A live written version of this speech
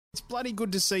It's bloody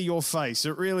good to see your face.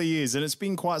 It really is. And it's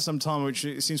been quite some time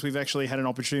since we've actually had an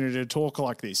opportunity to talk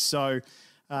like this. So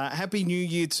Happy New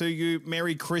Year to you.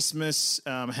 Merry Christmas.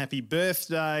 Happy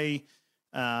birthday.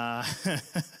 All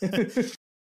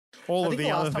of the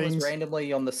other things. Was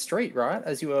randomly on the street, right?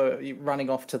 As you were running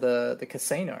off to the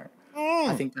casino.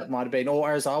 I think that might have been,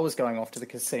 or as I was going off to the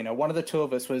casino. One of the two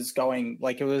of us was going,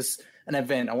 like it was an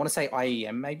event. I want to say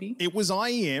IEM maybe. It was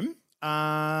IEM.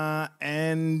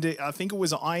 And I think it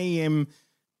was IEM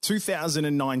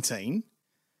 2019.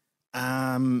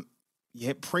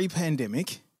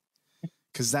 Pre-pandemic,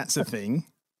 because that's a thing.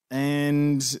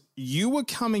 And you were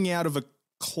coming out of a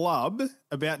club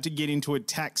about to get into a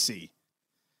taxi.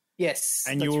 Yes,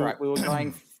 and that's right. We were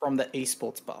going from the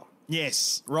esports bar.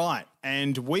 Yes, right.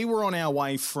 And we were on our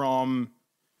way from,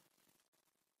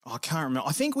 I can't remember.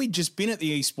 I think we'd just been at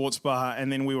the esports bar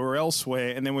and then we were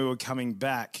elsewhere and then we were coming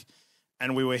back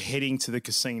and we were heading to the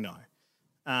casino.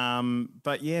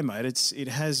 But yeah, mate, it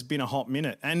has been a hot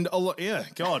minute. And a lot,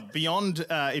 beyond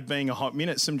it being a hot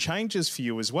minute, some changes for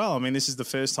you as well. I mean, this is the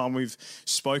first time we've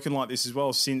spoken like this as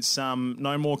well since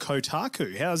No More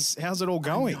Kotaku. How's it all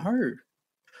going? I know.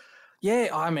 Yeah,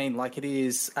 I mean, like it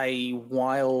is a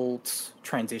wild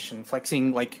transition,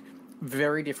 flexing like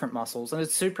very different muscles, and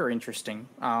it's super interesting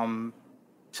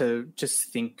to just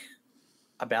think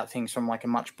about things from like a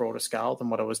much broader scale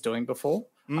than what I was doing before.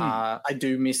 I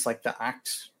do miss like the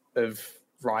act of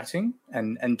writing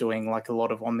and doing like a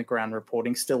lot of on the ground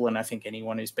reporting still, and I think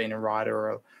anyone who's been a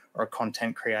writer or a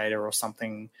content creator or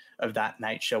something of that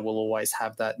nature will always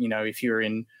have that. You know, if you're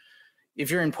in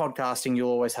podcasting,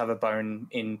 you'll always have a bone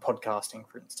in podcasting,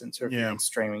 for instance, or if you're in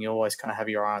streaming, you'll always kind of have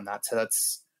your eye on that. So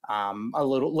that's a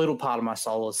little part of my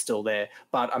soul is still there.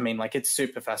 But I mean, like, it's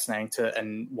super fascinating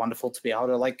and wonderful to be able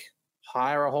to like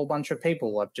hire a whole bunch of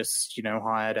people. I've just,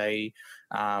 hired an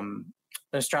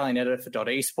Australian editor for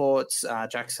 .esports.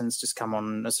 Jackson's just come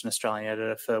on as an Australian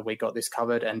editor for We Got This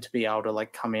Covered, and to be able to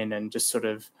like come in and just sort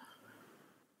of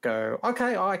go,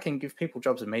 okay, I can give people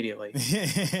jobs immediately.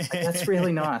 That's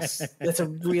really nice. That's a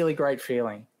really great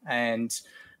feeling. And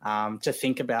to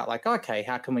think about like, okay,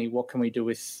 what can we do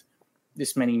with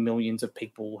this many millions of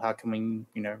people? How can we,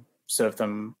 serve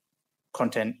them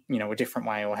content, a different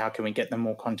way, or how can we get them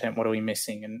more content? What are we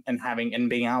missing? And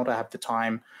being able to have the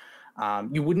time.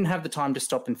 You wouldn't have the time to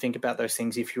stop and think about those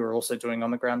things if you were also doing on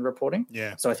the ground reporting.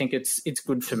 Yeah. So I think it's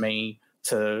good for me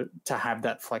to have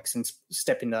that flex and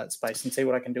step into that space and see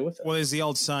what I can do with it. Well, there's the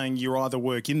old saying, you either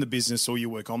work in the business or you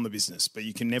work on the business, but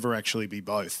you can never actually be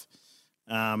both.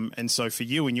 And so for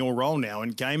you in your role now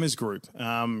in Gamers Group,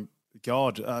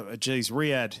 Riyad's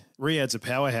a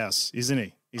powerhouse, isn't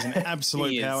he? He's an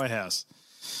absolute powerhouse.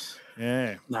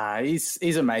 Yeah. Nah, he's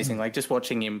amazing. Like just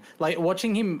watching him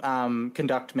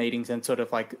conduct meetings and sort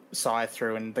of like sigh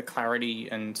through, and the clarity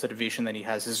and sort of vision that he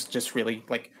has is just really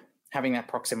like having that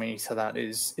proximity to that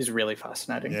is really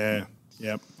fascinating. Yeah.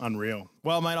 Yep. Unreal.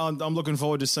 Well, mate, I'm looking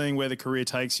forward to seeing where the career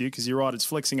takes you, because you're right, it's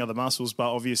flexing other muscles,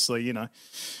 but obviously,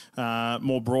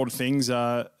 more broad things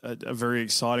are a very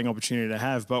exciting opportunity to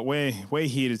have. But we're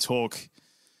here to talk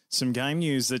some game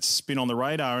news that's been on the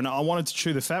radar, and I wanted to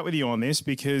chew the fat with you on this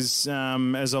because,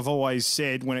 as I've always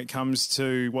said, when it comes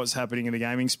to what's happening in the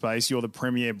gaming space, you're the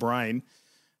premier brain,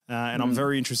 and I'm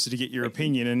very interested to get your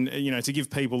opinion and, to give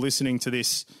people listening to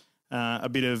this a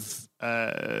bit of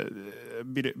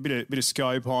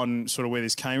scope on sort of where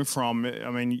this came from.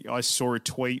 I mean, I saw a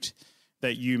tweet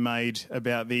that you made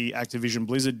about the Activision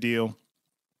Blizzard deal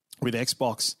with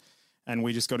Xbox, and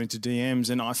we just got into DMs,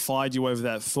 and I fired you over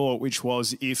that thought, which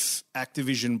was if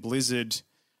Activision Blizzard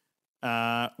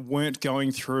weren't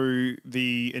going through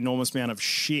the enormous amount of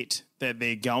shit that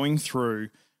they're going through,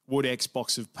 would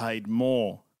Xbox have paid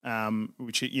more?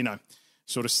 Which,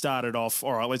 sort of started off,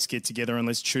 all right, let's get together and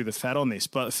let's chew the fat on this.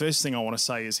 But the first thing I want to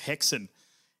say is Hexen.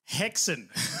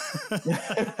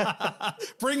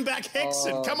 Bring back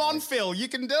Hexen. Come on, Phil, you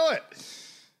can do it.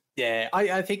 Yeah,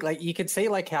 I think like you could see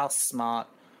like how smart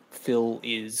Phil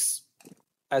is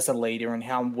as a leader and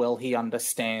how well he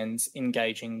understands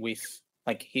engaging with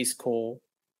like his core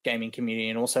gaming community,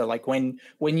 and also like when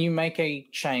you make a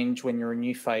change, when you're a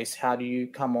new face, how do you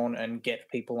come on and get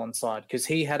people on side? Because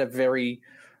he had a very,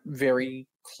 very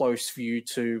close view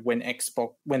to when the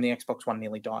Xbox One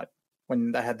nearly died,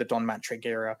 when they had the Don Mattrick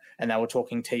era and they were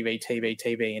talking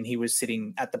TV, and he was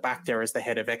sitting at the back there as the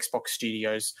head of Xbox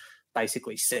Studios,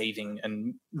 basically seething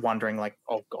and wondering like,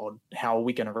 oh God, how are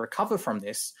we going to recover from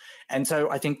this? And so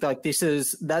I think like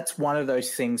that's one of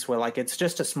those things where like it's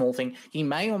just a small thing. He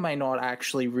may or may not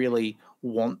actually really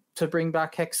want to bring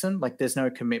back Hexen. Like there's no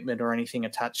commitment or anything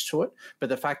attached to it. But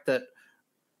the fact that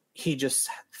he just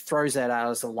throws that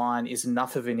out as a line is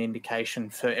enough of an indication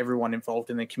for everyone involved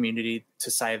in the community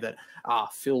to say that,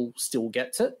 Phil still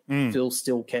gets it. Phil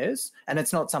still cares. And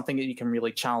it's not something that you can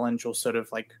really challenge or sort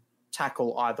of like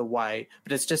tackle either way,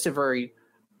 but it's just a very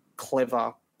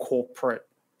clever, corporate,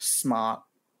 smart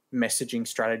messaging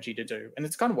strategy to do. And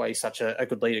it's kind of why he's such a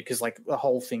good leader, because like the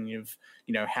whole thing of,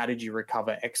 how did you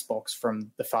recover Xbox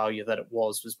from the failure that it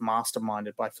was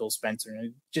masterminded by Phil Spencer. And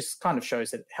it just kind of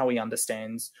shows that how he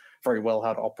understands very well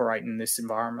how to operate in this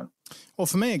environment. Well,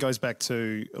 for me, it goes back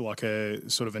to like a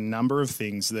sort of a number of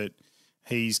things that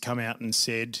he's come out and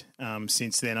said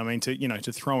since then. I mean,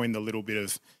 to throw in the little bit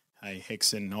of, hey,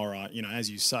 Hexen, all right, as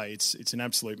you say, it's an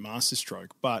absolute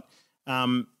masterstroke. But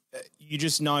you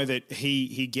just know that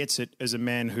he gets it as a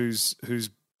man who's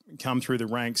come through the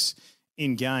ranks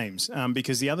in games.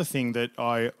 Because the other thing that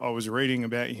I was reading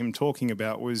about him talking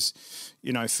about was,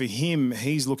 for him,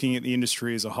 he's looking at the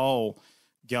industry as a whole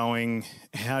going,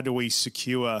 how do we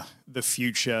secure the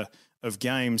future of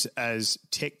games as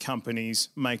tech companies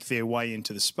make their way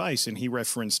into the space? And he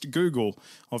referenced Google,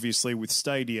 obviously, with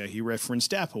Stadia. He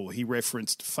referenced Apple. He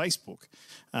referenced Facebook,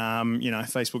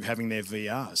 Facebook having their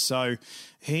VR. So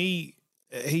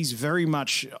he's very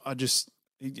much,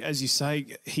 as you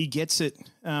say, he gets it.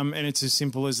 And it's as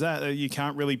simple as that. You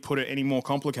can't really put it any more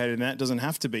complicated than that. It doesn't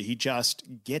have to be. He just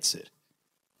gets it.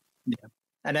 Yeah.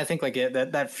 And I think like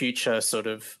that future sort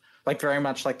of like very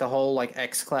much like the whole like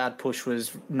xCloud push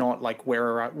was not like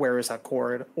where is our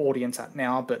core audience at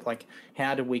now, but like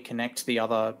how do we connect the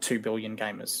other 2 billion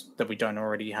gamers that we don't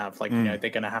already have? Like, they're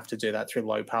going to have to do that through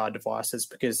low power devices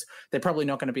because they're probably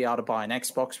not going to be able to buy an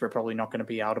Xbox. We're probably not going to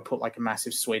be able to put like a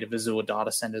massive suite of Azure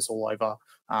data centers all over,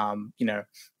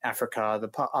 Africa, the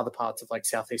other parts of like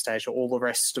Southeast Asia, all the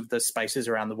rest of the spaces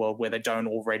around the world where they don't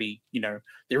already,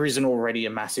 there isn't already a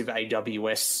massive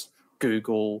AWS,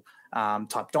 Google,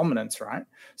 type dominance, right?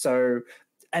 So,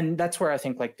 and that's where I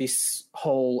think like this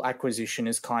whole acquisition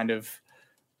is kind of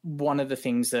one of the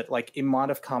things that like it might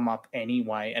have come up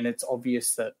anyway, and it's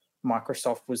obvious that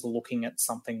Microsoft was looking at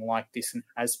something like this and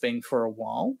has been for a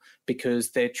while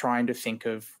because they're trying to think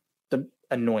of the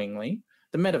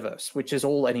metaverse, which is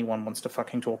all anyone wants to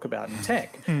fucking talk about in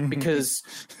tech, because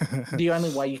the only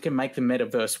way you can make the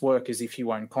metaverse work is if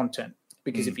you own content.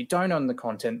 Because if you don't own the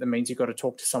content, that means you've got to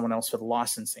talk to someone else for the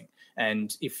licensing.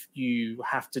 And if you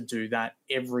have to do that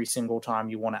every single time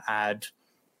you want to add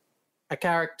a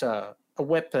character, a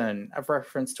weapon, a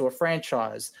reference to a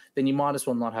franchise, then you might as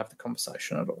well not have the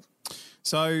conversation at all.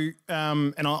 So,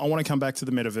 and I want to come back to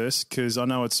the metaverse because I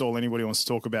know it's all anybody wants to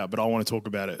talk about, but I want to talk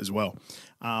about it as well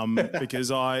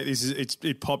because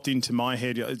it popped into my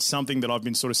head. It's something that I've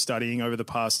been sort of studying over the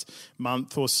past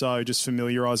month or so, just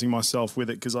familiarising myself with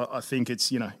it because I think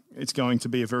it's it's going to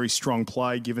be a very strong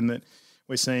play given that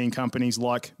we're seeing companies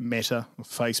like Meta,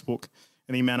 Facebook,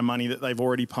 and the amount of money that they've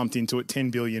already pumped into it,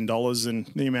 $10 billion, and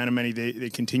the amount of money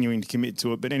they're continuing to commit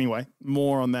to it. But anyway,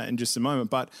 more on that in just a moment.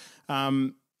 But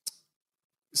 $70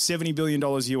 billion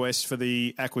US for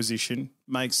the acquisition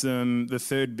makes them the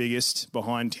third biggest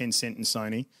behind Tencent and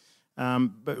Sony.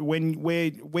 But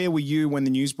where were you when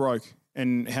the news broke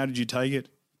and how did you take it?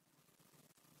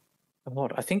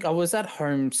 God, I think I was at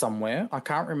home somewhere. I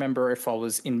can't remember if I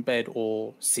was in bed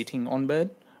or sitting on bed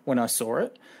when I saw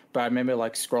it, but I remember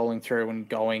like scrolling through and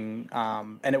going,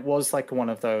 and it was like one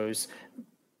of those,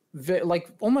 like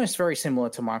almost very similar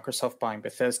to Microsoft buying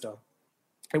Bethesda.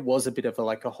 It was a bit of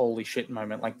a holy shit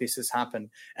moment, like this has happened.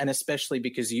 And especially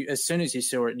because as soon as you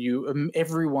saw it,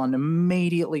 everyone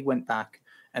immediately went back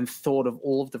and thought of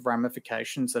all of the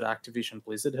ramifications that Activision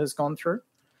Blizzard has gone through.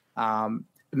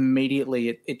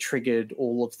 Immediately it triggered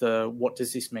all of the, what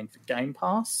does this mean for Game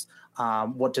Pass?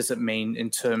 What does it mean in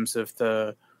terms of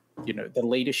the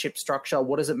leadership structure?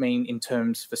 What does it mean in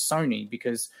terms for Sony?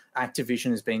 Because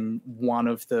Activision has been one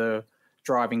of the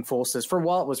driving forces. For a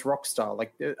while it was Rockstar.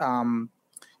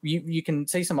 You can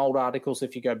see some old articles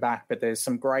if you go back, but there's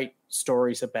some great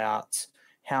stories about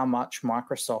how much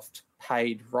Microsoft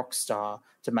paid Rockstar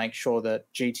to make sure that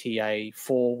GTA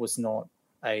 4 was not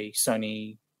a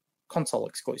Sony console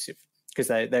exclusive, because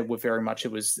they were very much,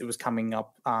 it was coming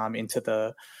up into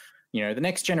the the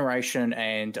next generation,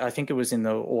 and I think it was in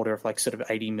the order of sort of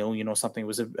 80 million or something. It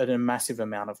was a massive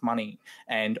amount of money.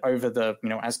 And over the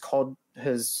as COD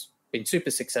has been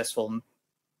super successful,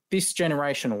 this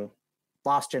generation or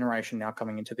last generation now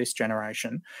coming into this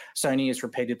generation, Sony has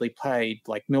repeatedly paid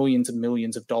millions and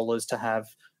millions of dollars to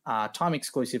have time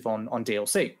exclusive on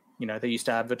DLC. they used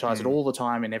to advertise it all the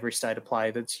time in every state of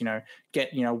play. That's, get,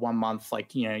 1 month,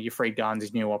 like, your free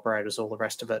guns, new operators, all the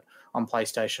rest of it on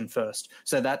PlayStation first.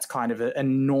 So that's kind of an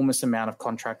enormous amount of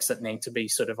contracts that need to be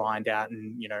sort of ironed out.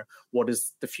 And, what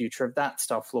does the future of that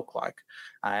stuff look like?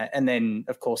 And then,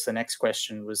 of course, the next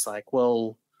question was like,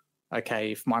 well,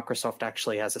 okay, if Microsoft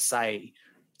actually has a say,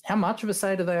 how much of a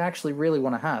say do they actually really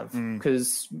want to have?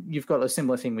 Because you've got a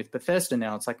similar thing with Bethesda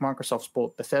now. It's like Microsoft's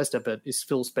bought Bethesda, but is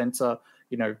Phil Spencer,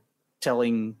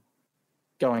 telling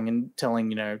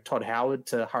Todd Howard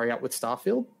to hurry up with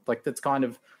Starfield? Like,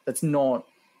 that's not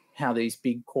how these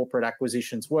big corporate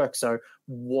acquisitions work. So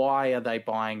why are they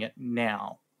buying it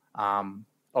now?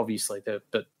 Obviously,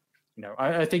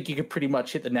 I think you could pretty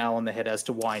much hit the nail on the head as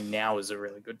to why now is a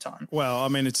really good time. Well, I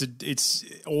mean, it's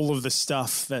all of the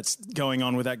stuff that's going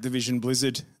on with Activision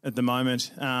Blizzard at the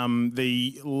moment,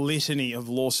 the litany of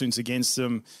lawsuits against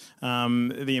them,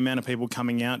 the amount of people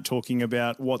coming out talking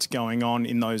about what's going on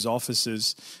in those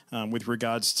offices with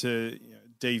regards to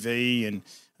DV and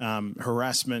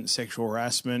harassment, sexual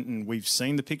harassment, and we've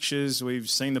seen the pictures, we've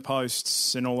seen the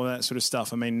posts and all of that sort of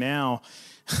stuff. I mean, now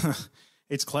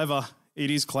it's clever. It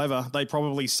is clever. They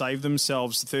probably saved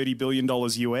themselves $30 billion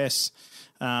US.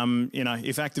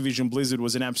 If Activision Blizzard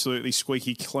was an absolutely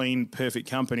squeaky clean, perfect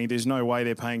company, there's no way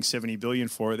they're paying $70 billion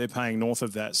for it. They're paying north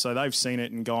of that. So they've seen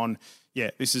it and gone, yeah,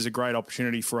 this is a great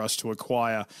opportunity for us to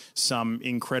acquire some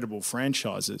incredible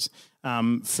franchises.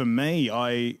 For me,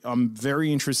 I'm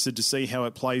very interested to see how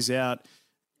it plays out,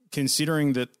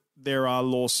 considering that there are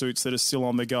lawsuits that are still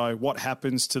on the go. What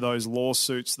happens to those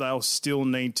lawsuits? They'll still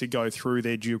need to go through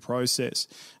their due process.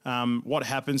 What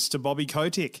happens to Bobby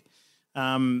Kotick?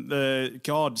 Some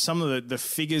of the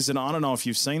figures, and I don't know if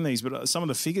you've seen these, but some of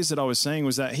the figures that I was seeing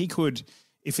was that he could,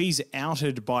 if he's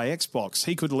outed by Xbox,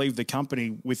 he could leave the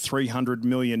company with $300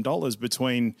 million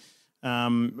between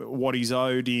what he's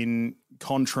owed in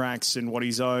contracts and what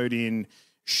he's owed in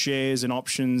shares and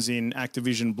options in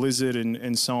Activision Blizzard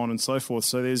and so on and so forth.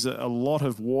 So there's a lot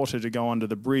of water to go under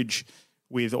the bridge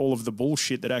with all of the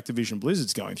bullshit that Activision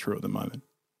Blizzard's going through at the moment.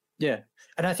 Yeah.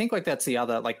 And I think that's the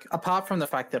other, apart from the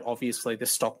fact that obviously the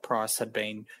stock price had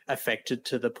been affected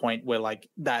to the point where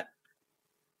that,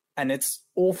 and it's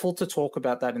awful to talk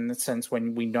about that in the sense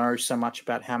when we know so much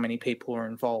about how many people are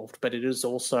involved, but it is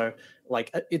also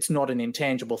it's not an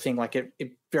intangible thing.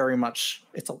 It very much,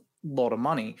 it's a lot of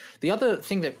money. The other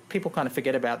thing that people kind of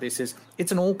forget about this is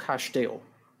it's an all cash deal.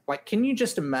 Can you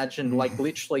just imagine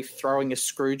literally throwing a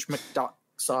Scrooge McDuck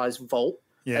size vault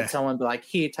at someone, be like,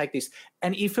 here, take this.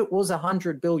 And if it was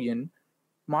 100 billion,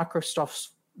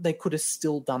 Microsoft's, they could have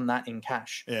still done that in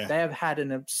cash. Yeah. They have had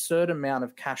an absurd amount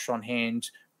of cash on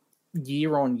hand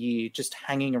year on year, just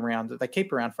hanging around, that they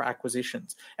keep around for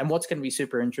acquisitions. And what's going to be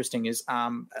super interesting is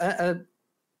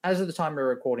as of the time we're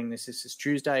recording this is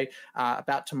Tuesday.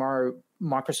 About tomorrow,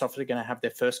 Microsoft are going to have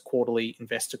their first quarterly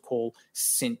investor call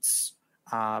since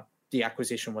the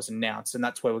acquisition was announced. And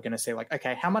that's where we're going to see,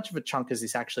 okay, how much of a chunk is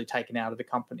this actually taken out of the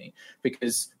company?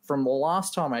 Because from the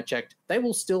last time I checked, they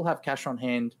will still have cash on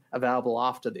hand available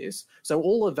after this. So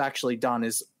all they've actually done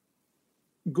is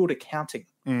good accounting,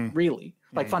 really.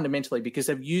 Fundamentally, because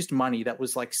they've used money that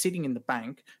was sitting in the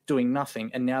bank doing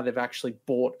nothing. And now they've actually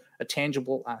bought a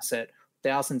tangible asset,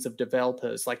 thousands of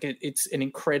developers. It's an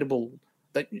incredible,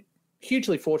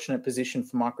 hugely fortunate position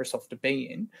for Microsoft to be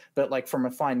in. But from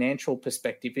a financial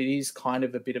perspective, it is kind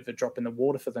of a bit of a drop in the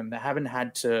water for them. They haven't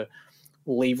had to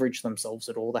leverage themselves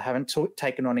at all. They haven't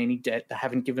taken on any debt. They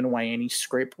haven't given away any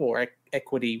scrip or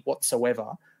equity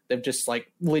whatsoever. They've just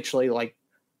literally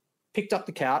picked up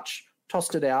the couch,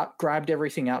 tossed it out, grabbed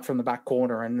everything out from the back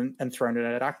corner and thrown it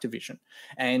at Activision.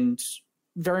 And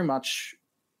very much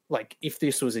if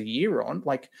this was a year on,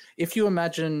 if you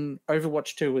imagine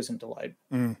Overwatch 2 isn't delayed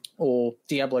or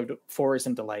Diablo 4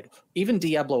 isn't delayed, even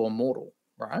Diablo Immortal,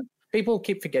 right? People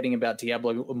keep forgetting about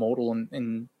Diablo Immortal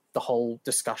and the whole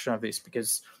discussion of this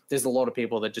because there's a lot of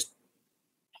people that just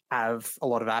have a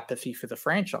lot of apathy for the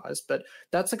franchise. But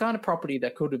that's the kind of property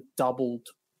that could have doubled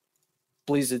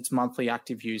Blizzard's monthly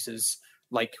active users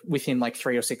within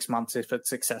 3 or 6 months if it's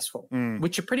successful,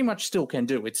 which you pretty much still can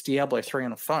do. It's Diablo 3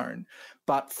 on a phone.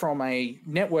 But from a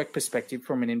network perspective,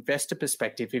 from an investor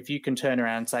perspective, if you can turn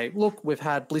around and say, look,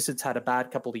 Blizzard's had a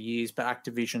bad couple of years, but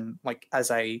Activision,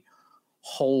 as a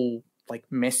whole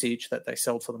message that they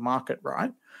sell to the market,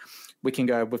 right? We can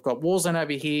go, we've got Warzone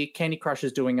over here, Candy Crush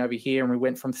is doing over here, and we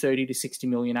went from 30 to 60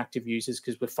 million active users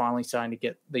because we're finally starting to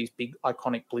get these big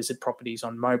iconic Blizzard properties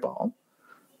on mobile.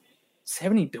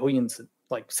 70 billion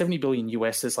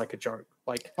US is a joke.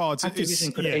 Like, it's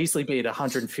Activision could easily be at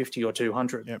 150 or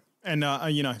 200. Yep. And,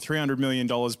 $300 million,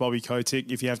 Bobby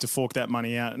Kotick, if you have to fork that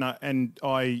money out. And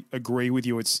I agree with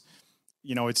you. It's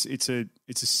a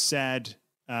sad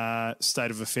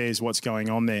state of affairs, what's going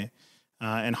on there.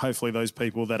 And hopefully those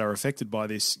people that are affected by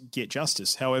this get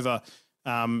justice. However,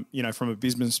 from a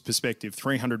business perspective,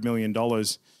 $300 million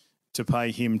to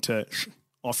pay him to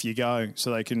off you go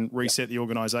so they can reset the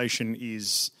organisation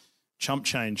is chump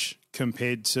change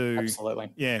compared to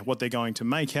what they're going to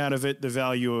make out of it, the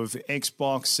value of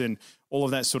Xbox and all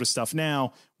of that sort of stuff.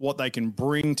 Now, what they can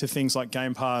bring to things like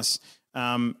Game Pass.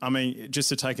 Just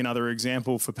to take another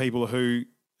example for people who,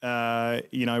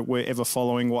 were ever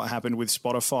following what happened with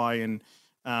Spotify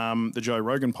and the Joe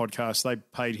Rogan podcast, they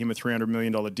paid him a $300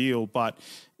 million deal, but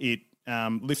it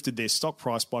lifted their stock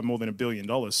price by more than $1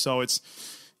 billion. So it's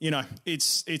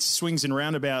swings and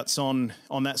roundabouts on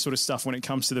that sort of stuff when it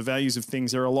comes to the values of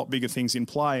things. There are a lot bigger things in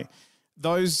play.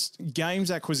 Those games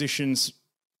acquisitions,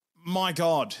 my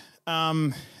God,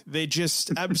 they're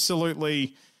just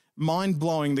absolutely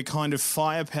mind-blowing, the kind of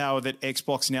firepower that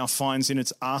Xbox now finds in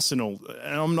its arsenal.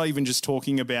 And I'm not even just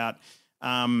talking about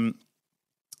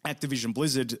Activision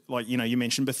Blizzard, like, you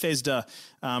mentioned Bethesda.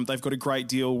 They've got a great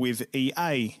deal with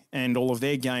EA and all of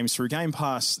their games through Game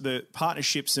Pass, the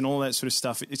partnerships and all that sort of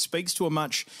stuff. It speaks to a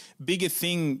much bigger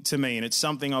thing to me, and it's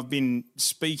something I've been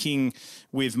speaking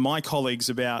with my colleagues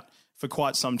about for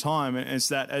quite some time, is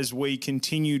that as we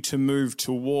continue to move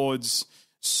towards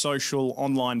social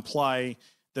online play,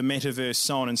 the metaverse,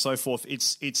 so on and so forth,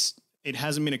 it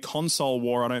hasn't been a console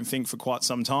war, I don't think, for quite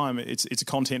some time. It's a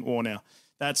content war now.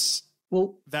 That's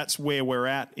where we're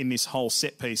at in this whole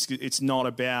set piece. It's not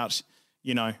about,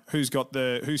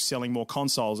 who's selling more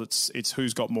consoles. It's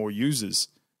who's got more users.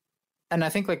 And I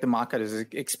think the market has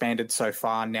expanded so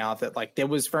far now that there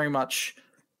was very much,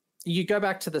 you go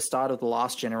back to the start of the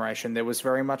last generation, there was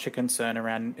very much a concern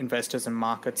around investors and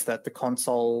markets that the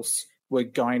consoles were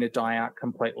going to die out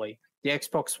completely. The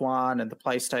Xbox One and the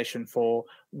PlayStation 4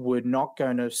 were not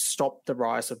going to stop the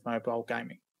rise of mobile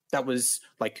gaming. That was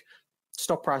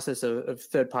stock prices of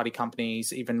third-party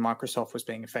companies, even Microsoft was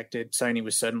being affected. Sony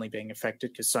was certainly being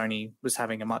affected because Sony was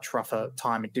having a much rougher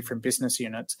time in different business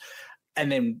units.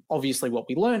 And then obviously what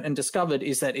we learned and discovered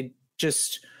is that it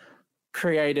just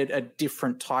created a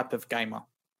different type of gamer.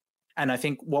 And I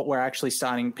think what we're actually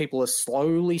people are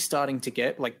slowly starting to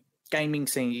get, gaming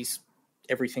sees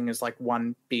everything as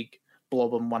one big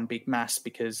blob and one big mass,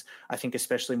 because I think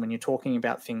especially when you're talking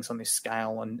about things on this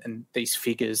scale and these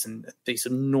figures and these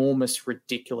enormous,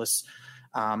 ridiculous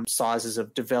sizes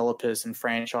of developers and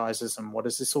franchises and what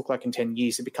does this look like in 10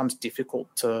 years, it becomes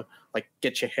difficult to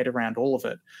get your head around all of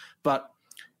it. But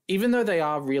even though they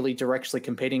are really directly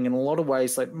competing in a lot of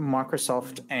ways,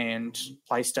 Microsoft and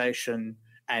PlayStation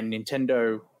and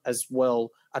Nintendo as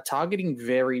well are targeting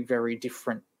very, very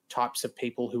different types of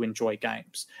people who enjoy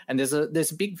games. And there's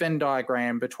a big Venn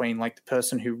diagram between the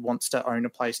person who wants to own a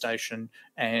PlayStation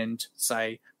and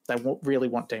say they really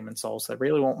want Demon's Souls, they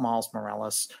really want Miles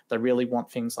Morales, they really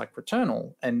want things like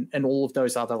Returnal and all of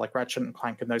those other Ratchet and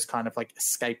Clank and those kind of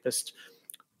escapist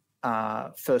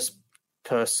first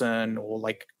person or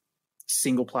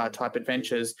single player type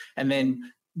adventures. And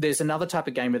then there's another type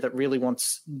of gamer that really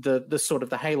wants the sort of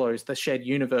the Halos, the shared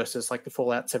universes, like the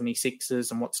Fallout 76s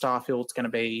and what Starfield's going to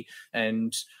be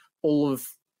and all of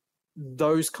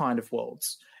those kind of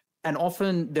worlds. And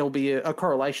often there'll be a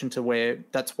correlation to where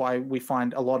that's why we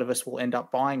find a lot of us will end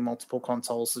up buying multiple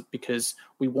consoles, because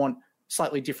we want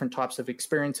slightly different types of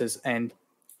experiences. And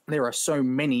there are so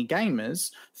many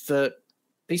gamers that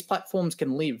these platforms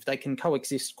can live, they can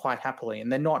coexist quite happily,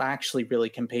 and they're not actually really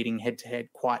competing head-to-head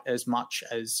quite as much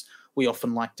as we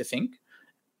often like to think.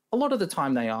 A lot of the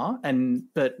time they are,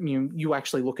 but you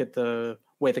actually look at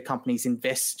where the companies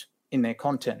invest in their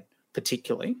content,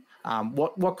 particularly.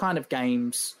 What kind of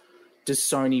games does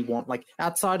Sony want?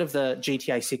 Outside of the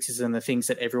GTA 6s and the things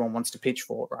that everyone wants to pitch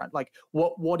for, right?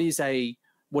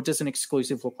 What does an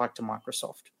exclusive look like to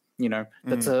Microsoft?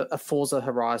 That's a Forza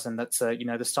Horizon. That's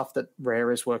the stuff that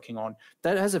Rare is working on.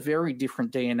 That has a very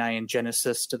different DNA and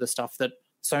genesis to the stuff that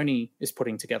Sony is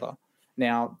putting together.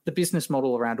 Now, the business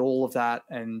model around all of that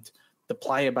and the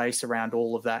player base around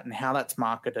all of that and how that's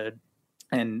marketed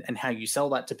and how you sell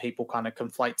that to people kind of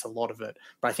conflates a lot of it.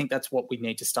 But I think that's what we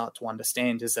need to start to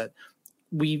understand, is that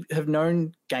we have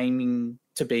known gaming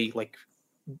to be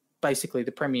basically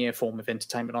the premier form of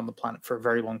entertainment on the planet for a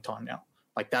very long time now.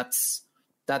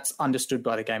 That's understood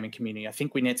by the gaming community. I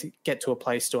think we need to get to a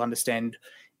place to understand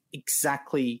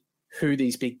exactly who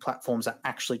these big platforms are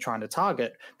actually trying to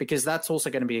target, because that's also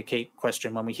going to be a key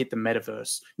question when we hit the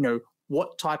metaverse.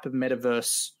 What type of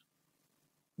metaverse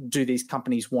do these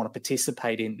companies want to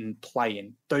participate in and play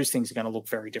in? Those things are going to look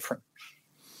very different.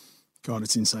 God,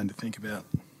 it's insane to think about.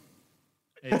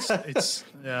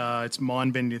 It's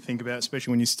mind bending to think about,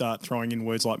 especially when you start throwing in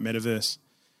words like metaverse.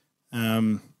 I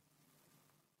mean,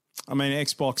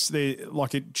 Xbox,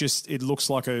 it looks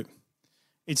like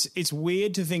it's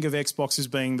weird to think of Xbox as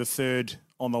being the third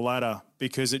on the ladder,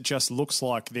 because it just looks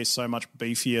like they're so much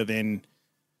beefier than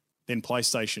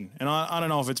PlayStation. And I don't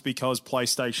know if it's because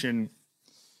PlayStation,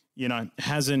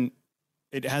 hasn't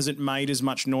made as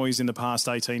much noise in the past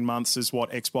 18 months as what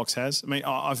Xbox has. I mean,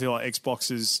 I feel like Xbox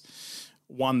has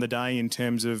won the day in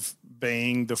terms of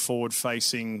being the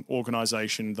forward-facing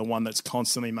organisation, the one that's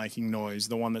constantly making noise,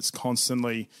 the one that's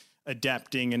constantly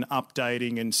adapting and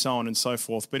updating and so on and so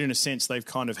forth. But in a sense, they've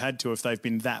kind of had to, if they've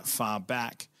been that far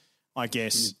back, I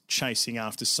guess, chasing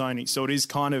after Sony. So it is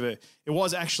kind of it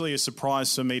was actually a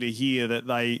surprise for me to hear that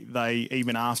they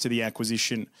even after the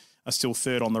acquisition are still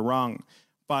third on the rung.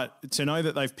 But to know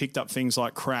that they've picked up things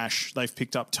like Crash, they've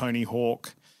picked up Tony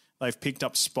Hawk, they've picked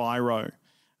up Spyro.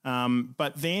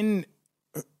 But then,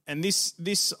 and this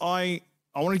I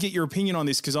want to get your opinion on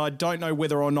this, because I don't know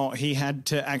whether or not he had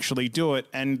to actually do it.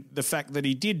 And the fact that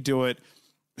he did do it,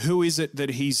 who is it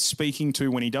that he's speaking to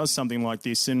when he does something like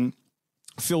this? And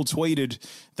Phil tweeted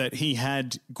that he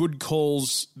had good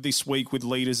calls this week with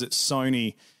leaders at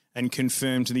Sony and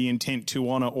confirmed the intent to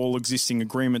honour all existing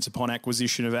agreements upon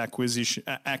acquisition of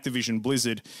Activision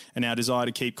Blizzard and our desire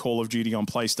to keep Call of Duty on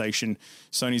PlayStation.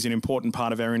 Sony's an important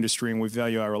part of our industry and we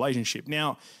value our relationship.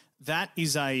 Now,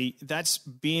 that's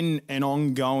been an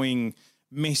ongoing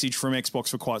message from Xbox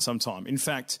for quite some time. In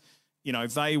fact,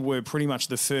 they were pretty much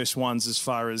the first ones as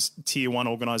far as tier one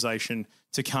organisation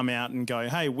to come out and go,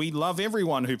 hey, we love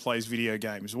everyone who plays video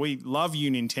games. We love you,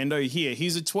 Nintendo.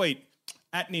 Here's a tweet.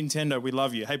 At Nintendo, we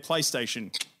love you. Hey,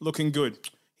 PlayStation, looking good.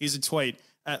 Here's a tweet.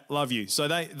 At love you. So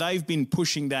they've been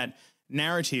pushing that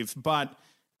narrative, but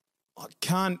I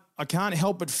can't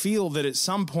help but feel that at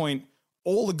some point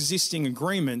all existing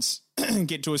agreements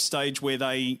get to a stage where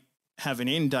they have an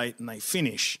end date and they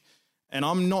finish. And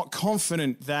I'm not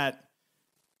confident that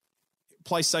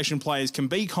PlayStation players can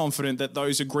be confident that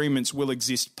those agreements will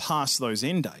exist past those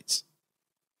end dates.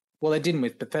 Well, they didn't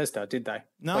with Bethesda, did they?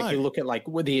 No. Like, you look at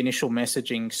with the initial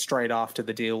messaging straight after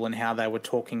the deal and how they were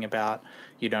talking about,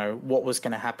 what was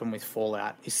going to happen with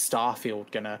Fallout. Is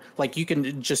Starfield going to... you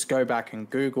can just go back and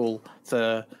Google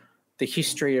the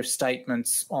history of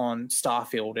statements on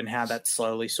Starfield and how that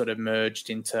slowly sort of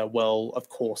merged into, well, of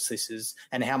course this is...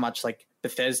 And how much,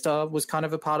 Bethesda was kind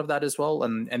of a part of that as well.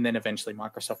 And then eventually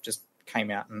Microsoft just came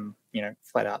out and,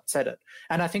 flat out said it.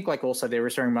 And I think, also, there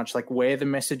is very much, where the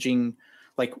messaging...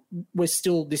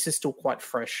 this is still quite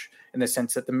fresh in the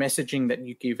sense that the messaging that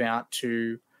you give out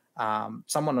to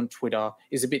someone on Twitter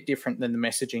is a bit different than the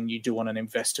messaging you do on an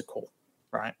investor call,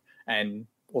 right? And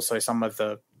also some of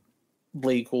the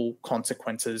legal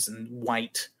consequences and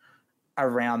weight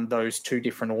around those two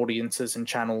different audiences and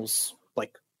channels,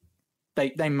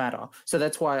 they matter. So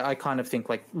that's why I kind of think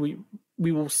we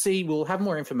will see, we'll have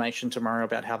more information tomorrow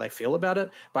about how they feel about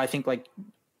it. But I think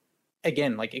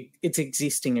again, it's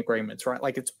existing agreements, right?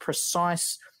 It's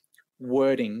precise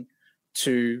wording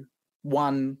to,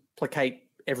 one, placate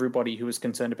everybody who is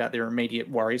concerned about their immediate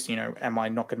worries. Am I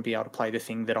not going to be able to play the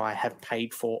thing that I have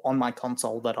paid for on my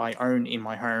console that I own in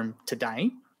my home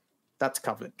today? That's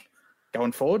covered.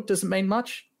 Going forward, does it mean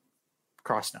much?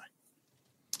 Christ,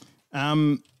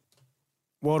 no.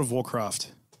 World of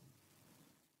Warcraft.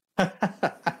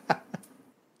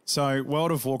 So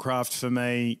World of Warcraft for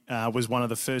me was one of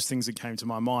the first things that came to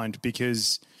my mind,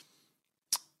 because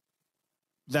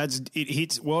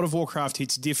World of Warcraft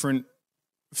hits different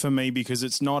for me because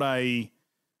it's not a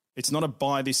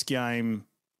buy this game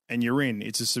and you're in.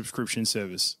 It's a subscription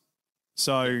service.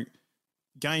 So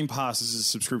Game Pass is a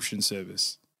subscription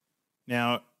service.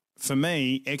 Now, for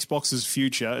me, Xbox's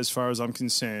future, as far as I'm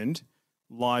concerned,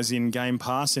 lies in Game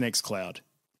Pass and xCloud.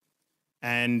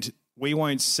 And we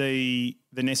won't see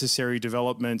the necessary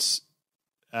developments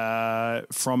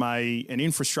from an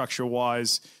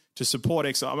infrastructure-wise to support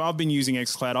xCloud. I've been using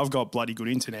xCloud. I've got bloody good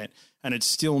internet, and it's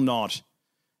still not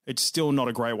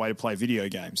a great way to play video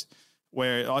games,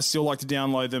 where I still like to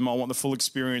download them. I want the full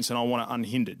experience, and I want it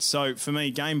unhindered. So for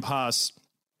me, Game Pass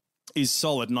is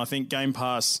solid, and I think Game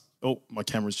Pass... Oh, my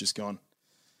camera's just gone.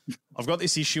 I've got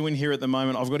this issue in here at the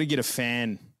moment. I've got to get a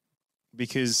fan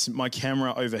because my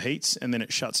camera overheats and then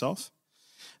it shuts off.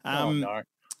 No.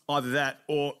 Either that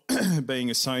or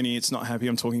being a Sony, it's not happy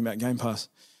I'm talking about Game Pass.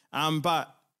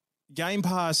 But Game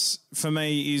Pass for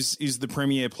me is the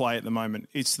premier play at the moment.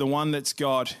 It's the one that's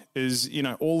got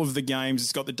all of the games.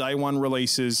 It's got the day one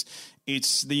releases.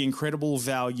 It's the incredible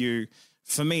value.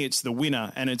 For me, it's the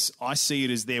winner, and I see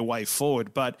it as their way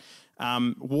forward. But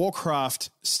Warcraft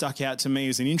stuck out to me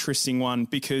as an interesting one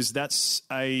because that's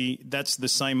the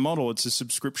same model. It's a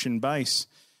subscription base.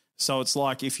 So it's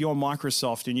like if you're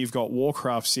Microsoft and you've got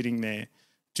Warcraft sitting there,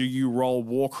 do you roll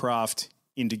Warcraft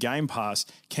into Game Pass?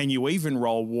 Can you even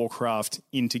roll Warcraft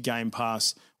into Game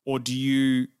Pass, or do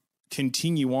you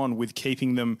continue on with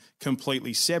keeping them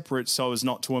completely separate so as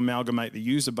not to amalgamate the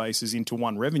user bases into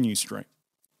one revenue stream?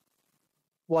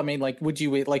 Well, I mean, like, would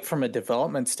you, like, from a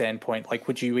development standpoint, like,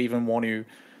 would you even want to,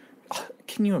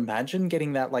 can you imagine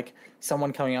getting that, like,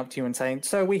 someone coming up to you and saying,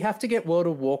 so we have to get World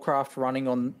of Warcraft running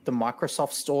on the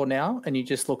Microsoft Store now, and you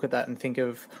just look at that and think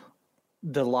of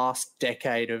the last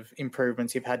decade of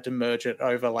improvements you've had to merge it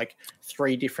over like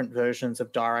 3 different versions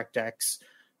of DirectX,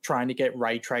 trying to get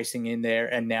ray tracing in there,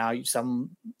 and now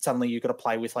suddenly you've got to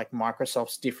play with like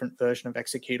Microsoft's different version of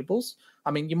executables.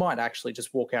 I mean, you might actually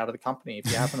just walk out of the company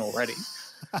if you haven't already.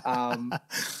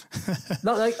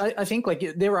 No, I think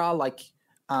like there are like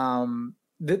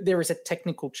there is a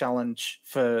technical challenge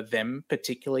for them,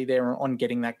 particularly there on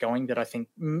getting that going, that I think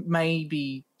may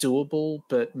be doable,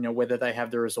 but whether they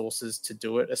have the resources to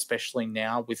do it, especially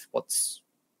now with what's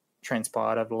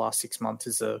transpired over the last 6 months,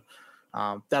 is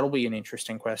that'll be an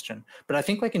interesting question. But I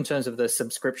think like in terms of the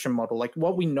subscription model, like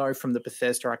what we know from the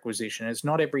Bethesda acquisition is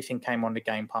not everything came onto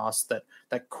Game Pass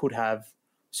that could have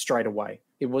straight away.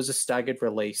 It was a staggered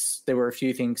release. There were a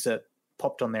few things that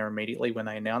popped on there immediately when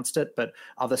they announced it, but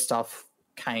other stuff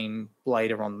came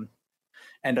later on.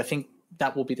 And I think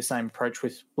that will be the same approach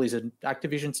with Blizzard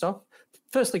Activision stuff.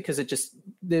 Firstly, because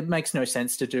it makes no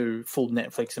sense to do full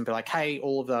Netflix and be like, hey,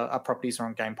 all of our properties are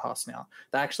on Game Pass now.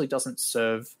 That actually doesn't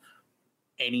serve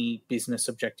any business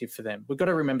objective for them. We've got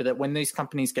to remember that when these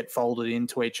companies get folded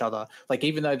into each other, like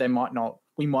even though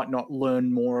we might not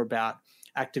learn more about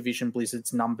Activision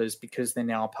Blizzard's numbers because they're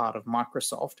now a part of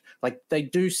Microsoft, like they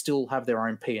do still have their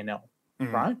own P&L.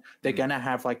 Right? They're going to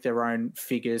have like their own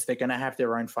figures. They're going to have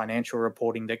their own financial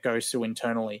reporting that goes through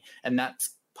internally. And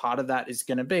that's part of that is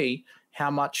going to be how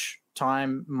much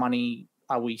time, money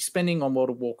are we spending on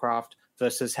World of Warcraft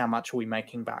versus how much are we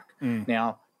making back?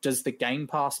 Now, does the Game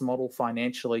Pass model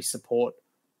financially support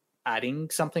adding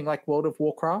something like World of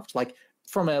Warcraft? Like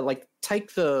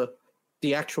take the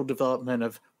actual development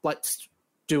of let's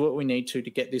do what we need to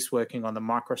get this working on the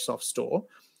Microsoft Store.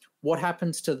 What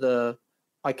happens to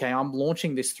okay, I'm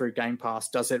launching this through Game Pass.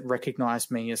 Does it recognize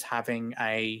me as having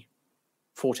a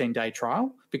 14-day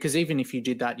trial? Because even if you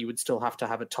did that, you would still have to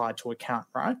have it tied to account,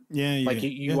 right? Yeah. Like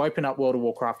you open up World of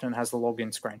Warcraft and it has the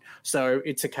login screen. So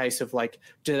it's a case of like,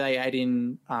 do they add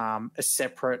in a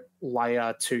separate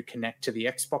layer to connect to the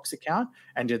Xbox account?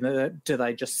 And do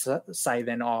they just say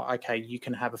then, oh, okay, you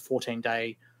can have a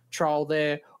 14-day trial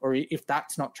there? Or if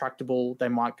that's not tractable, they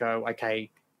might go, okay,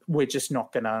 we're just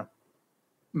not going to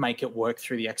make it work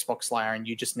through the Xbox layer, and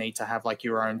you just need to have like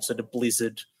your own sort of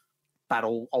Blizzard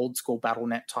old school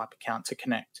BattleNet type account to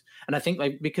connect. And I think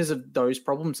like because of those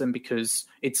problems, and because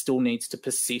it still needs to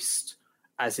persist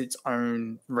as its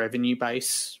own revenue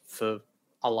base for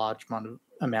a large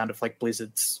amount of like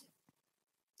Blizzard's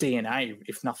DNA,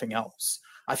 if nothing else,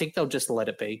 I think they'll just let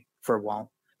it be for a while,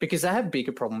 because they have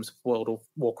bigger problems with World of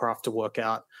Warcraft to work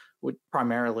out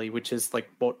primarily, which is like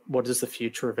what does the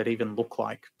future of it even look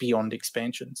like beyond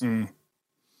expansions?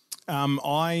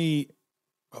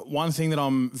 One thing that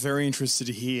I'm very interested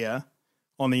to hear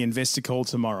on the investor call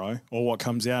tomorrow, or what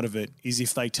comes out of it, is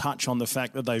if they touch on the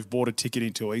fact that they've bought a ticket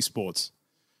into esports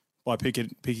by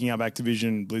picking up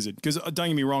Activision Blizzard. Because don't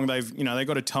get me wrong, they've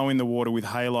got a toe in the water with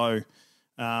Halo,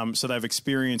 so they've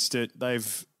experienced it.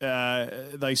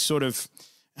 They sort of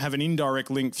have an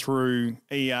indirect link through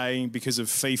EA because of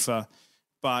FIFA,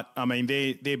 but I mean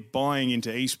they're buying into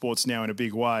esports now in a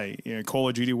big way. Call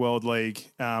of Duty World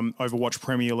League, Overwatch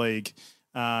Premier League.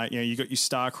 You got your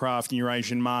StarCraft and your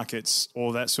Asian markets,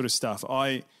 all that sort of stuff.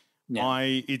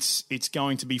 It's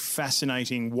going to be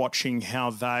fascinating watching how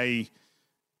they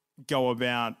go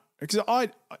about. Because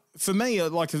for me,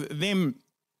 like them,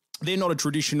 they're not a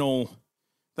traditional.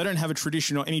 They don't have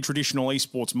any traditional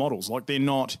esports models. Like they're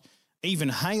not. Even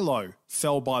Halo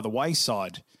fell by the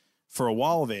wayside for a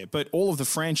while there, but all of the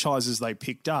franchises they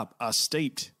picked up are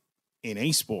steeped in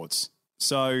esports.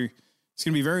 So it's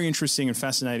going to be very interesting and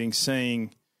fascinating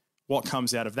seeing what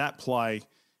comes out of that play,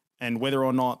 and whether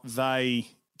or not they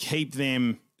keep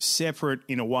them separate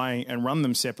in a way and run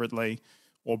them separately,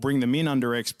 or bring them in under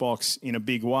Xbox in a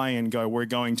big way and go, we're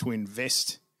going to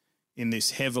invest in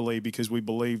this heavily because we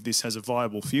believe this has a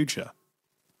viable future.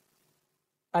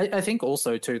 I think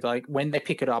also too, like when they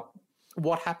pick it up,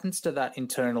 what happens to that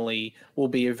internally will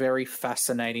be a very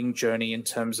fascinating journey in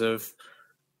terms of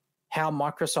how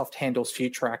Microsoft handles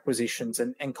future acquisitions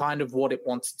and kind of what it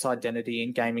wants its identity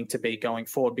in gaming to be going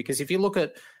forward. Because if you look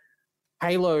at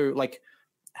Halo, like,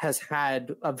 has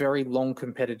had a very long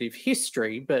competitive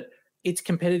history, but its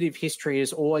competitive history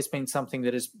has always been something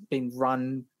that has been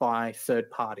run by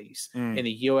third parties. In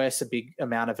the US, a big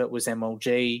amount of it was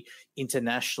MLG.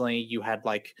 Internationally, you had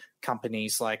like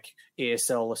companies like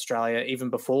ESL Australia.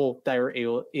 Even before they were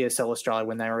ESL Australia,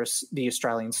 when they were the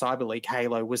Australian Cyber League,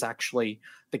 Halo was actually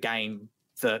the game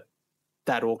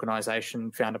that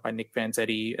organization founded by Nick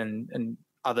Vanzetti and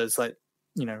others like,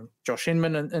 you know, Josh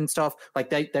Inman and stuff, like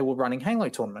they were running Halo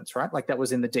tournaments, right? Like that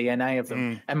was in the DNA of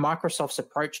them. And Microsoft's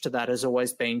approach to that has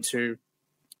always been to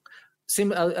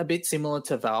a bit similar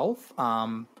to Valve,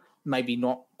 maybe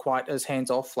not quite as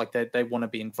hands-off, like they want to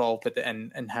be involved with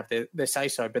and have their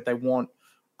say-so, but they want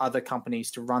other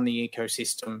companies to run the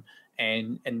ecosystem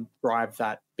and drive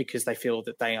that because they feel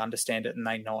that they understand it and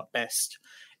they know it best.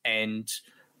 And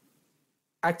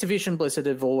Activision Blizzard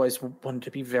have always wanted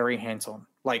to be very hands-on,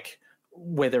 like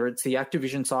whether it's the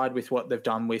Activision side with what they've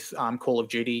done with Call of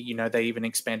Duty. You know, they even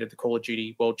expanded the Call of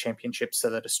Duty World Championships so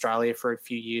that Australia for a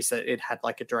few years, that it had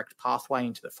like a direct pathway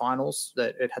into the finals,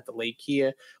 that it had the league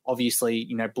here. Obviously,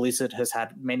 you know, Blizzard has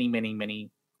had many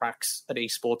cracks at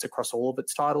esports across all of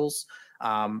its titles.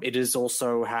 It has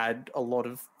also had a lot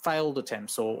of failed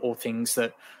attempts or things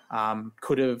that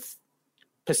could have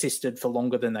persisted for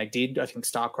longer than they did. I think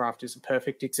StarCraft is a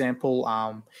perfect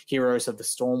example. Heroes of the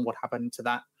Storm, what happened to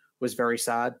that was very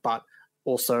sad, but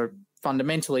also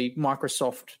fundamentally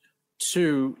Microsoft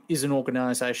too is an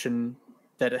organization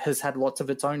that has had lots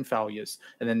of its own failures,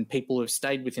 and then people have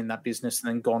stayed within that business and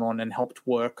then gone on and helped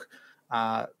work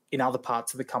in other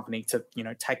parts of the company to, you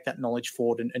know, take that knowledge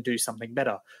forward and do something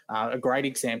better. A great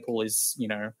example is, you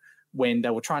know, when they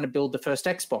were trying to build the first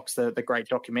Xbox, the great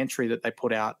documentary that they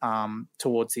put out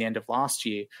towards the end of last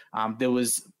year, there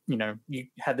was, you know, you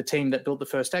had the team that built the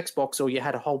first Xbox, or you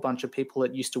had a whole bunch of people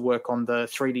that used to work on the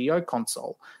 3DO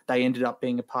console. They ended up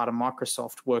being a part of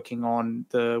Microsoft working on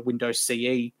the Windows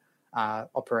CE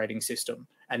operating system,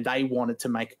 and they wanted to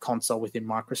make a console within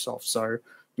Microsoft. So,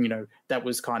 you know, that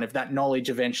was kind of, that knowledge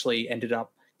eventually ended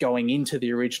up going into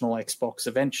the original Xbox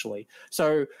eventually.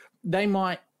 So they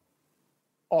might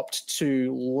opt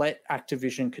to let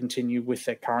Activision continue with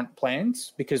their current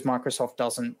plans because Microsoft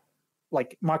doesn't,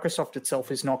 like, Microsoft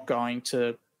itself is not going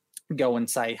to go and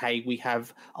say, hey, we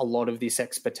have a lot of this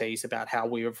expertise about how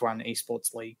we have run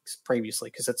esports leagues previously,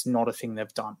 because it's not a thing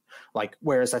they've done. Like,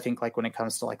 whereas I think like when it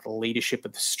comes to like the leadership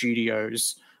of the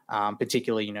studios,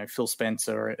 particularly, you know, Phil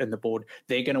Spencer and the board,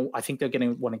 I think they're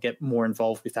going to want to get more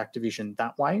involved with Activision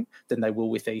that way than they will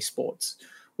with esports,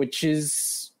 which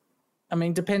is, I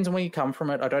mean, depends on where you come from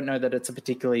it. I don't know that it's a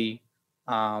particularly,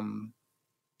 I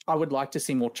would like to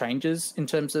see more changes in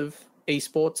terms of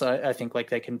esports. I think like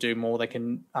they can do more. They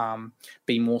can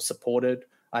be more supported.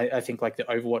 I think like the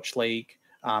Overwatch League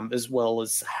as well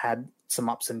as had some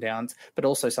ups and downs, but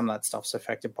also some of that stuff's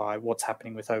affected by what's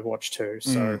happening with Overwatch 2.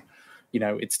 So, you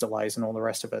know, its delays and all the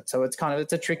rest of it. So it's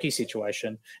a tricky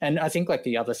situation. And I think like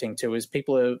the other thing too is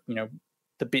people are, you know,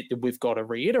 the bit that we've got to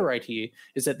reiterate here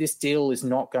is that this deal is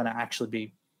not going to actually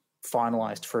be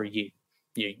finalized for a year.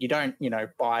 You don't, you know,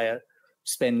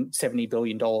 spend $70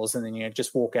 billion and then, you know,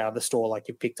 just walk out of the store like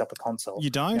you picked up a console.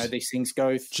 You don't? You know, these things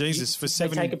go... Jesus, for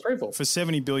take approval. For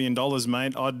 $70 billion,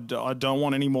 mate, I don't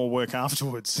want any more work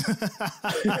afterwards. But,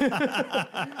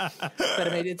 I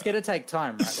mean, it's going to take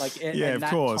time, right? Like, and of that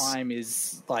course. time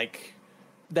is, like...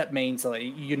 That means like,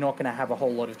 you're not going to have a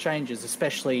whole lot of changes,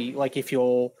 especially, like, if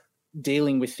you're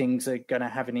dealing with things that are going to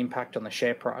have an impact on the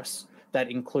share price. That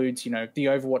includes, you know, the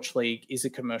Overwatch League is a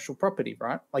commercial property,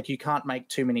 right? Like, you can't make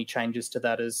too many changes to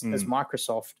that as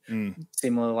Microsoft.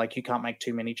 Similar, like, you can't make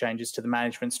too many changes to the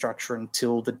management structure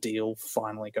until the deal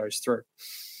finally goes through.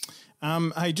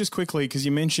 Hey, just quickly, because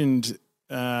you mentioned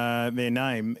their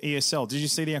name, ESL. Did you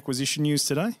see the acquisition news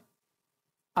today?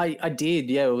 I did,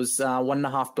 yeah. It was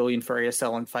 $1.5 billion for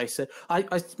ESL and FACEIT.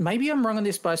 I maybe I'm wrong on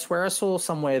this, but I swear I saw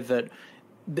somewhere that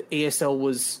the ESL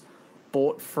was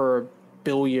bought for $1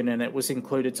 billion and it was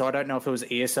included. So I don't know if it was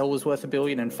ESL was worth $1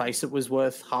 billion and FACEIT was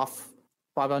worth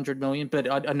 $500 million,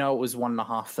 but I know it was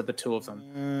 1.5 for the two of them.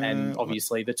 And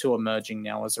obviously the two are merging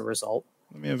now as a result.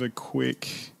 Let me have a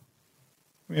quick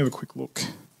look.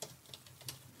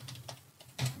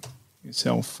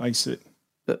 ESL, FACEIT.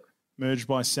 Merged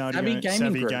by Savvy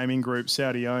Gaming Group,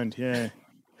 Saudi owned, yeah.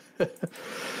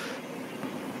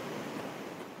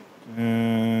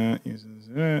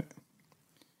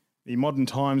 The Modern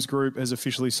Times Group has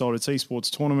officially sold its esports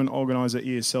tournament organizer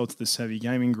ESL to the Savvy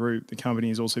Gaming Group. The company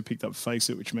has also picked up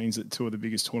Faceit, which means that two of the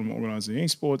biggest tournament organizers in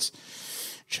esports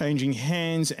changing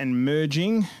hands and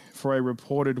merging for a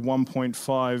reported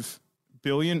 1.5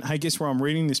 billion. Hey, guess where I'm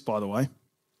reading this, by the way?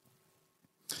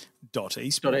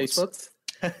 .esports.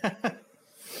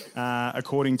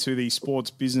 According to the Sports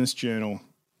Business Journal.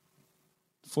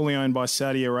 Fully owned by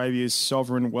Saudi Arabia's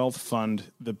sovereign wealth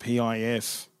fund, the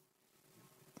PIF.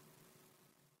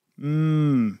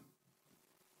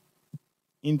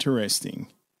 Interesting.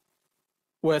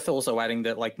 Worth also adding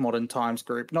that, like, Modern Times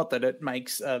Group, not that it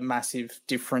makes a massive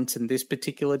difference in this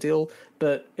particular deal,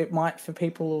 but it might for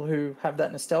people who have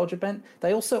that nostalgia bent.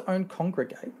 They also own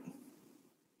Kongregate.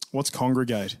 What's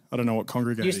Kongregate? I don't know what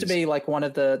Kongregate is. It used to be like one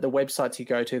of the websites you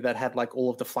go to that had like all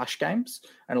of the Flash games,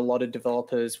 and a lot of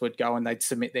developers would go and they'd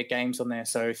submit their games on there.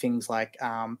 So things like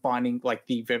Binding, like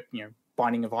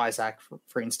Binding of Isaac,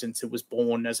 for instance, it was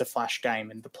born as a Flash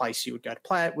game, and the place you would go to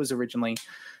play it was originally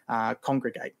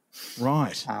Kongregate.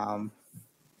 Right.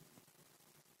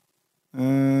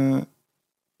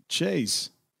 Geez,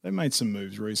 they made some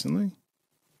moves recently.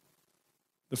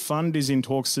 The fund is in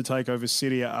talks to take over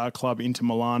Serie A club Inter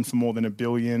Milan for more than $1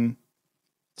 billion.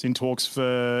 It's in talks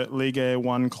for Ligue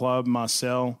 1 club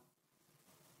Marseille.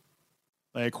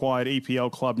 They acquired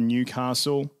EPL club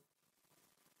Newcastle.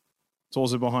 It's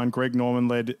also behind Greg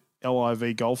Norman-led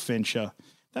LIV Golf Venture.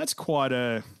 That's quite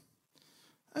a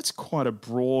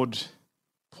broad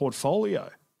portfolio.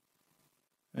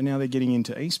 And now they're getting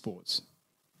into esports.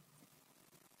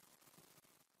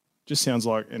 Just sounds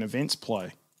like an events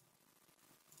play.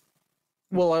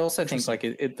 Well, I also think like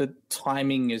the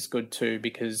timing is good too,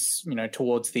 because,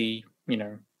 towards the,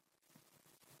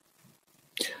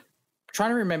 trying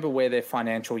to remember where their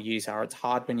financial years are. It's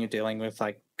hard when you're dealing with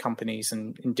like companies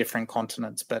in different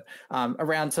continents, but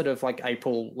around sort of like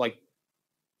April, like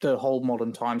the whole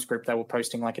Modern Times Group, they were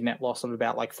posting like a net loss of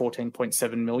about like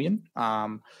 14.7 million,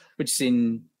 which is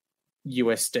in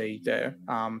USD there.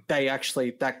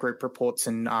 That group reports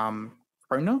in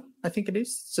krona, I think it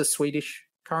is. It's a Swedish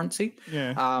currency.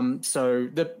 Yeah. So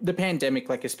the pandemic,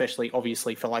 like especially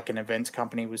obviously for like an events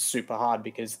company, was super hard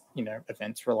because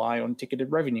events rely on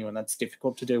ticketed revenue, and that's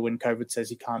difficult to do when COVID says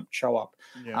you can't show up.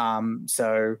 Yeah.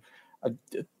 So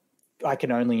I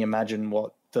can only imagine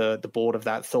what the board of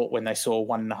that thought when they saw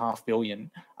 1.5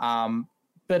 billion.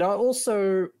 But I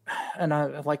also, and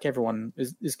I like everyone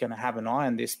is going to have an eye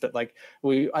on this, but like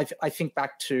I think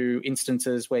back to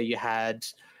instances where you had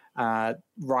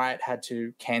Riot had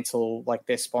to cancel like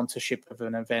their sponsorship of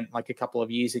an event like a couple of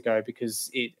years ago because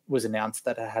it was announced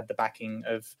that it had the backing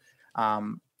of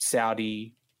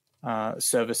Saudi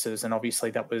services, and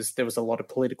obviously there was a lot of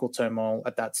political turmoil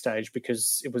at that stage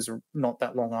because it was not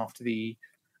that long after the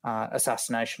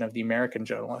assassination of the American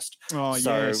journalist. Oh,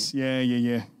 so, yes,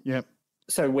 yeah, yep.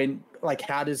 So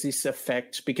how does this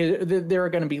affect? Because there are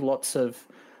going to be lots of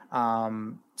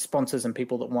sponsors and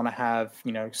people that want to have,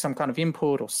 some kind of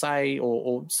input or say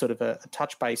or sort of a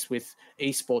touch base with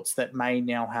esports that may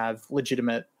now have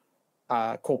legitimate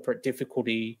corporate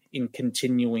difficulty in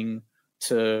continuing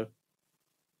to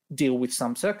deal with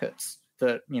some circuits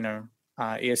that,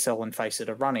 ESL and Faceit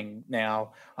are running.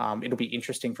 Now, it'll be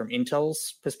interesting from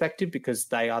Intel's perspective because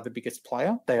they are the biggest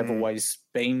player. They have always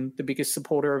been the biggest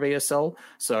supporter of ESL.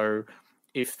 So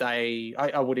if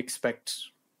I would expect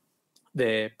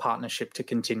their partnership to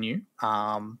continue.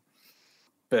 But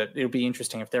it'll be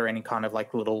interesting if there are any kind of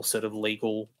like little sort of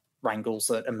legal wrangles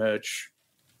that emerge.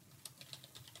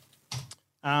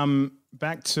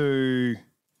 Back to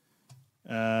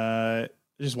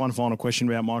just one final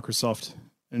question about Microsoft,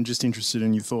 and just interested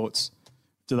in your thoughts.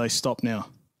 Do they stop now?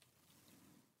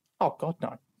 Oh God,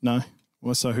 no. No?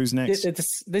 Well, so who's next?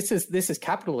 This is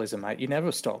capitalism, mate. You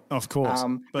never stop. Of course.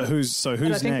 But who's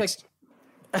next?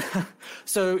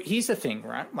 So here's the thing,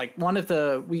 right? Like one of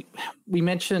the we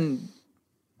mentioned,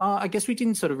 I guess we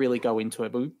didn't sort of really go into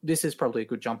it, but this is probably a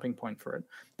good jumping point for it.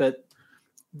 But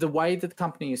the way that the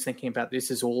company is thinking about this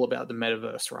is all about the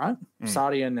metaverse, right?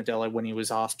 Satya Nadella, when he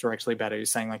was asked directly about it, is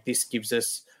saying like this gives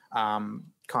us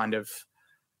kind of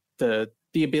the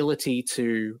ability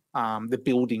to the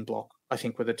building block, I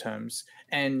think were the terms.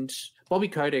 And Bobby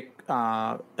Kotick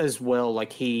as well,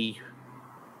 like he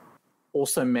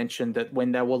also mentioned that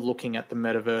when they were looking at the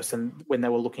metaverse and when they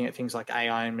were looking at things like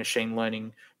AI and machine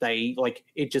learning,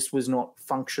 it just was not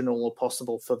functional or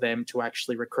possible for them to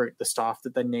actually recruit the staff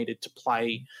that they needed to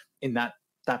play in that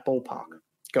ballpark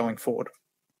going forward.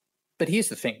 But here's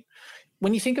the thing.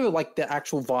 When you think of it like the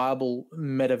actual viable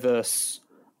metaverse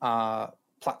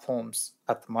platforms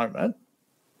at the moment,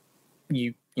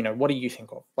 you what do you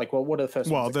think of? Like, what are the first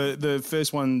ones? Well, the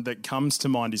first one that comes to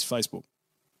mind is Facebook.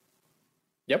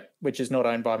 Yep, which is not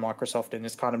owned by Microsoft and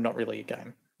is kind of not really a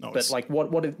game. No, but like,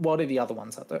 what are the other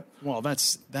ones out there? Well,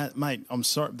 that's mate. I'm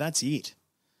sorry, that's it.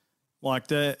 Like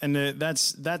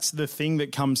that's the thing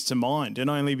that comes to mind, and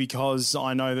only because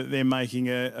I know that they're making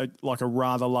a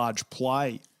rather large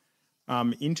play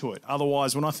into it.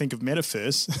 Otherwise, when I think of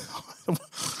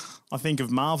Metaverse, I think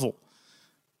of Marvel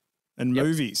and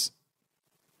movies.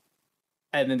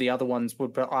 And then the other ones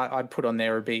I'd put on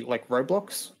there would be like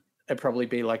Roblox. It'd probably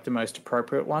be like the most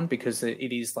appropriate one because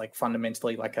it is like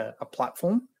fundamentally like a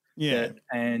platform. Yeah.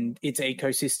 And its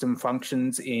ecosystem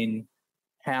functions in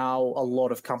how a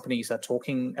lot of companies are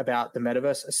talking about the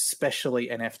metaverse, especially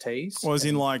NFTs. Well, as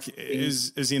in like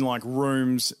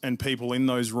rooms and people in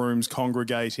those rooms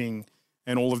congregating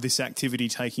and all of this activity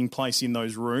taking place in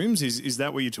those rooms. Is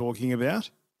that what you're talking about?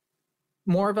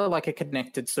 More of a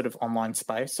connected sort of online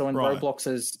space. So in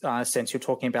Roblox's sense, you're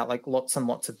talking about like lots and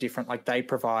lots of different, like they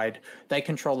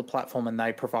control the platform and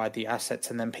they provide the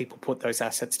assets, and then people put those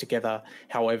assets together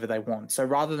however they want. So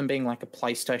rather than being like a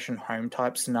PlayStation home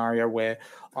type scenario where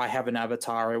I have an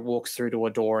avatar, it walks through to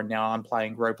a door and now I'm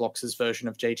playing Roblox's version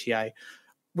of GTA,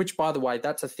 which, by the way,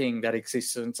 that's a thing that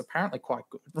exists and it's apparently quite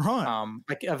good. Right.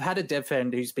 Like I've had a dev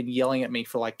fan who's been yelling at me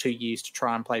for like 2 years to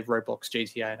try and play Roblox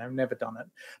GTA, and I've never done it.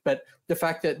 But the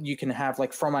fact that you can have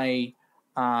like from a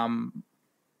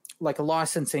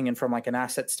licensing and from like an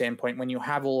asset standpoint, when you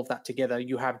have all of that together,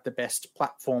 you have the best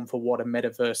platform for what a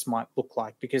metaverse might look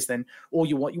like. Because then what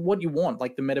you want,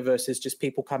 like the metaverse is just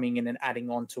people coming in and adding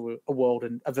on to a world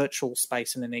and a virtual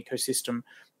space and an ecosystem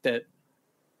that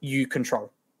you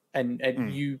control. And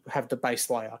you have the base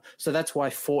layer. So that's why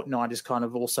Fortnite is kind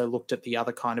of also looked at the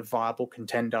other kind of viable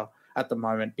contender at the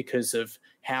moment because of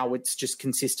how it's just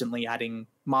consistently adding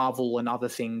Marvel and other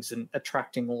things and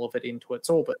attracting all of it into its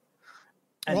orbit.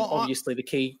 And obviously the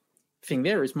key thing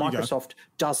there is Microsoft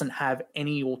doesn't have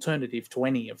any alternative to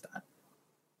any of that.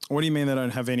 What do you mean they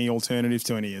don't have any alternative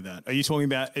to any of that? Are you talking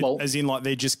about as in like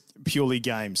they're just purely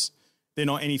games? They're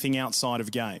not anything outside of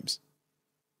games?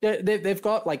 They've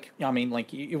got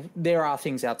there are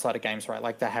things outside of games, right?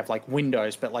 Like they have like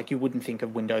Windows, but like you wouldn't think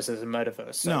of Windows as a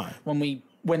metaverse. So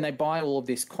when they buy all of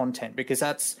this content, because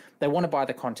they want to buy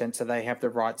the content so they have the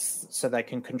rights so they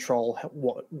can control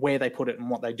where they put it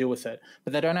and what they do with it,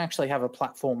 but they don't actually have a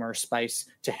platform or a space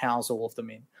to house all of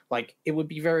them in. Like it would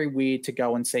be very weird to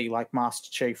go and see like Master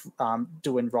Chief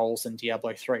doing roles in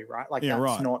Diablo 3, right? Like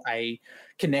that's not a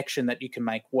connection that you can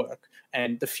make work.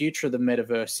 And the future of the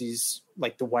metaverse is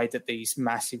like the way that these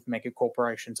massive mega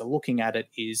corporations are looking at it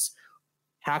is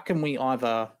how can we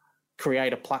either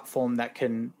create a platform that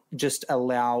can just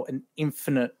allow an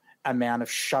infinite amount of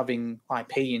shoving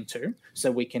IP into so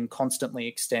we can constantly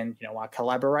extend, our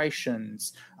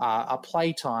collaborations, our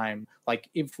playtime. Like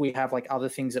if we have like other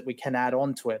things that we can add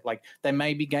on to it, like they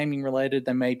may be gaming related,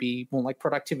 they may be more like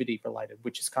productivity related,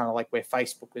 which is kind of like where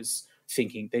Facebook is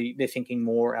thinking. They're thinking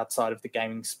more outside of the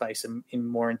gaming space and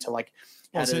more into like...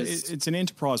 it's an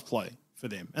enterprise play for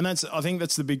them. And I think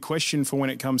that's the big question for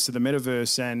when it comes to the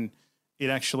metaverse and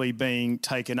it actually being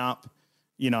taken up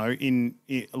in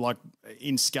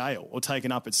scale or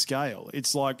taken up at scale.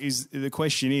 It's like, the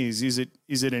question is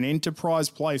it an enterprise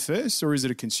play first or is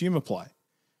it a consumer play?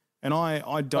 And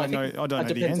I don't know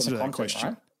the answer to that question.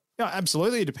 Right? Yeah,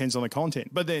 absolutely. It depends on the content.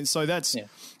 But then, so that's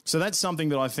something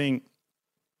that I think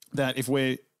that if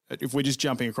we're just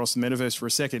jumping across the metaverse for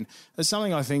a second, that's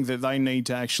something I think that they need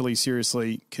to actually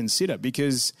seriously consider,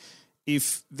 because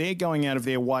if they're going out of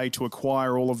their way to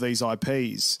acquire all of these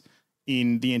IPs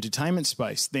in the entertainment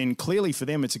space, then clearly for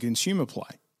them it's a consumer play,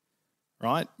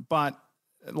 right? But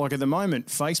like at the moment,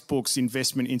 Facebook's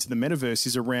investment into the metaverse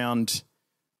is around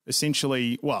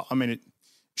essentially,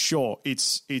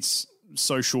 it's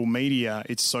social media,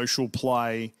 it's social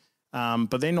play,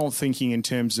 but they're not thinking in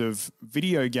terms of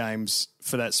video games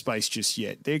for that space just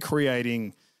yet. They're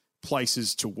creating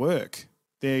places to work.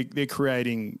 They're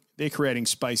creating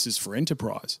spaces for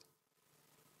enterprise.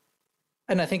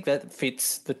 And I think that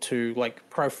fits the two like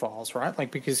profiles, right?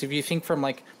 Like, because if you think from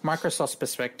like Microsoft's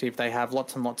perspective, they have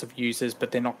lots and lots of users,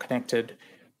 but they're not connected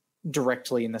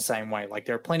directly in the same way. Like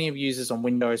there are plenty of users on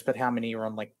Windows, but how many are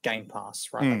on like Game Pass,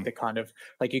 right? Like they're kind of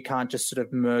like, you can't just sort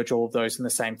of merge all of those in the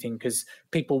same thing because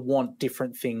people want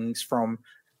different things from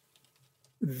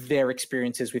their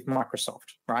experiences with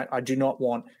Microsoft, right? I do not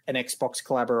want an Xbox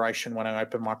collaboration when I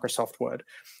open Microsoft Word.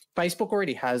 Facebook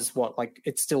already has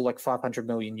it's still like 500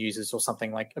 million users or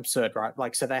something like absurd, right?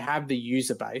 Like, so they have the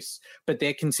user base, but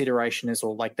their consideration is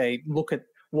all like they look at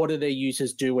what do their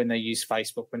users do when they use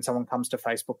Facebook? When someone comes to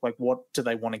Facebook, like what do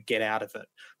they want to get out of it?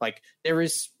 Like there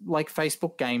is like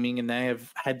Facebook gaming, and they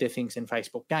have had their things in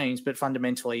Facebook games, but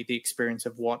fundamentally the experience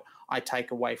of what I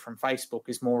take away from Facebook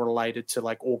is more related to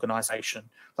like organization.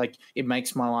 Like it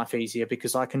makes my life easier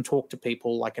because I can talk to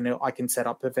people, I can set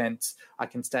up events, I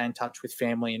can stay in touch with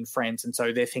family and friends. And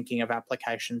so they're thinking of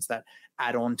applications that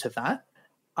add on to that.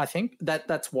 I think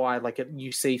that's why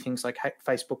you see things like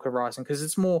Facebook Horizon, because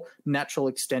it's more natural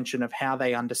extension of how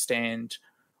they understand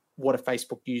what a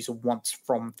Facebook user wants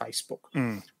from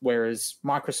Facebook. Whereas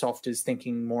Microsoft is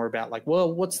thinking more about like,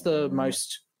 well, what's the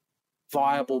most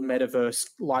viable metaverse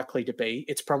likely to be?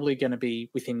 It's probably going to be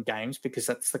within games because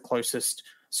that's the closest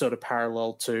sort of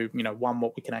parallel to,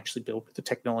 what we can actually build with the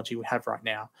technology we have right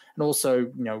now. And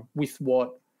also, with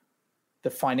what the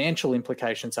financial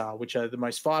implications are, which are the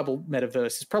most viable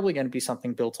metaverse, is probably going to be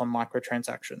something built on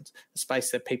microtransactions, a space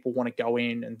that people want to go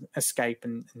in and escape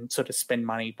and sort of spend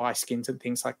money, buy skins and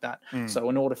things like that. So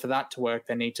in order for that to work,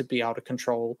 they need to be able to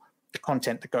control the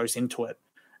content that goes into it.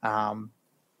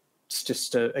 It's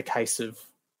just a case of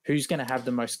who's going to have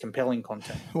the most compelling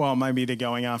content. Well, maybe they're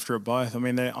going after it both. I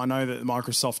mean, I know that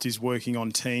Microsoft is working on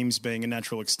Teams being a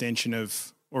natural extension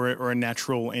of or a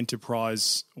natural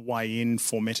enterprise way in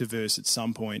for metaverse at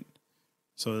some point.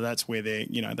 So that's where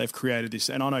they've created this.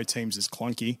 And I know Teams is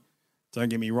clunky, don't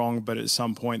get me wrong, but at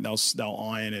some point they'll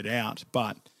iron it out.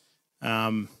 But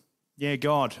yeah,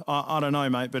 God, I don't know,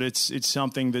 mate, but it's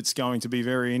something that's going to be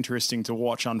very interesting to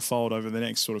watch unfold over the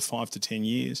next sort of 5 to 10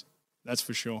 years. That's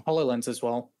for sure. HoloLens as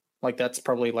well. Like that's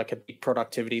probably like a big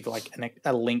productivity, like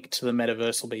a link to the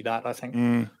metaverse will be that, I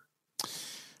think.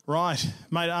 Right,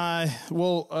 mate.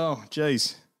 Oh,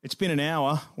 geez, it's been an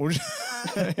hour.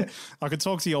 I could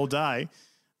talk to you all day,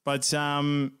 but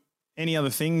any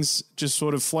other things just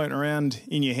sort of floating around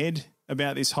in your head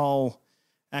about this whole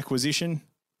acquisition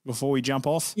before we jump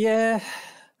off? Yeah,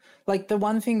 like the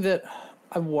one thing that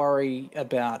I worry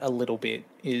about a little bit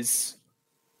is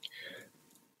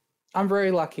I'm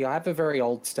very lucky. I have a very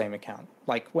old Steam account.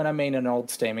 Like when I mean an old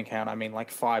Steam account, I mean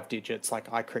like 5 digits.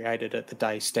 Like I created it the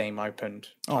day Steam opened.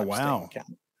 Oh, wow. Steam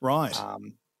account. Right.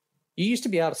 You used to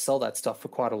be able to sell that stuff for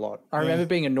quite a lot. I remember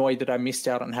being annoyed that I missed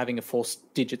out on having a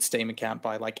 4-digit Steam account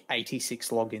by like 86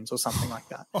 logins or something like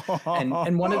that.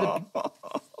 and one of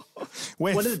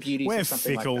the beauties we're of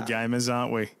something fickle like that, gamers,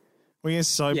 aren't we? We are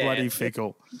so bloody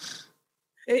fickle.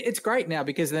 It's great now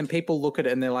because then people look at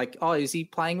it and they're like, oh, is he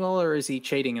playing well or is he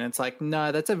cheating? And it's like,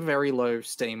 no, that's a very low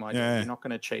Steam idea. Yeah. You're not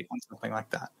going to cheat on something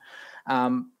like that.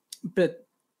 But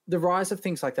the rise of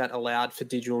things like that allowed for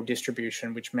digital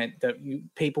distribution, which meant that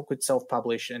people could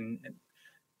self-publish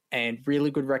and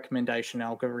really good recommendation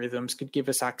algorithms could give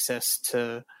us access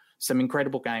to some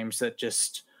incredible games that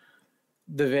just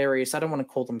the various, I don't want to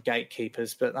call them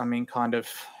gatekeepers, but I mean kind of,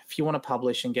 if you want to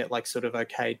publish and get like sort of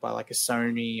okayed by like a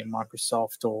Sony and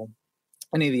Microsoft or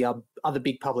any of the other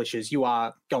big publishers, you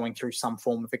are going through some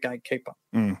form of a gatekeeper.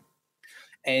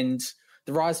 And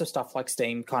the rise of stuff like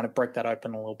Steam kind of broke that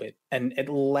open a little bit, and it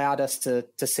allowed us to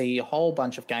see a whole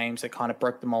bunch of games that kind of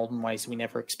broke the mold in ways we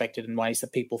never expected, in ways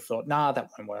that people thought, nah,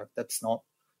 that won't work. That's not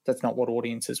what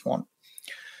audiences want.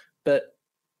 But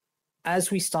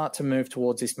as we start to move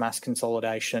towards this mass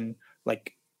consolidation,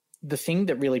 like the thing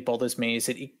that really bothers me is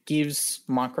that it gives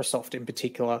Microsoft in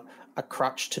particular a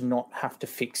crutch to not have to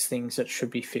fix things that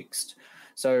should be fixed.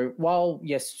 So while,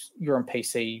 yes, you're on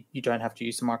PC, you don't have to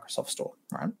use the Microsoft Store,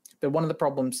 right? But one of the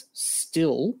problems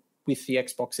still with the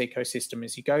Xbox ecosystem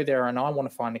is you go there and I want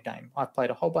to find a game. I've played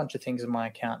a whole bunch of things in my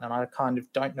account and I kind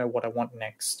of don't know what I want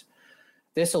next.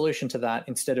 Their solution to that,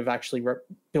 instead of actually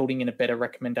building in a better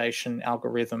recommendation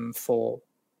algorithm for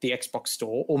the Xbox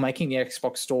Store or making the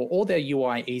Xbox Store or their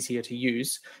UI easier to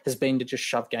use, has been to just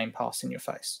shove Game Pass in your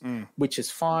face, which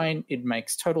is fine. It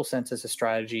makes total sense as a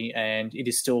strategy, and it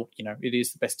is still, it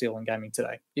is the best deal in gaming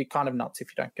today. You're kind of nuts if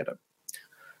you don't get it.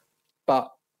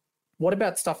 But what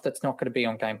about stuff that's not going to be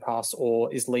on Game Pass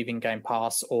or is leaving Game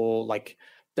Pass, or like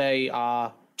they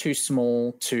are too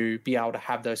small to be able to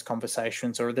have those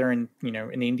conversations, or they're in,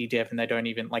 an indie dev and they don't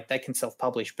even, like, they can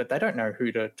self-publish, but they don't know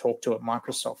who to talk to at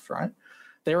Microsoft, right?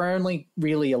 There are only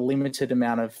really a limited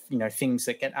amount of, things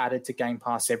that get added to Game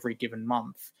Pass every given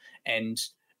month. And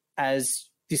as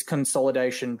this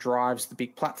consolidation drives the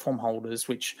big platform holders,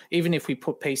 which even if we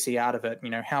put PC out of it,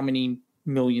 how many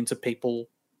millions of people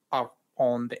are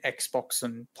on the Xbox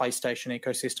and PlayStation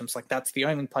ecosystems? Like, that's the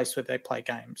only place where they play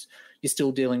games. You're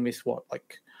still dealing with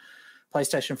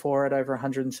PlayStation 4 had over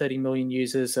 130 million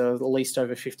users, at least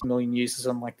over 50 million users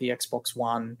on like the Xbox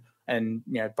One. And,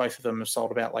 both of them have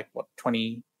sold about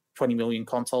 20 20 million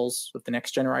consoles with the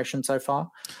next generation so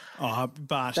far.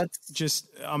 But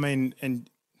and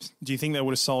do you think they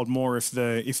would have sold more if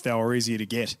they were easier to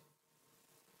get?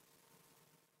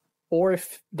 Or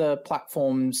if the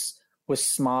platforms were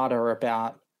smarter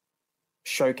about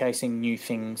showcasing new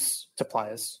things to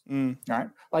players, right?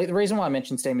 Like the reason why I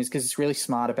mentioned Steam is because it's really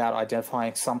smart about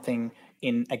identifying something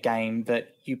in a game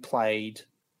that you played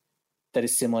that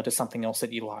is similar to something else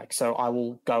that you like. So I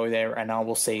will go there and I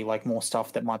will see like more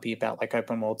stuff that might be about like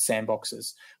open world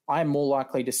sandboxes. I am more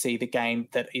likely to see the game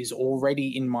that is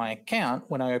already in my account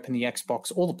when I open the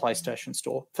Xbox or the PlayStation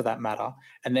Store for that matter.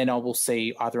 And then I will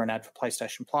see either an ad for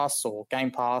PlayStation Plus or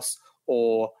Game Pass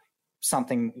or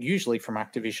something usually from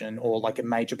Activision or like a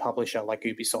major publisher like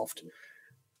Ubisoft.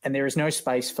 And there is no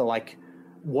space for like,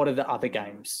 what are the other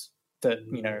games that,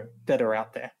 that are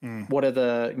out there? What are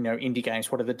the, indie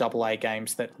games? What are the AA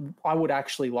games that I would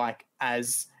actually like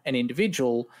as an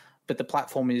individual, but the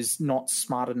platform is not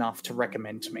smart enough to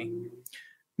recommend to me?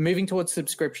 Moving towards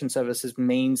subscription services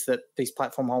means that these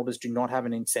platform holders do not have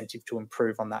an incentive to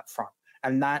improve on that front.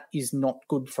 And that is not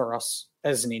good for us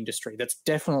as an industry. That's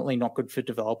definitely not good for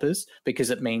developers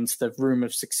because it means the room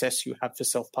of success you have for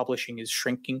self-publishing is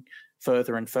shrinking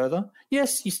further and further.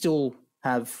 Yes, you still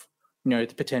have,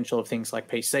 the potential of things like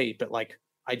PC, but like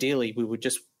ideally we would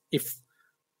just, if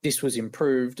this was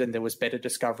improved and there was better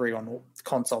discovery on the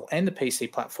console and the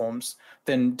PC platforms,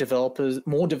 then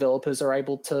more developers are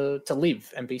able to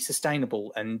live and be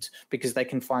sustainable, and because they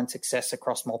can find success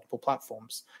across multiple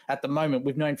platforms. At the moment,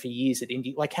 we've known for years that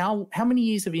indie, like how many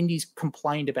years have indies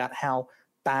complained about how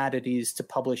bad it is to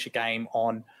publish a game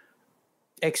on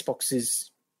Xboxes?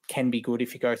 Can be good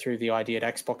if you go through the ID at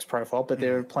Xbox profile, but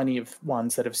there are plenty of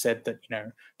ones that have said that,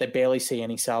 they barely see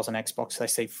any sales on Xbox. They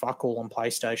see fuck all on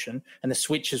PlayStation, and the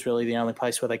Switch is really the only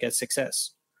place where they get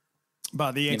success.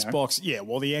 But the Xbox, the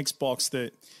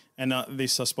Xbox and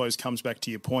this I suppose comes back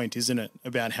to your point, isn't it,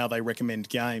 about how they recommend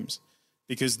games?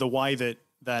 Because the way that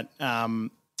the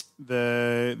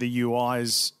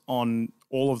UIs on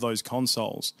all of those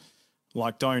consoles,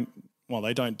 they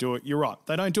don't do it. You're right.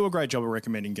 They don't do a great job of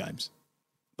recommending games.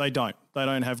 They don't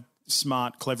have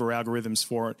smart, clever algorithms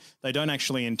for it. They don't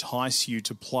actually entice you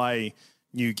to play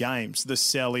new games. The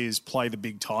sell is play the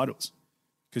big titles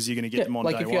because you're going to get them on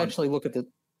day one. Like if you actually look at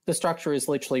the structure is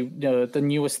literally, the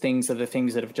newest things are the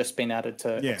things that have just been added to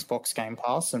Xbox Game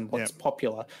Pass and what's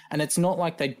popular. And it's not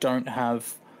like they don't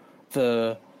have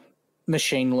the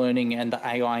machine learning and the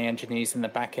AI engineers in the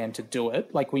back end to do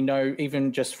it. Like we know,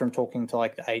 even just from talking to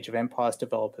like the Age of Empires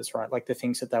developers, right? Like the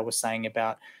things that they were saying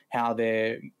about how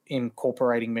they're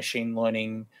incorporating machine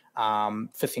learning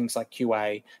for things like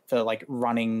QA, for like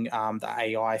running the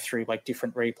AI through like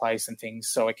different replays and things,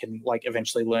 so it can like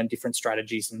eventually learn different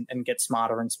strategies and get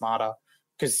smarter and smarter,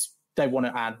 because they want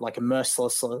to add like a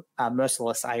merciless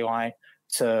AI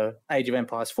to Age of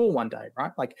Empires 4 one day,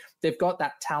 right? Like they've got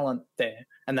that talent there.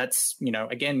 And that's,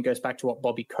 again, goes back to what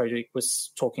Bobby Kotick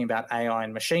was talking about, AI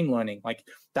and machine learning. Like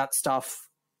that stuff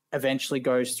eventually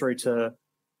goes through to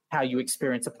how you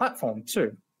experience a platform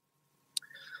too.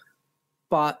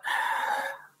 But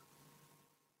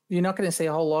you're not going to see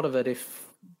a whole lot of it if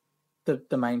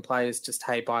the main players just,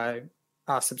 hey, buy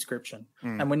our subscription.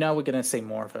 And we know we're going to see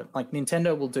more of it. Like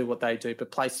Nintendo will do what they do,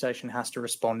 but PlayStation has to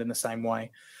respond in the same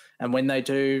way. And when they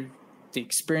do, the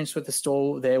experience with the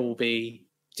store there will be,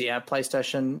 do you have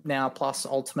PlayStation Now Plus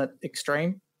Ultimate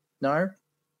Extreme? No?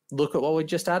 Look at what we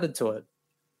just added to it.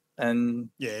 And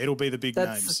it'll be the big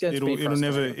names.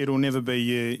 It'll never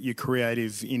be your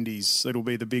creative indies. It'll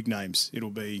be the big names. It'll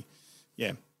be,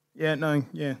 I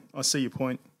see your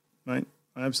point, mate.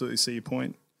 I absolutely see your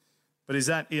point. But is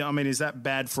that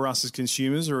bad for us as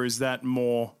consumers, or is that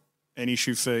more an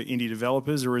issue for indie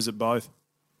developers, or is it both?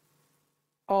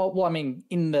 Oh, well, I mean,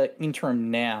 in the interim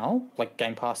now, like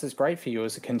Game Pass is great for you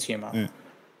as a consumer. Yeah.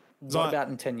 What about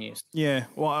in 10 years? Yeah,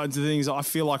 well, the thing is, I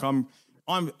feel like I'm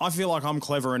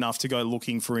clever enough to go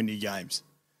looking for indie games.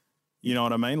 You know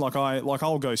what I mean?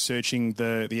 I'll go searching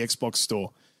the Xbox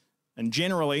store, and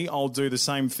generally I'll do the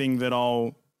same thing that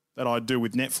I do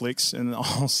with Netflix, and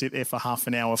I'll sit there for half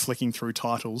an hour flicking through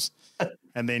titles,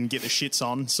 and then get the shits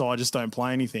on, so I just don't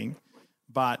play anything.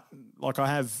 But like I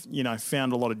have,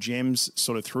 found a lot of gems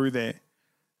sort of through there.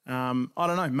 I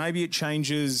don't know. Maybe it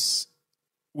changes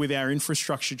with our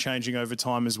infrastructure changing over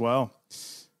time as well.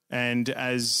 And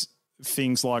as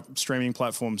things like streaming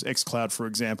platforms, xCloud, for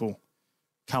example,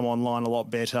 come online a lot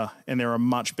better and they're a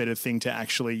much better thing to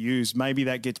actually use, maybe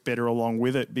that gets better along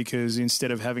with it, because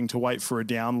instead of having to wait for a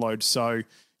download, so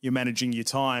you're managing your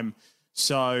time,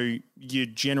 so you're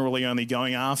generally only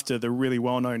going after the really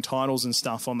well-known titles and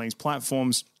stuff on these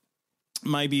platforms,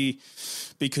 maybe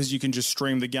because you can just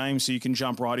stream the game so you can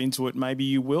jump right into it, maybe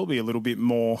you will be a little bit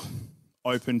more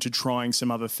open to trying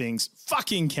some other things.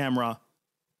 Fucking camera.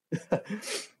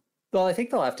 Well, I think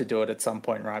they'll have to do it at some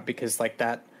point, right? Because like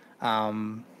that,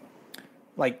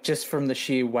 like just from the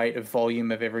sheer weight of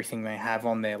volume of everything they have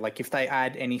on there, like if they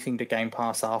add anything to Game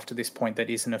Pass after this point that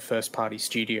isn't a first-party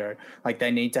studio, like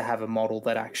they need to have a model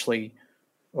that actually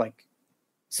like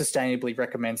sustainably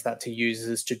recommends that to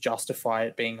users to justify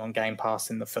it being on Game Pass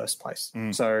in the first place.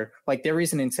 So like there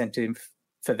is an incentive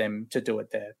for them to do it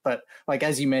there. But like,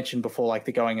 as you mentioned before, like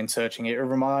the going and searching, it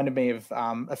reminded me of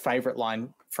a favorite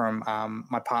line from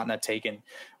my partner, Tegan,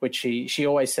 which she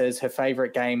always says her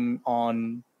favorite game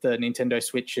on the Nintendo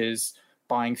Switch is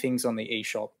buying things on the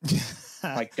eShop,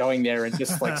 like going there and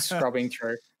just like scrubbing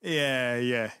through.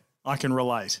 Yeah. I can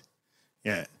relate.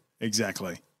 Yeah,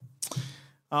 exactly.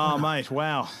 Oh, mate,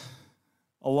 wow.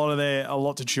 A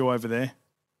lot to chew over there.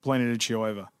 Plenty to chew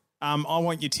over. I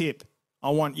want your tip. I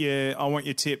want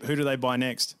your tip. Who do they buy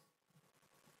next?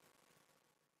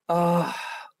 Did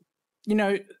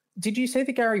you see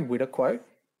the Gary Whitta quote?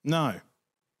 No.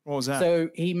 What was that? So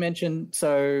he mentioned,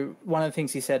 one of the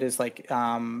things he said is like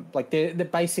they're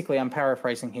basically, I'm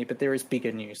paraphrasing here, but there is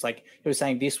bigger news. Like he was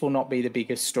saying, this will not be the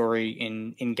biggest story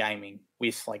in gaming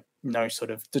with like no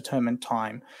sort of determined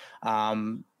time.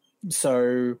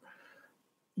 So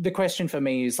the question for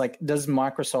me is like, does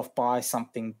Microsoft buy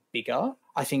something bigger?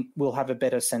 I think we'll have a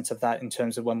better sense of that in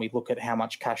terms of when we look at how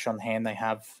much cash on hand they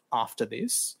have after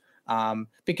this.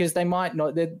 Because they might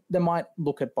not, they might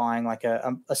look at buying like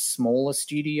a smaller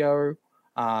studio.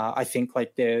 I think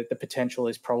like the potential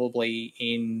is probably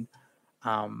in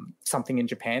something in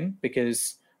Japan,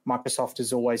 because Microsoft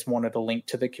has always wanted a link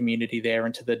to the community there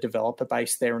and to the developer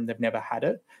base there, and they've never had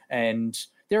it. And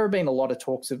there have been a lot of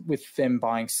talks with them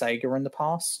buying Sega in the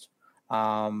past.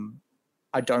 I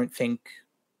don't think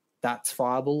that's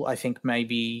viable. I think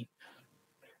maybe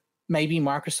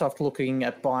Microsoft looking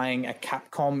at buying a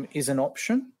Capcom is an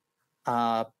option,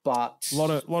 but a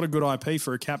lot of good IP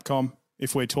for a Capcom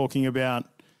if we're talking about,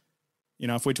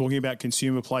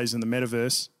 consumer plays in the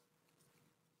metaverse.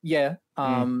 Yeah,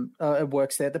 it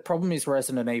works there. The problem is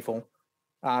Resident Evil.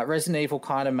 Resident Evil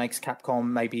kind of makes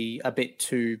Capcom maybe a bit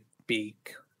too big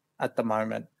at the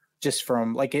moment. Just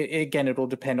from like, again, it'll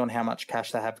depend on how much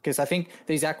cash they have, because I think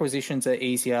these acquisitions are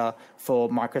easier for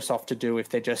Microsoft to do if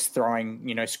they're just throwing,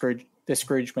 the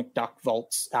Scrooge McDuck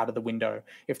vaults out of the window.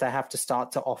 If they have to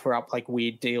start to offer up like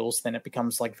weird deals, then it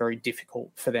becomes like very difficult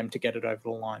for them to get it over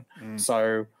the line.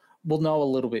 So we'll know a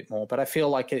little bit more, but I feel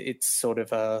like it's sort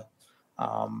of a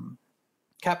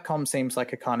Capcom seems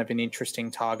like a kind of an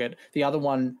interesting target. The other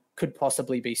one could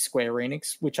possibly be Square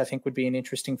Enix, which I think would be an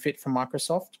interesting fit for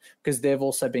Microsoft, because they've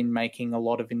also been making a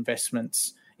lot of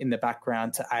investments in the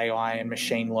background to AI and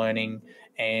machine learning,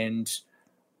 and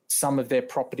some of their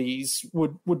properties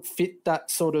would fit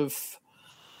that sort of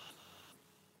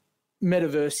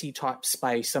metaverse type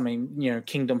space. I mean,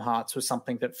 Kingdom Hearts was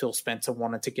something that Phil Spencer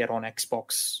wanted to get on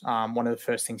Xbox. One of the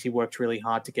first things he worked really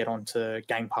hard to get onto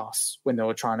Game Pass when they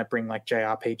were trying to bring like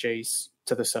JRPGs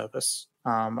to the service.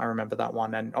 I remember that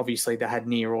one. And obviously they had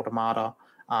Nier Automata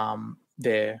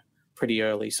there pretty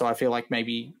early. So I feel like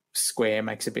maybe Square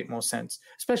makes a bit more sense,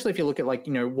 especially if you look at like,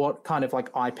 what kind of like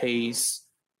IPs,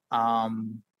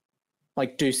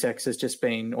 like Deus Ex has just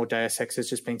been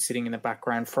sitting in the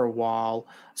background for a while.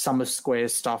 Some of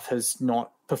Square's stuff has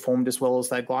not performed as well as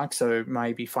they'd like. So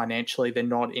maybe financially they're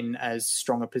not in as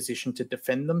strong a position to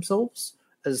defend themselves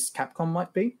as Capcom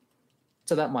might be.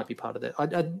 So that might be part of it.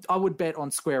 I would bet on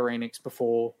Square Enix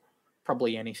before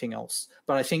probably anything else.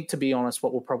 But I think, to be honest,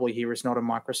 what we'll probably hear is not a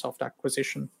Microsoft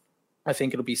acquisition. I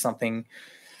think it'll be something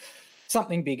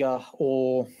bigger,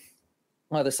 or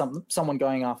either someone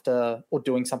going after or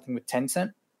doing something with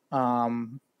Tencent,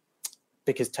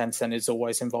 because Tencent is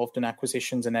always involved in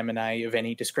acquisitions and M&A of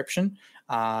any description,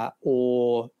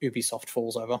 or Ubisoft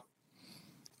falls over.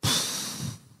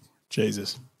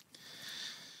 Jesus.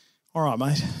 All right,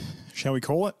 mate. Shall we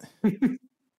call it?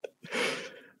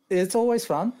 It's always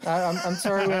fun. I'm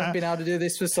sorry we haven't been able to do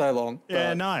this for so long.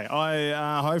 Yeah, no.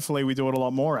 I hopefully we do it a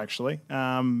lot more, actually.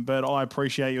 But I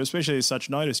appreciate you, especially at such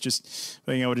notice, just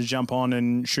being able to jump on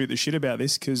and shoot the shit about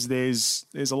this, because there's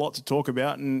a lot to talk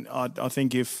about, and I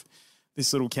think if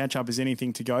this little catch up is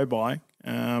anything to go by,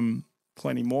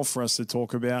 plenty more for us to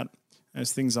talk about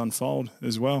as things unfold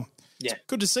as well. Yeah,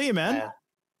 good to see you, man.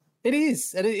 It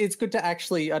is. It's good to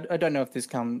actually. I don't know if this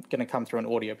going to come through an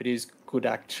audio, but it is good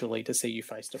actually to see you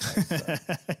face to face.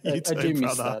 So I do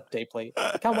miss that deeply.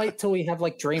 Can't wait till we have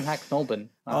like DreamHack Melbourne.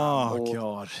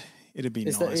 God, it'd be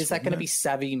nice. Is that going to be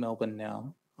Savvy Melbourne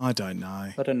now? I don't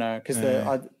know. I don't know, because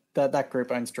that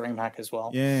group owns DreamHack as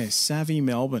well. Yeah, Savvy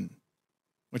Melbourne,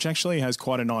 which actually has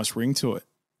quite a nice ring to it,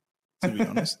 to be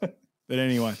honest. But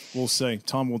anyway, we'll see.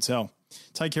 Time will tell.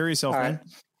 Take care of yourself, All man.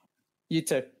 right. You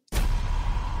too. All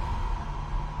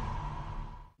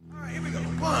right, here we go.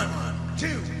 1, 2,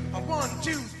 1,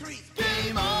 2, 3.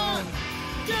 Game on!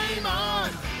 Game on!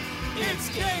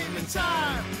 It's gaming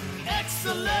time!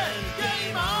 Excellent!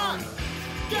 Game on!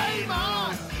 Game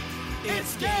on!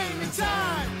 It's gaming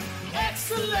time!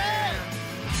 Excellent!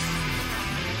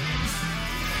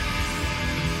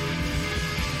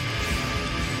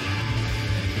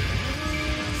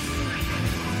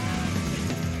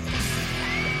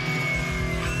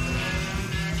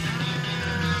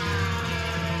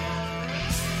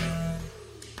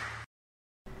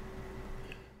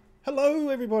 Hello,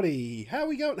 everybody. How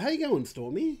you going,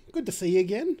 Stormy? Good to see you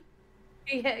again.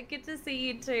 Yeah, good to see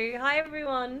you too. Hi,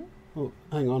 everyone. Oh,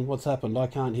 hang on. What's happened? I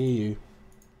can't hear you.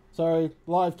 Sorry,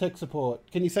 live tech support.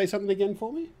 Can you say something again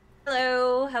for me?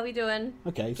 Hello, how we doing?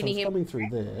 Okay, so you it's hear coming through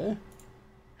there.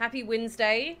 Happy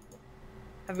Wednesday.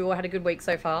 Have you all had a good week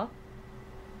so far?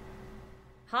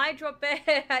 Hi, Drop Bear.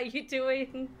 How you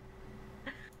doing?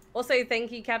 Also,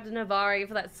 thank you, Captain Havari,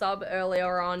 for that sub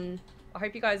earlier on. I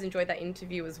hope you guys enjoyed that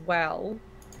interview as well.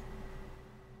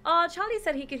 Oh, Charlie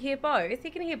said he could hear both. He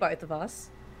can hear both of us.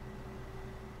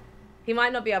 He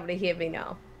might not be able to hear me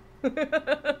now. Hey,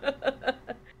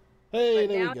 But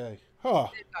there now- we go. Oh,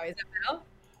 Oh, is that better?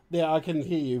 yeah, I can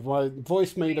hear you. My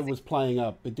voice meter was playing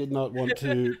up. It did not want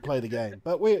to play the game.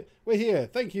 But we're here.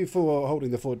 Thank you for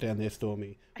holding the fort down there,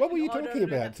 Stormy. What were you Oh, no, talking no,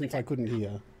 about that's since okay. I couldn't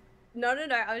hear? No.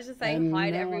 I was just saying And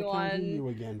hi to now I can't hear everyone. you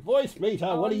again. Voice meter,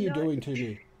 Oh, what are you no. doing to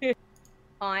me?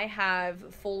 I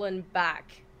have fallen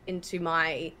back into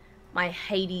my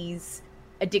Hades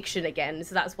addiction again.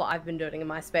 So that's what I've been doing in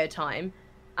my spare time.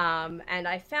 And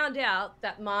I found out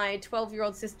that my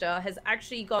 12-year-old sister has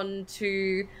actually gone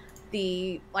to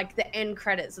the end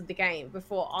credits of the game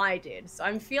before I did. So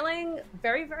I'm feeling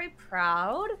very, very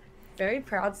proud. Very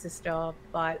proud, sister,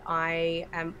 but I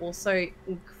am also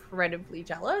incredibly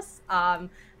jealous.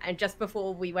 And just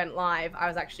before we went live, I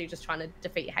was actually just trying to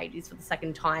defeat Hades for the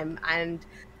second time and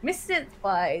missed it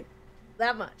by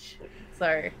that much.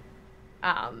 So,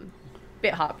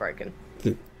 bit heartbroken.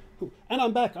 And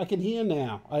I'm back. I can hear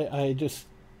now. I just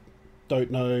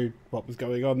don't know what was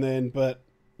going on then, but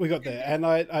we got there. And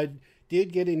I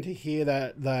did get in to hear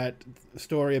that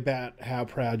story about how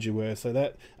proud you were. So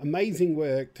that amazing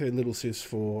work to Little Sis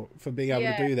for being able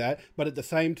Yeah. to do that. But at the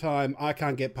same time, I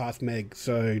can't get past Meg.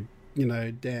 So, damn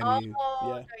you. Oh,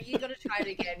 Yeah. no, you gotta try it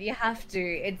again. You have to.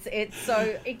 It's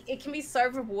so it can be so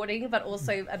rewarding, but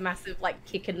also a massive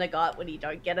kick in the gut when you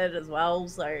don't get it as well.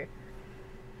 So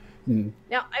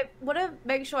now I want to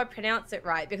make sure I pronounce it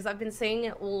right because I've been seeing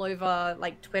it all over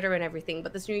Twitter and everything.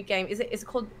 But this new game is it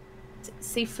called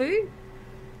Sifu?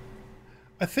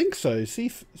 I think so.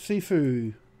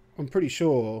 Sifu, I'm pretty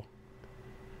sure.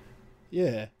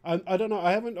 Yeah, I don't know.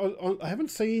 I haven't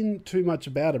seen too much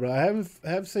about it, but I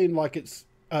have seen it's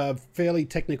a fairly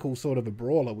technical sort of a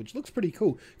brawler, which looks pretty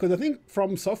cool. Because I think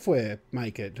From Software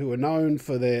make it, who are known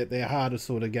for their harder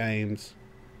sort of games.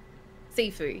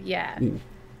 Sifu, yeah.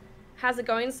 How's it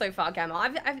going so far, Gamma?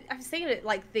 I've seen it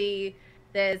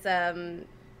there's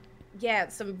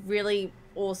some really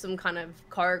awesome kind of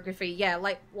choreography. Yeah,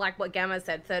 like what Gamma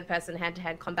said, third person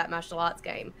hand-to-hand combat martial arts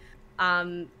game.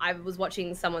 I was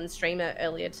watching someone stream it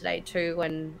earlier today too,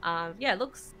 and yeah,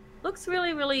 looks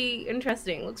really, really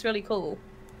interesting. Looks really cool.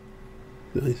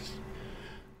 Nice.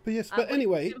 But yes, but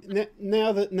anyway,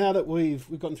 now that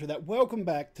we've gotten through that, welcome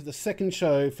back to the second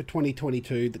show for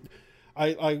 2022.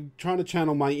 I'm trying to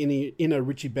channel my inner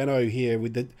Richie Benno here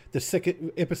with the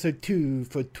second episode 2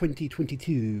 for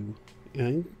 2022.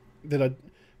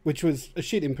 Which was a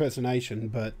shit impersonation,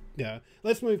 but yeah.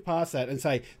 Let's move past that and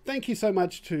say thank you so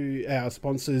much to our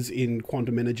sponsors in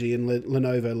Quantum Energy and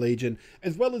Lenovo Legion,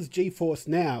 as well as GeForce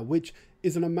Now, which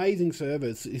is an amazing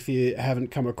service if you haven't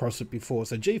come across it before.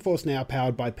 So GeForce Now,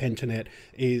 powered by Pentanet,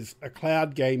 is a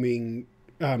cloud gaming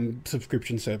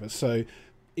subscription service. So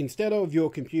instead of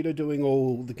your computer doing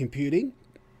all the computing,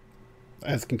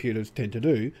 as computers tend to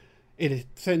do, it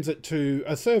sends it to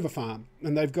a server farm,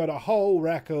 and they've got a whole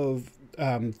rack of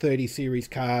 30 series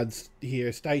cards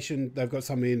here stationed. They've got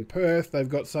some in Perth, they've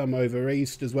got some over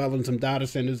east as well, and some data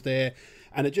centers there.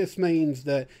 And it just means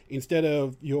that instead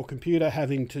of your computer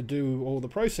having to do all the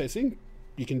processing,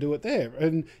 you can do it there,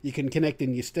 and you can connect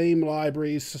in your Steam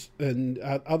libraries and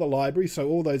other libraries, so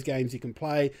all those games you can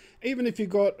play. Even if you've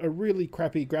got a really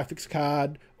crappy graphics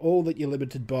card, all that you're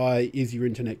limited by is your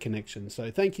internet connection. So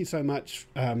thank you so much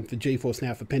for GeForce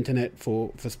Now, for Pentanet,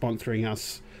 for sponsoring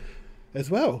us as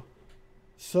well.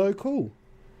 So cool.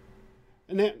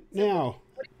 Now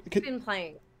What have you been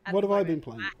playing? What have I been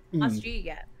playing? I asked you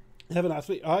yet. Haven't asked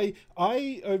me.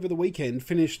 I over the weekend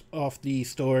finished off the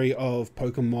story of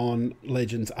Pokemon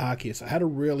Legends Arceus. I had a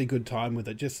really good time with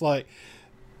it. Just like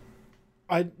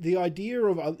the idea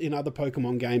of in other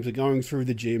Pokemon games of going through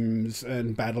the gyms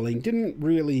and battling didn't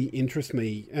really interest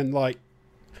me. And like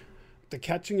the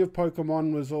catching of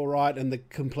Pokemon was all right, and the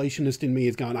completionist in me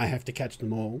is going, I have to catch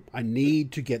them all. I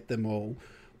need to get them all.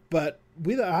 But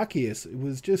with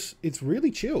Arceus, it's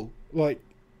really chill. Like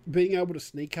being able to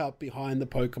sneak up behind the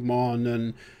Pokemon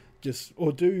and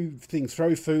or do things,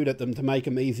 throw food at them to make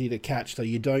them easy to catch so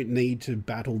you don't need to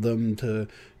battle them to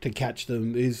catch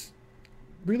them is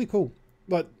really cool.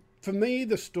 Like for me,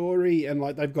 the story and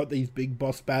like they've got these big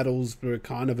boss battles that are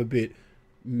kind of a bit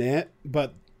meh,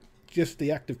 but just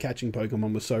the act of catching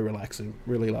Pokemon was so relaxing.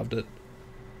 Really loved it.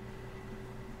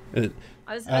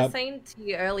 I was saying to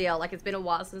you earlier, like it's been a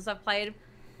while since I've played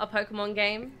a Pokemon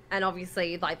game, and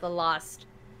obviously like the last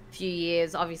few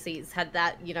years, obviously it's had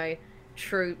that, you know,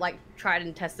 true like tried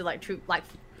and tested like true like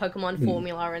Pokemon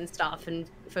formula and stuff. And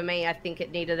for me, I think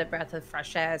it needed a breath of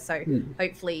fresh air. So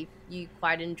hopefully you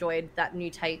quite enjoyed that new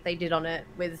take they did on it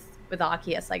with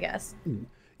Arceus, I guess.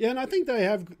 Yeah, and I think they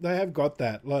have got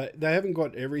that. Like they haven't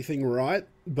got everything right,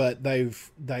 but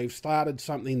they've started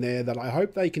something there that I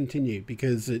hope they continue,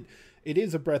 because it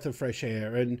is a breath of fresh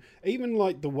air. And even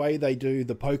like the way they do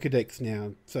the Pokedex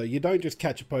now, so you don't just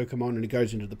catch a Pokemon and it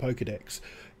goes into the Pokedex.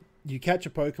 You catch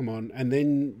a Pokemon, and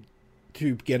then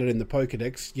to get it in the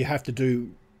Pokedex, you have to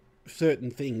do certain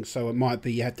things. So it might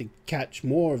be you have to catch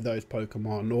more of those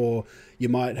Pokemon, or you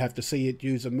might have to see it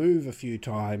use a move a few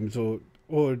times, or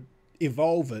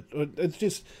evolve it. It's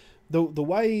just the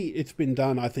way it's been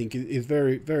done, I think, is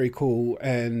very, very cool,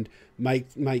 and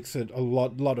makes it a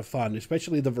lot of fun,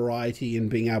 especially the variety in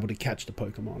being able to catch the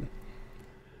Pokemon.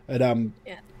 And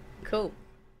yeah, cool.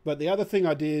 But the other thing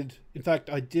I did, in fact,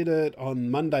 I did it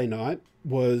on Monday night,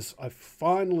 was I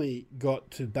finally got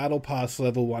to Battle Pass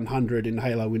level 100 in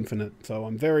Halo Infinite. So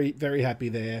I'm very, very happy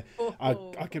there.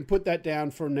 I can put that down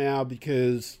for now,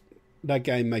 because that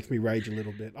game makes me rage a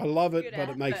little bit. I love it, but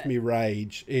it makes me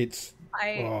rage.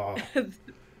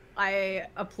 I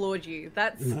applaud you.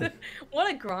 That's what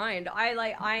a grind.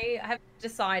 I have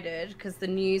decided, because the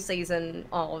new season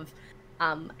of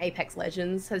Apex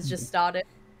Legends has just started,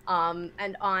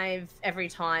 and I've every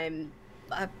time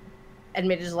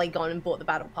admittedly gone and bought the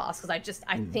Battle Pass, because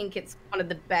I think it's one of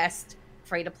the best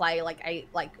free to play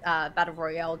Battle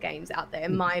Royale games out there,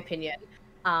 in my opinion.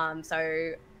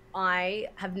 So I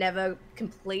have never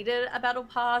completed a Battle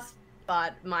Pass,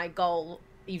 but my goal,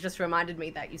 you've just reminded me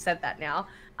that you said that now,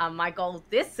 my goal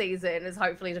this season is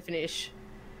hopefully to finish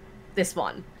this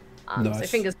one. Nice. So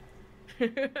fingers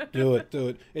do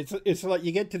it. It's like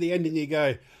you get to the end and you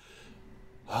go,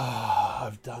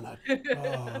 I've done it.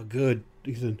 Oh, good.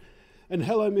 And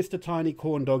hello, Mr. Tiny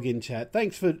Corn Dog in chat.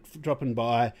 Thanks for dropping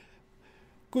by.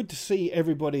 Good to see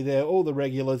everybody there, all the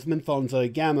regulars,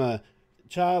 Minthonzo, Gamma,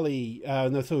 Charlie,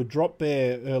 and I saw Drop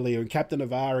Bear earlier, and Captain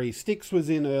Avari. Styx was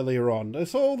in earlier on. I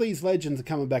saw all these legends are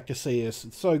coming back to see us.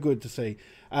 It's so good to see.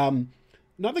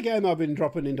 Another game I've been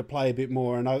dropping into play a bit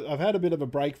more, and I've had a bit of a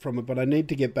break from it, but I need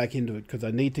to get back into it, because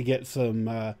I need to get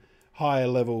some higher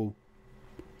level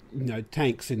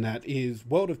tanks in that, is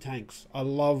World of Tanks. I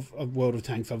love World of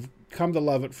Tanks. I've come to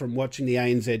love it from watching the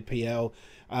ANZPL,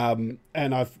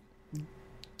 and I've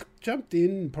jumped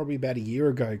in probably about a year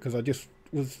ago, because I just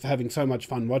was having so much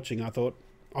fun watching. I thought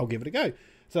I'll give it a go.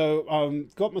 So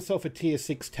got myself a tier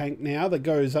 6 tank now that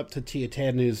goes up to tier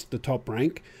 10 is the top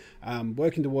rank.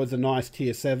 Working towards a nice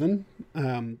tier 7.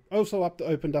 Also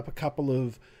opened up a couple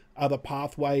of other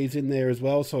pathways in there as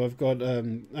well. So I've got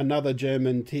another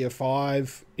German tier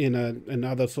 5 in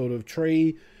another sort of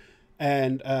tree,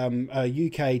 and a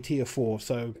UK tier 4.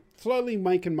 So slowly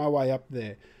making my way up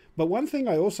there. But one thing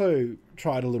I also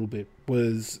tried a little bit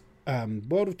was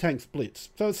World of Tanks Blitz.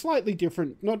 So it's slightly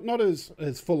different, not as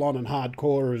full on and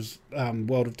hardcore as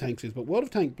World of Tanks is, but World of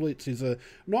Tank Blitz is a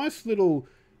nice little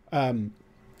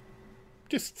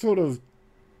just sort of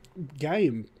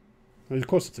game. Of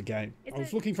course it's a game.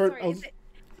 Is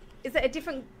it a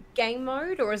different game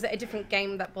mode, or is it a different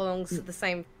game that belongs to the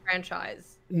same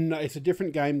franchise? No, it's a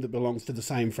different game that belongs to the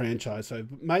same franchise. So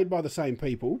made by the same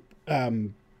people,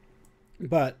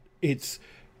 but it's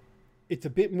a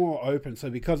bit more open. So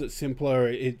because it's simpler,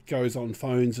 it goes on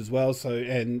phones as well. So,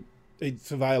 and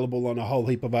it's available on a whole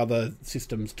heap of other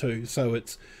systems too. So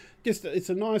it's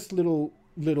a nice little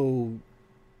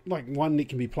like one that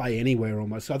can be played anywhere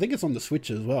almost. So I think it's on the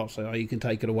Switch as well, so you can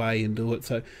take it away and do it.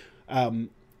 So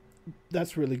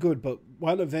that's really good. But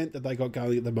one event that they got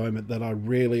going at the moment that I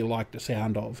really like the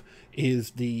sound of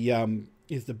is the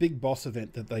big boss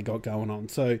event that they got going on.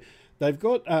 So they've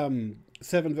got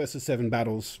 7 versus 7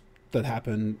 battles that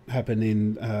happen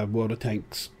in World of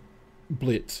Tanks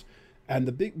Blitz.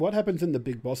 And what happens in the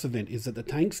big boss event is that the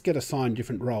tanks get assigned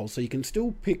different roles. So you can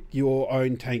still pick your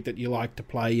own tank that you like to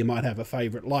play. You might have a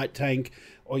favorite light tank,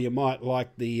 or you might like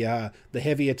the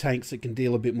heavier tanks that can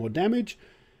deal a bit more damage.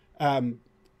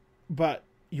 But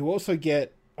you also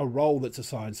get a role that's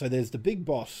assigned. So there's the big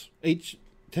boss. Each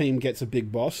team gets a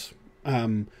big boss,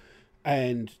 and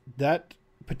that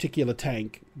particular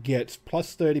tank gets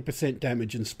plus 30%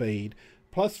 damage and speed,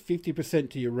 plus 50%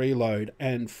 to your reload,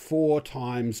 and 4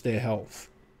 times their health.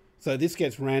 So this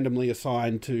gets randomly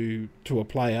assigned to a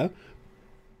player.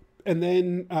 And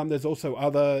then there's also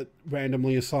other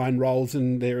randomly assigned roles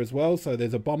in there as well. So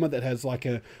there's a bomber that has like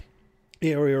a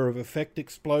area of effect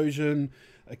explosion,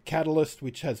 a catalyst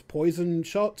which has poison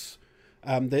shots.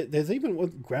 There's even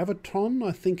Gravitron,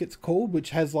 I think it's called,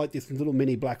 which has like this little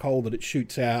mini black hole that it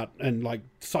shoots out and like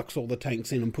sucks all the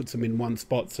tanks in and puts them in one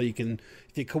spot. So you can,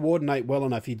 if you coordinate well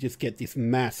enough, you just get this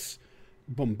mass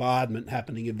bombardment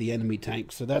happening of the enemy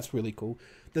tanks. So that's really cool.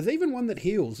 There's even one that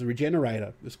heals, the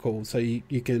Regenerator is called, so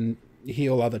you can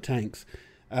heal other tanks.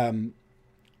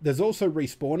 There's also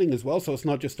respawning as well, so it's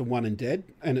not just a one and dead,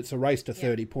 and it's a race to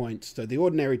 30 points. So the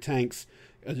ordinary tanks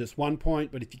are just 1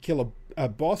 point, but if you kill a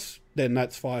boss, then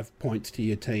that's 5 points to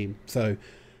your team. So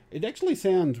it actually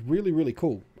sounds really, really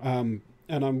cool. And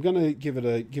I'm going to give it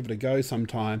a go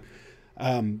sometime.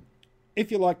 If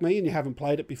you're like me and you haven't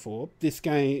played it before, this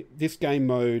game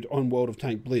mode on World of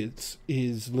Tank Blitz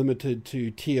is limited to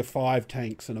tier 5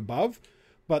 tanks and above.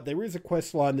 But there is a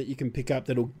quest line that you can pick up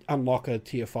that'll unlock a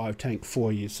tier 5 tank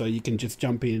for you. So you can just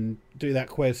jump in, do that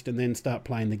quest, and then start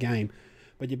playing the game.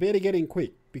 But you better get in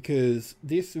quick, because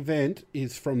this event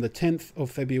is from the 10th of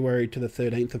February to the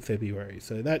 13th of February.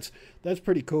 So that's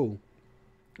pretty cool.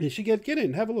 You should get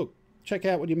in, have a look, check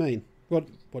out what you mean. What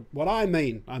I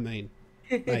mean,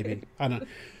 maybe. I don't know.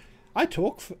 I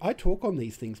talk on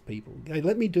these things, people. They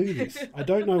let me do this. I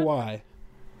don't know why.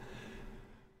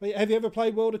 But have you ever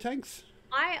played World of Tanks?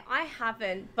 I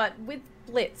haven't, but with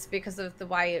Blitz, because of the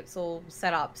way it's all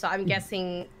set up, so I'm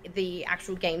guessing the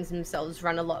actual games themselves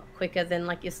run a lot quicker than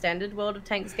like your standard World of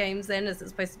Tanks games. Then is it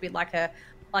supposed to be like a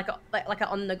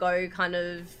on the go kind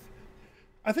of?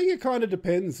 I think it kind of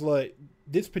depends. Like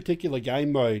this particular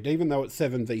game mode, even though it's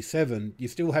 7v7, you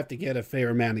still have to get a fair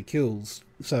amount of kills.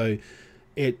 So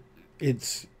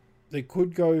they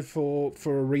could go for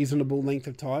a reasonable length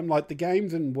of time. Like the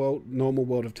games in normal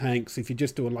World of Tanks, if you're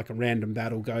just doing like a random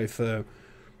battle, go for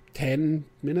 10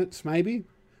 minutes maybe.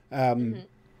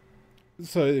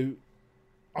 So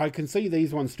I can see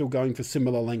these ones still going for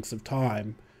similar lengths of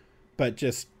time, but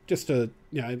just a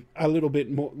little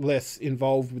bit more less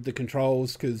involved with the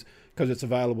controls, because it's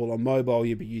available on mobile,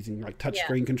 you'll be using like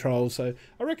touchscreen controls. So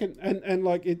I reckon, and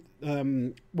like it,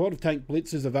 World of Tank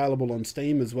Blitz is available on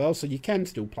Steam as well, so you can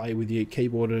still play with your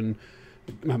keyboard and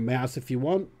mouse if you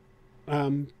want.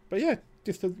 But yeah,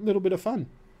 just a little bit of fun.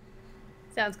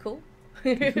 Sounds cool.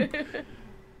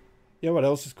 Yeah, what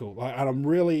else is cool? And I'm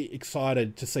really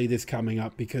excited to see this coming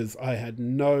up, because I had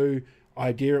no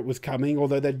idea it was coming,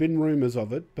 although there'd been rumours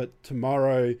of it. But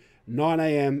tomorrow, 9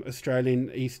 a.m.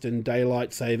 Australian Eastern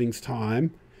Daylight Savings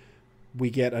Time, we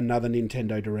get another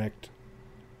Nintendo Direct.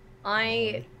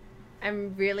 I'm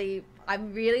really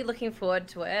looking forward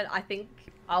to it. I think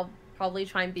I'll probably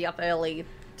try and be up early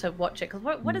to watch it, because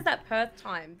what is that Perth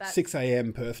time? That's 6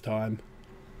 a.m. Perth time.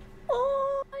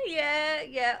 Oh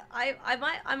yeah.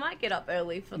 I might get up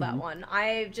early for that one.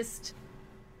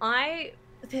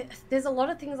 There's a lot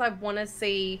of things I want to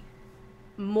see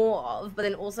more of, but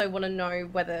then also want to know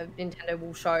whether Nintendo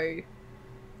will show,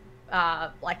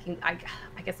 I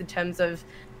guess in terms of,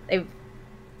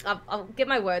 I'll get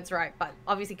my words right, but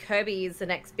obviously Kirby is the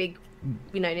next big,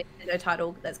 Nintendo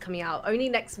title that's coming out only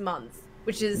next month,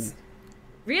 which is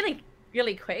really,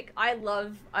 really quick. I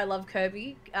love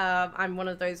Kirby. I'm one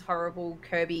of those horrible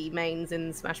Kirby mains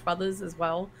in Smash Brothers as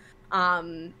well.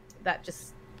 That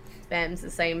just spams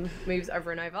the same moves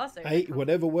over and over. So hey,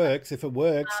 whatever works. If it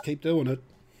works, keep doing it.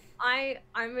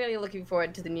 I'm really looking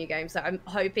forward to the new game, so I'm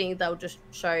hoping they'll just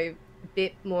show a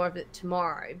bit more of it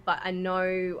tomorrow. But I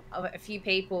know of a few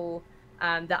people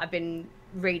that I've been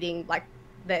reading, like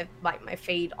my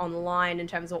feed online in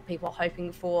terms of what people are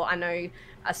hoping for. I know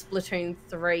Splatoon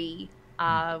 3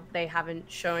 they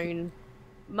haven't shown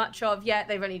much of yet.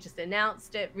 They've only just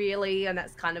announced it really, and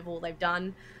that's kind of all they've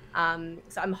done.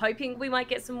 So I'm hoping we might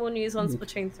get some more news on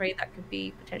Splatoon 3. That could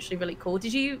be potentially really cool.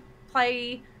 Did you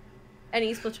play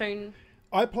any Splatoon?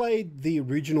 I played the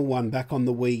original one back on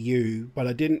the Wii U, but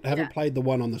I haven't played the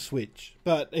one on the Switch.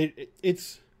 But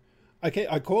it's okay.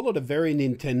 I call it a very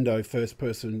Nintendo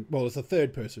first-person. Well, it's a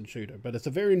third-person shooter, but it's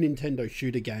a very Nintendo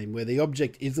shooter game where the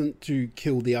object isn't to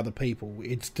kill the other people;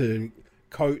 it's to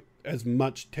coat as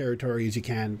much territory as you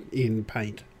can in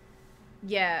paint.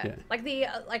 Yeah. Like I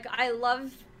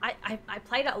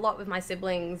played it a lot with my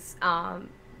siblings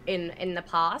in the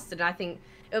past, and I think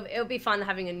it'll be fun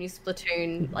having a new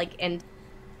Splatoon like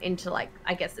into like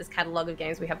I guess this catalog of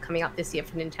games we have coming up this year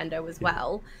for Nintendo as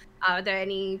well. Are there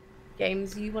any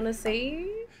games you want to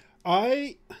see?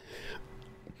 I've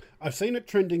seen it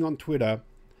trending on Twitter,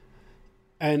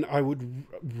 and I would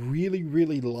really,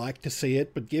 really like to see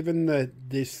it. But given that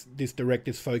this direct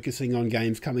is focusing on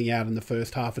games coming out in the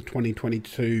first half of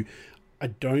 2022, I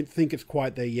don't think it's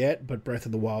quite there yet. But Breath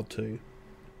of the Wild 2,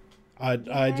 I'm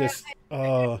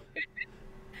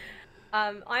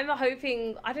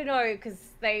hoping, I don't know, because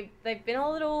they've been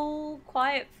a little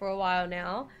quiet for a while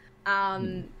now.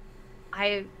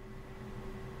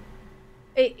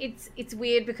 It's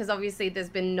weird because obviously they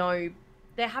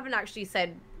haven't actually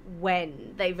said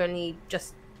when. They've only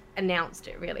just announced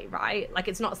it, really, right? Like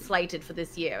it's not slated for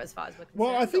this year as far as we're concerned.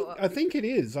 Well, I think it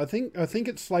is. I think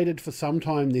it's slated for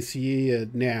sometime this year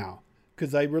now.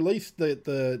 Because they released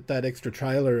that extra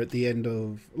trailer at the end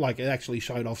of, like, it actually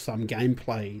showed off some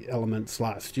gameplay elements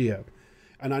last year.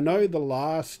 And I know the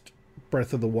last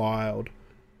Breath of the Wild,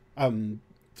 the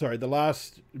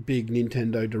last big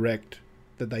Nintendo Direct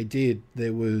that they did,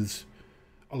 there was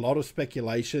a lot of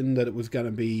speculation that it was going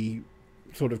to be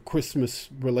sort of Christmas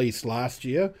release last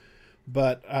year.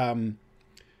 But, I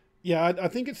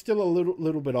think it's still a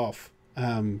little bit off.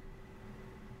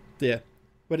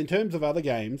 But in terms of other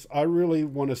games, I really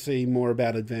want to see more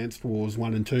about Advanced Wars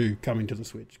 1 and 2 coming to the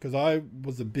Switch. Because I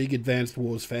was a big Advanced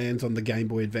Wars fans on the Game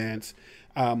Boy Advance.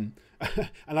 And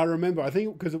I remember, I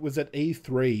think because it was at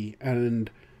E3,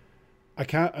 and I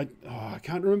can't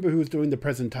remember who was doing the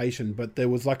presentation, but there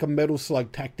was like a Metal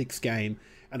Slug Tactics game.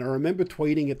 And I remember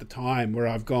tweeting at the time where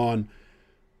I've gone,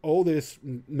 all this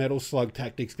Metal Slug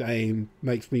Tactics game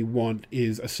makes me want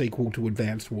is a sequel to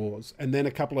Advanced Wars. And then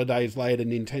a couple of days later,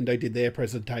 Nintendo did their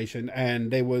presentation,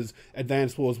 and there was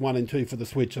Advanced Wars 1 and 2 for the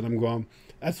Switch, and I'm going,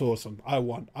 that's awesome. I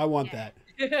want that.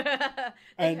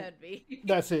 They heard me.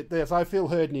 That's it. Yes, I feel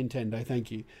heard, Nintendo. Thank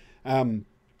you. And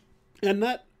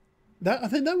that I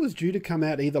think that was due to come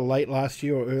out either late last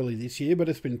year or early this year, but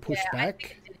it's been pushed back. I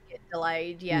think it did get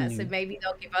delayed, so maybe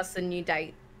they'll give us a new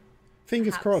date.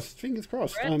 Fingers crossed.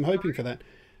 I'm hoping for that.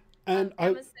 And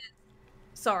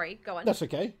sorry, go on. That's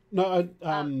okay. No,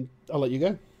 I'll let you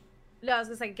go. No, I was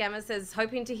going to say, Gamma says,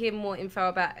 hoping to hear more info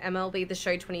about MLB The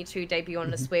Show 22 debut on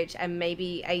the Switch and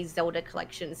maybe a Zelda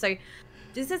collection. So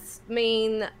does this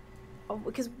mean,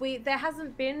 because there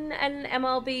hasn't been an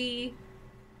MLB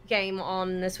game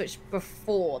on the Switch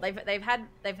before. They've had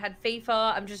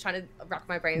FIFA. I'm just trying to rack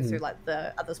my brains through like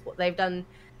the other sport. They've done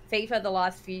FIFA the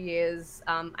last few years.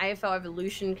 AFL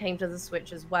Evolution came to the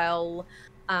Switch as well.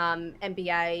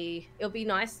 NBA. It'll be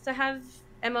nice to have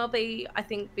MLB, I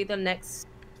think, be the next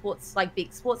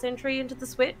big sports entry into the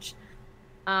Switch.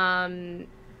 And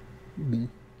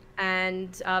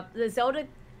the Zelda,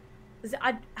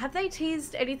 have they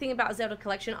teased anything about Zelda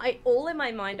Collection? All in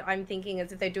my mind, I'm thinking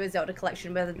is if they do a Zelda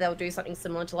Collection, whether they'll do something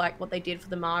similar to like what they did for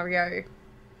the Mario,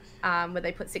 where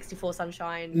they put 64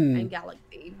 Sunshine and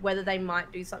Galaxy, whether they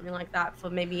might do something like that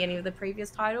for maybe any of the previous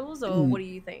titles, or what do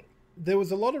you think? There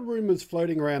was a lot of rumours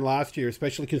floating around last year,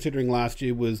 especially considering last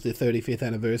year was the 35th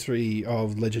anniversary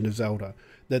of Legend of Zelda,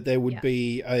 that there would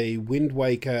be a Wind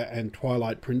Waker and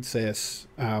Twilight Princess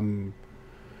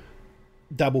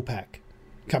double pack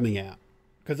coming out.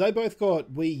 Because they both got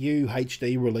Wii U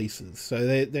HD releases,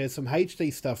 so there's some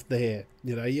HD stuff there.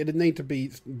 You know, it'd need to be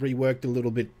reworked a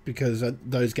little bit because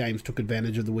those games took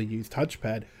advantage of the Wii U's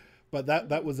touchpad. But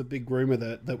that was a big rumour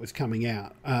that was coming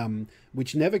out,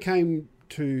 which never came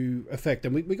to effect.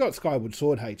 And we got Skyward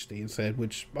Sword HD instead,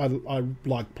 which I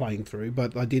like playing through,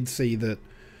 but I did see that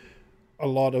a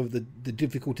lot of the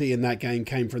difficulty in that game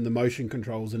came from the motion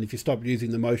controls, and if you stopped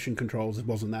using the motion controls, it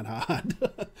wasn't that hard.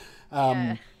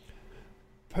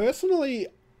 Personally,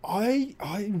 I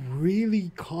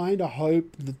really kind of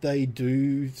hope that they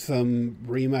do some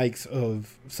remakes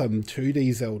of some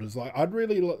 2D Zeldas. Like, I'd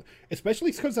really,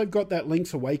 especially because they've got that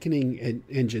Link's Awakening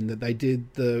engine that they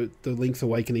did the Link's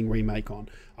Awakening remake on.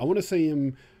 I want to see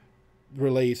them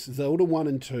release Zelda 1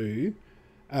 and 2,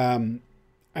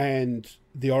 and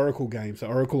the Oracle games, the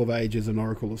Oracle of Ages and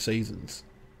Oracle of Seasons,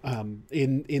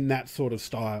 in that sort of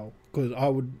style, because I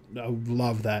would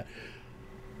love that.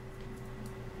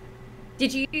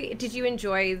 Did you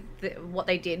enjoy what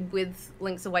they did with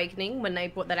Link's Awakening when they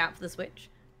brought that out for the Switch?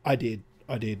 I did.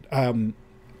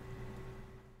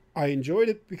 I enjoyed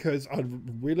it because I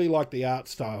really liked the art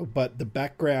style, but the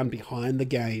background behind the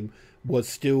game was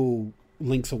still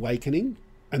Link's Awakening,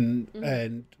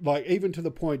 and like even to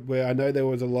the point where I know there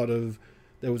was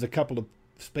a couple of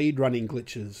speedrunning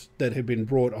glitches that had been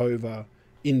brought over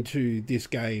into this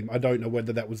game. I don't know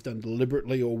whether that was done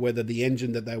deliberately or whether the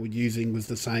engine that they were using was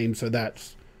the same,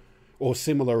 or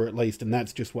similar at least, and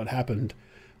that's just what happened.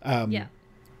 Yeah.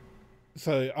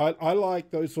 So I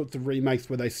like those sorts of remakes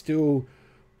where they still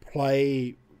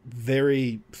play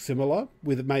very similar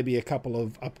with maybe a couple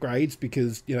of upgrades,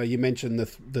 because you mentioned the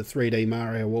 3D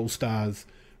Mario All-Stars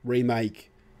remake,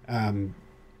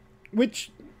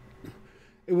 which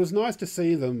it was nice to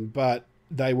see them, but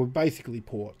they were basically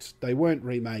ports. They weren't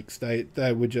remakes. They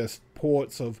were just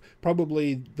ports of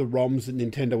probably the ROMs that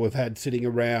Nintendo have had sitting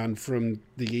around from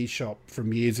the eShop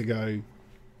from years ago.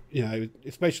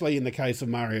 Especially in the case of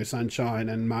Mario Sunshine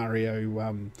and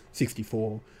Mario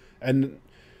 64. And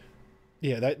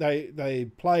yeah,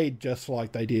 they played just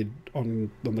like they did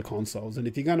on the consoles. And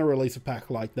if you're going to release a pack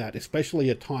like that, especially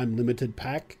a time-limited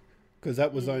pack, because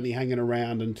that was only hanging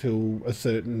around until a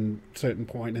certain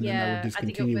point, and then they were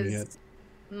discontinuing I think it was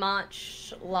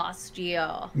March last year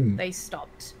they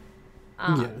stopped.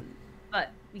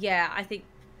 But yeah, I think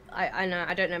I know,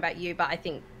 I don't know about you, but I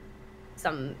think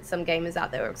some gamers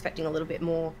out there were expecting a little bit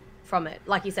more from it.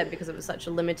 Like you said, because it was such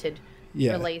a limited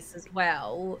release as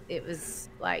well. It was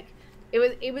like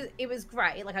it was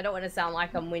great. Like, I don't want to sound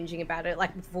like I'm whinging about it.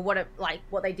 Like, for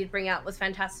what they did bring out was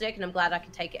fantastic, and I'm glad I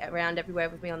could take it around everywhere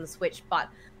with me on the Switch. But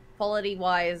quality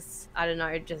wise, I don't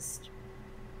know, just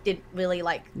didn't really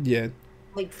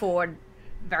leap forward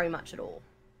very much at all.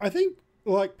 I think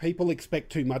people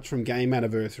expect too much from game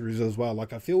anniversaries as well.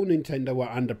 Like, I feel Nintendo were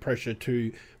under pressure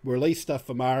to release stuff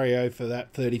for Mario for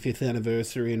that 35th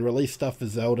anniversary and release stuff for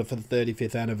Zelda for the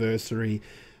 35th anniversary.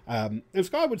 And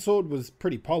Skyward Sword was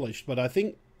pretty polished, but I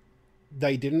think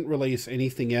they didn't release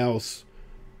anything else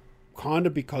kind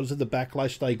of because of the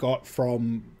backlash they got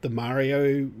from the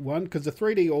Mario one, because the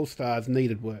 3D All-Stars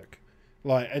needed work.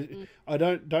 I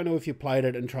don't know if you played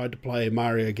it and tried to play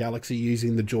Mario Galaxy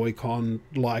using the Joy-Con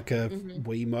like a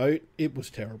Wiimote. It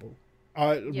was terrible.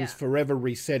 It was forever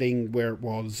resetting where it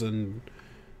was, and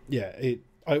it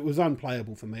was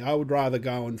unplayable for me. I would rather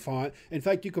go and find... In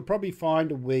fact, you could probably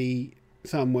find a Wii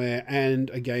somewhere and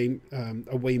a game,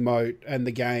 a Wiimote and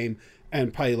the game,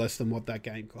 and pay less than what that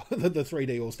game cost, the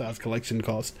 3D All-Stars collection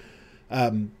cost.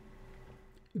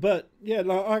 But yeah,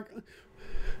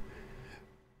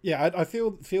 I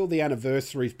feel the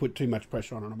anniversaries put too much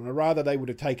pressure on them, and I'd rather they would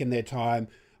have taken their time.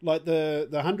 Like the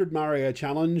 100 Mario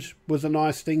Challenge was a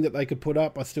nice thing that they could put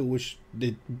up. I still wish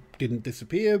it didn't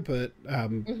disappear, but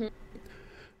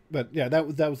but yeah, that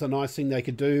was a nice thing they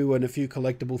could do, and a few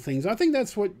collectible things. I think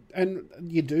that's what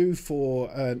you do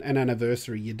for an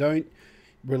anniversary. You don't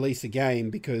release a game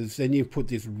because then you put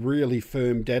this really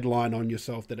firm deadline on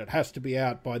yourself that it has to be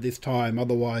out by this time,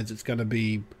 otherwise it's going to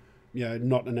be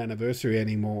not an anniversary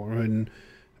anymore. And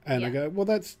I go, well,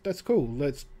 that's cool.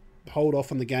 Let's hold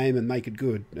off on the game and make it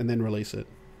good and then release it.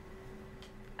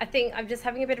 I think I'm just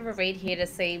having a bit of a read here to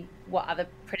see what other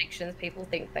predictions people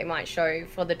think they might show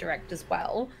for the Direct as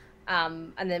well.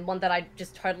 And then one that I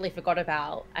just totally forgot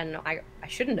about, and I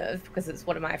shouldn't have, because it's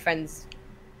one of my friend's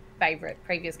favorite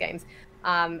previous games,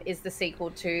 is the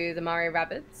sequel to the Mario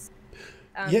Rabbids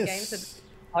game, so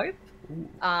Hope.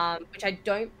 Which I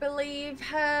don't believe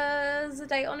has a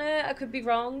date on it. I could be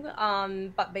wrong,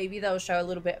 but maybe they'll show a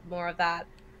little bit more of that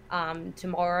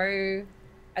tomorrow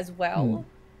as well.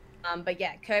 But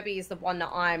yeah, Kirby is the one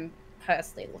that I'm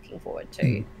personally looking forward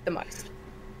to the most.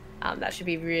 That should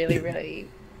be really, really,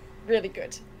 really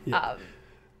good. Yeah.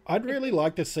 I'd really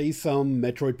like to see some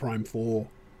Metroid Prime 4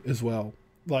 as well.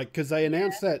 Like, because they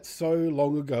announced that so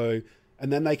long ago,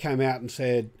 and then they came out and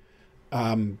said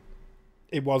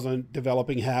it wasn't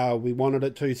developing how we wanted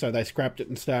it to, so they scrapped it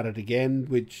and started again,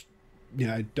 which,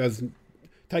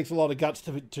 takes a lot of guts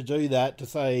to do that, to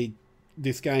say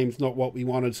this game's not what we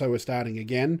wanted, so we're starting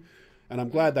again. And I'm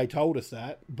glad they told us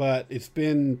that, but it's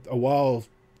been a while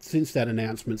since that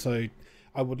announcement, so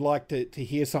I would like to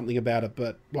hear something about it.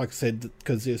 But like I said,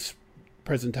 because there's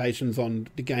presentations on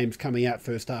the games coming out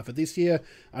first half of this year,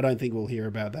 I don't think we'll hear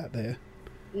about that there.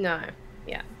 No,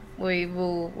 yeah, we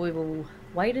will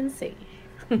wait and see.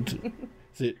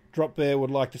 So Drop Bear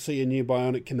would like to see a new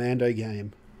Bionic Commando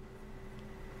game.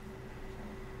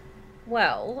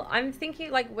 Well, I'm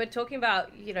thinking, we're talking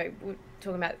about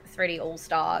 3D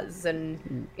All-Stars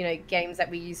and, games that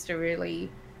we used to really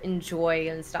enjoy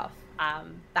and stuff.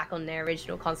 back on their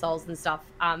original consoles and stuff.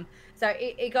 So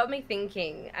it got me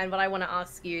thinking, and what I want to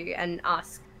ask you and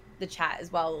ask the chat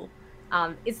as well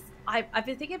is I've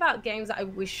been thinking about games that I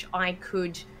wish I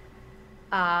could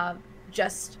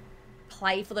just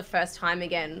play for the first time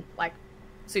again, like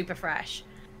super fresh.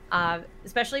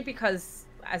 Especially because,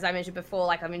 as I mentioned before,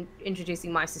 like I'm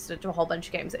introducing my sister to a whole bunch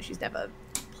of games that she's never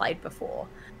played before.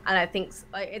 And I think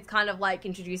it's kind of like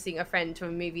introducing a friend to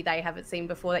a movie they haven't seen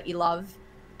before that you love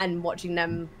and watching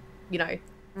them, you know,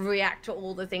 react to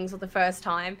all the things for the first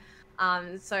time.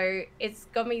 So it's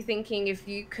got me thinking, if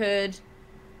you could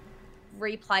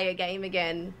replay a game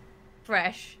again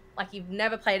fresh, like you've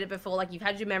never played it before, like you've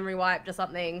had your memory wiped or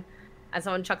something, and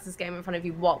someone chucks this game in front of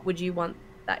you, what would you want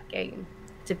that game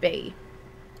to be?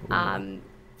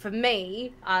 For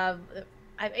me,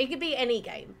 it could be any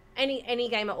game, any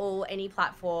game at all, any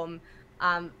platform.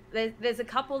 There's a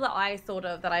couple that I thought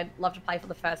of that I'd love to play for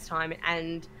the first time,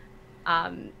 and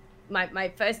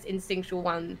my first instinctual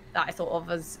one that I thought of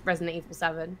was Resident Evil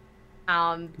 7,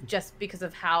 just because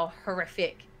of how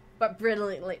horrific, but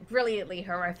brilliantly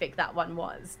horrific that one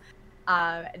was.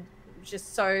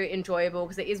 Just so enjoyable,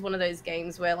 because it is one of those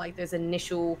games where like there's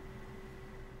initial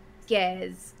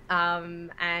scares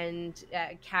and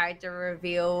character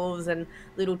reveals and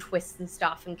little twists and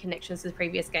stuff and connections to the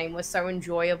previous game were so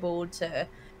enjoyable to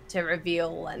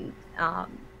reveal. And I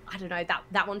don't know,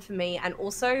 that one for me. And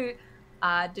also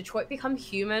Detroit Become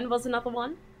Human was another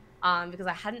one, because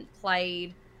I hadn't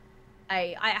played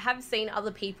I have seen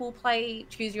other people play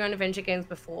choose your own adventure games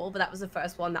before, but that was the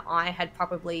first one that I had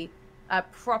properly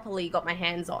got my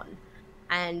hands on.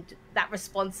 And that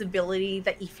responsibility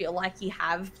that you feel like you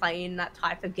have playing that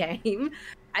type of game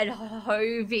and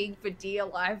hoping for dear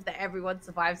life that everyone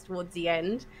survives towards the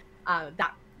end,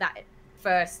 that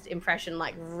first impression,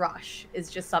 like rush, is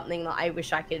just something that I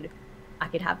wish I could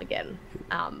have again.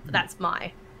 But that's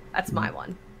my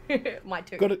one. My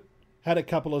two. Had a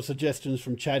couple of suggestions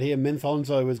from chat here.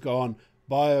 Menthonzo has gone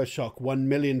BioShock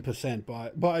 1,000,000%,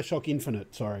 BioShock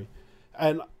Infinite, sorry.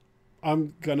 And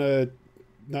I'm gonna.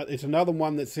 It's another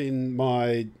one that's in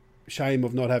my shame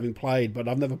of not having played, but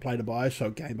I've never played a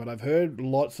BioShock game, but I've heard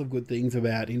lots of good things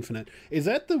about Infinite. Is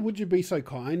that the Would You Be So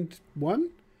Kind one?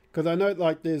 Because I know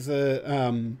like there's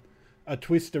a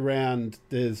twist around,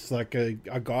 there's like a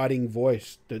guiding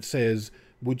voice that says,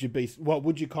 would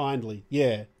you kindly?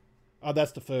 Yeah. Oh,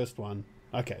 that's the first one.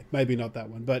 Okay, maybe not that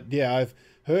one. But yeah, I've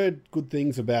heard good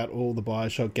things about all the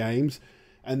BioShock games.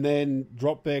 And then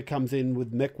Drop Bear comes in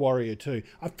with Mech Warrior 2.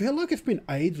 I feel like it's been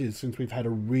ages since we've had a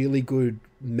really good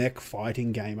mech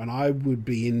fighting game, and I would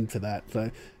be into that. So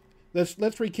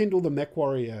let's rekindle the Mech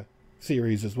Warrior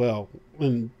series as well.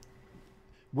 And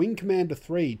Wing Commander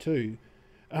 3 too.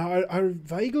 I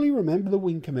vaguely remember the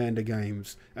Wing Commander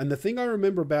games, and the thing I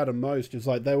remember about them most is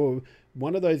like they were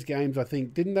one of those games. I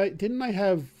think didn't they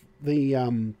have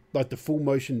the like the full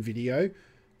motion video?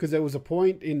 Because there was a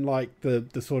point in like the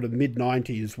sort of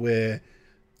mid-90s where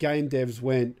game devs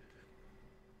went,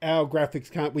 our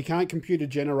graphics we can't computer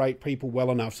generate people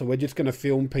well enough, so we're just going to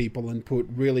film people and put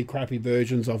really crappy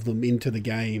versions of them into the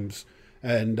games,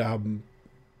 and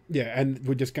and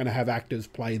we're just going to have actors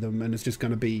play them, and it's just going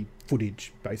to be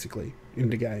footage basically in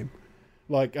the game.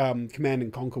 Like Command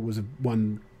and Conquer was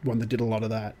one that did a lot of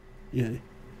that. Yeah.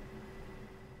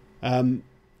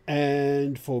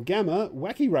 And for Gamma,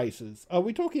 Wacky Races. Are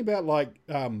we talking about like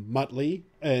Muttley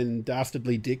and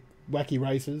Dastardly Dick Wacky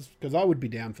Races? Because I would be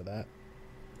down for that.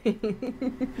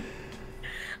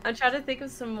 I'm trying to think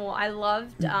of some more. I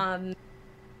loved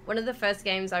one of the first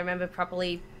games I remember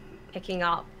properly picking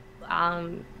up,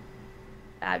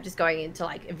 just going into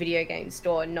like a video game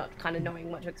store and not kind of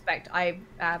knowing what to expect.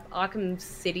 Arkham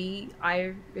City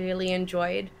I really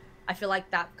enjoyed. I feel like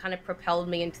that kind of propelled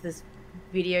me into this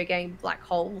video game black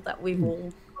hole that we've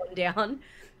all gone down.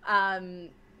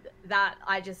 That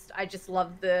I just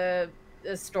love the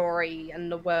story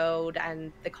and the world,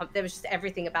 and there was just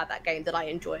everything about that game that I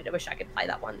enjoyed. I wish I could play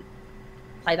that one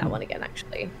again,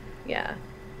 actually. Yeah.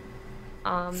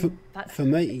 For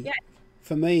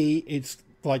me, it's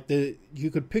like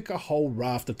you could pick a whole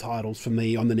raft of titles for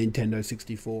me on the Nintendo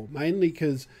 64, mainly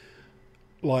because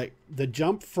like the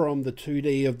jump from the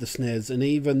 2D of the SNES and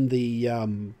even the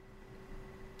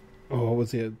what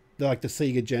was it? Like the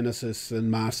Sega Genesis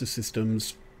and Master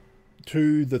Systems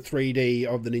to the 3D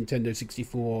of the Nintendo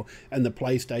 64 and the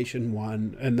PlayStation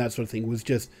 1 and that sort of thing was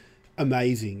just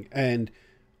amazing. And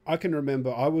I can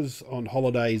remember I was on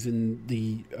holidays in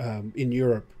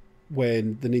Europe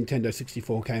when the Nintendo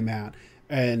 64 came out,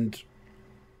 and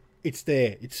it's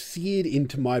there. It's seared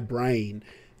into my brain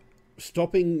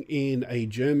stopping in a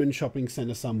German shopping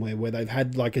center somewhere where they've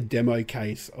had like a demo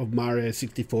case of Mario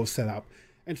 64 set up,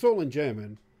 and it's all in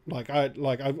German. I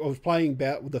was playing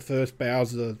the first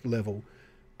Bowser level,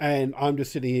 and I'm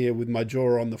just sitting here with my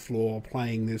jaw on the floor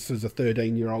playing this as a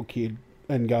 13-year-old kid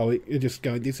and going,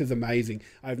 this is amazing.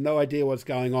 I have no idea what's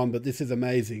going on, but this is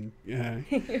amazing. Yeah.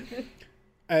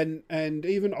 And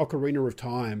even Ocarina of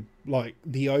Time, like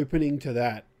the opening to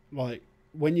that, like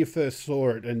when you first saw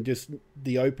it, and just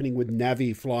the opening with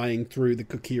Navi flying through the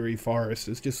Kokiri forest,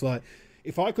 it's just like,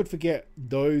 if I could forget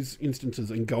those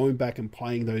instances and going back and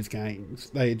playing those games,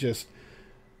 they just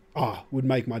would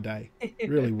make my day.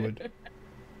 Really would.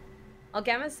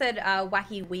 Algama said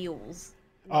wacky wheels.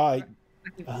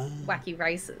 Wacky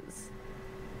races.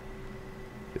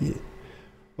 Yeah.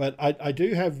 But I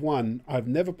do have one I've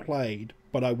never played,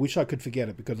 but I wish I could forget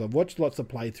it because I've watched lots of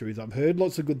playthroughs. I've heard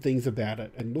lots of good things about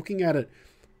it, and looking at it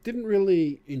didn't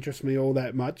really interest me all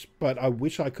that much, but I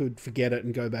wish I could forget it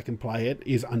and go back and play it,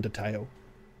 is Undertale.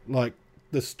 Like,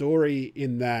 the story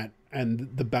in that and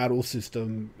the battle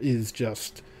system is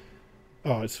just...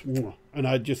 and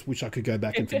I just wish I could go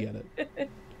back and forget it.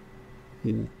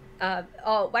 Yeah.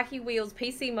 Wacky Wheels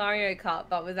PC Mario Kart,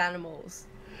 but with animals.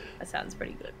 That sounds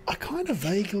pretty good. I kind of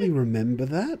vaguely remember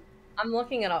that. I'm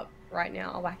looking it up right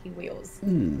now, Wacky Wheels.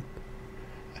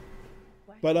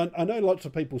 But I know lots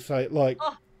of people say, like...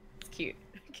 Oh, it's cute.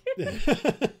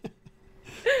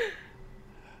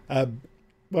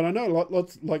 But I know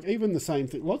lots, like, even the same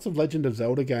thing, lots of Legend of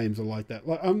Zelda games are like that.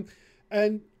 Like,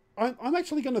 and I'm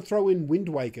actually going to throw in Wind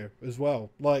Waker as well.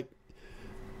 Like,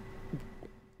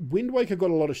 Wind Waker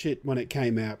got a lot of shit when it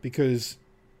came out because...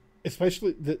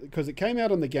 Especially because it came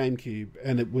out on the GameCube,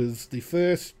 and it was the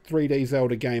first 3D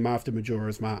Zelda game after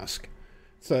Majora's Mask.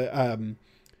 So,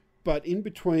 but in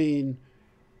between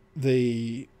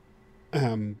the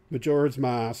Majora's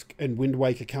Mask and Wind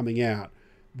Waker coming out,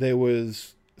 there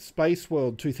was Space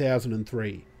World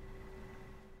 2003.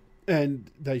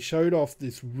 And they showed off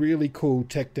this really cool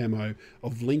tech demo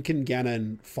of Link and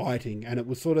Ganon fighting, and it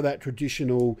was sort of that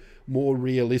traditional, more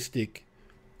realistic,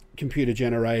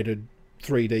 computer-generated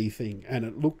 3D thing, and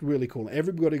it looked really cool.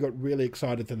 Everybody got really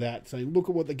excited for that, saying, look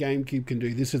at what the GameCube can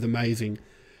do, this is amazing.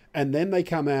 And then they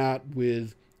come out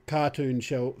with cartoon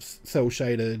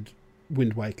cel-shaded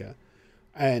Wind Waker,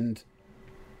 and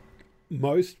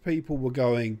most people were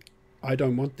going, I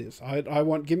don't want this. I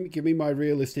want, give me my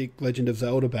realistic Legend of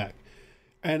Zelda back.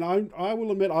 And I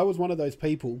will admit, I was one of those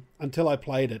people until I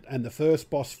played it, and the first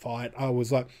boss fight, I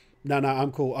was like, no,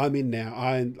 I'm cool, I'm in now,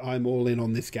 I'm all in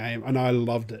on this game, and I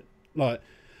loved it. Like,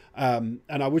 and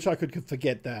I wish I could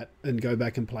forget that and go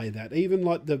back and play that. Even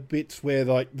like the bits where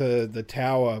like the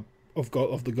tower of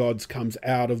the gods comes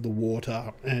out of the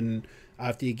water, and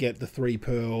after you get the 3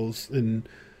 pearls, and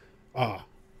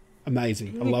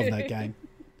amazing. I love that game.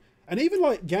 And even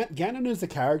like Ganon as a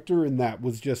character in that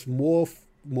was just more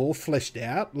fleshed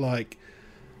out. Like,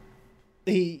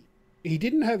 he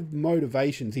didn't have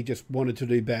motivations. He just wanted to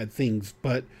do bad things,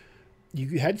 but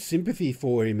you had sympathy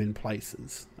for him in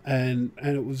places. And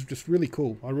it was just really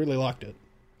cool. I really liked it.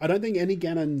 I don't think any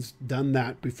Ganon's done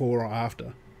that before or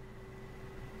after.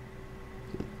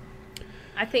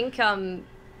 I think,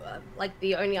 like,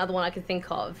 the only other one I could think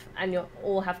of, and you'll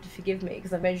all have to forgive me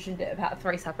because I've mentioned it about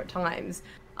 3 separate times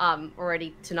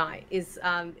already tonight, is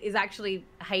actually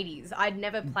Hades. I'd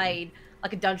never played,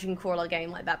 like, a dungeon crawler game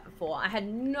like that before. I had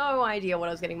no idea what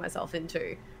I was getting myself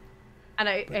into. And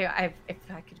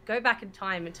if I could go back in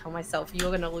time and tell myself, you're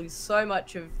going to lose so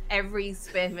much of every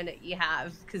spare minute you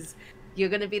have because you're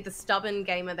going to be the stubborn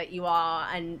gamer that you are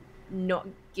and not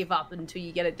give up until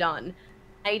you get it done.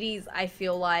 Hades, I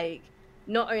feel like,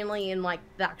 not only in like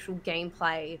the actual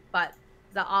gameplay, but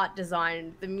the art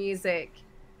design, the music,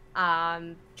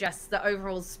 just the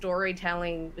overall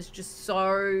storytelling was just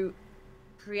so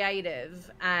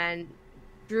creative and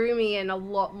drew me in a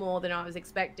lot more than I was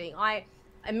expecting.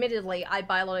 Admittedly, I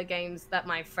buy a lot of games that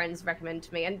my friends recommend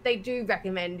to me, and they do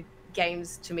recommend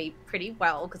games to me pretty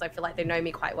well because I feel like they know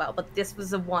me quite well. But this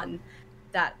was the one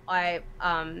that I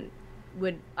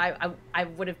would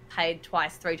have paid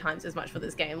 2-3 times as much for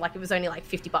this game. Like, it was only like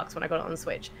 $50 when I got it on the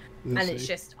Switch, and it's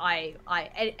just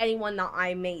anyone that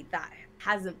I meet that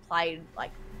hasn't played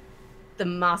like the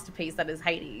masterpiece that is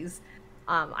Hades,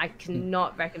 I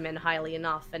cannot recommend highly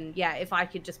enough. And yeah, if I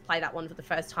could just play that one for the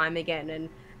first time again and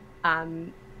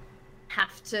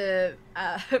have to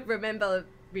remember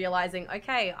realizing,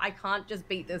 okay, I can't just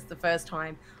beat this the first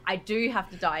time. I do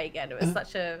have to die again. It was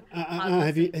such a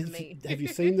hard lesson for me. Have you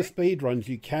seen the speed runs?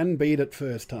 You can beat it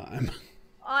first time.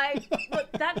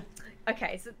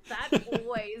 Okay, so that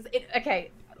always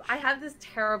okay. I have this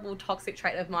terrible toxic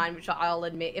trait of mine, which I'll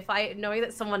admit. If I know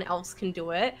that someone else can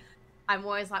do it, I'm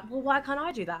always like, well, why can't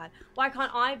I do that? Why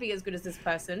can't I be as good as this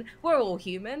person? We're all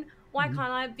human. Why can't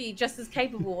I be just as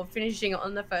capable of finishing it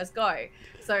on the first go?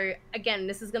 So again,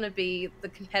 this is going to be the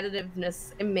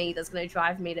competitiveness in me that's going to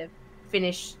drive me to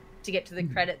finish to get to the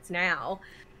credits now.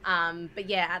 But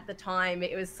yeah, at the time,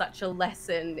 it was such a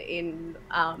lesson in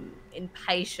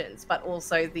patience, but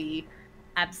also the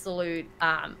absolute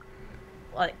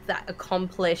like that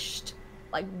accomplished,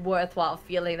 like worthwhile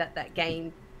feeling that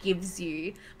game gives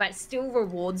you, but still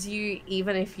rewards you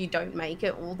even if you don't make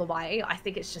it all the way. I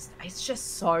think it's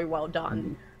just so well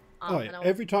done.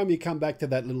 Every time you come back to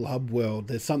that little hub world,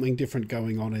 there's something different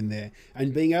going on in there,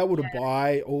 and being able to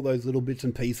buy all those little bits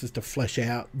and pieces to flesh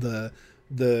out the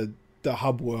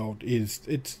hub world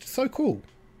it's so cool.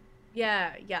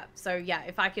 Yeah. So yeah,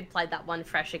 if I could play that one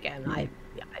fresh again,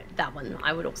 that one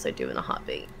I would also do in a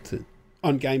heartbeat.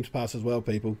 On Games Pass as well,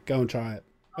 people. Go and try it.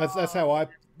 That's how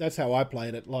I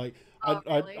played it. Like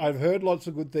really? I've heard lots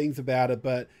of good things about it,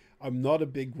 but I'm not a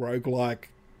big roguelike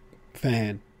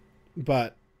fan.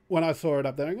 But when I saw it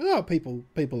up there, people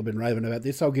have been raving about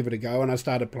this, I'll give it a go. And I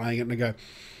started playing it and I go,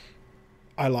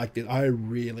 I liked it. I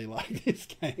really like this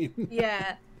game.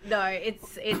 Yeah. No,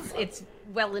 it's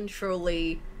well and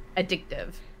truly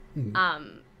addictive.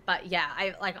 But yeah,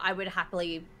 I would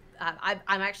happily. I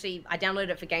downloaded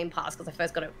it for Game Pass because I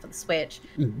first got it for the Switch.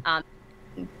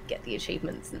 Get the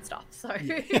achievements and stuff. So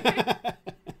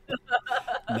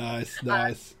nice.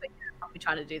 I'll be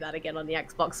trying to do that again on the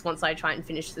Xbox once I try and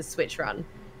finish the Switch run.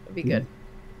 It'll be good.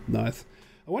 Nice.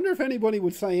 I wonder if anybody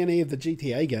would say any of the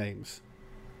GTA games.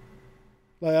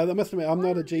 Like, I must admit, I'm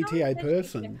not a GTA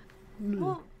person.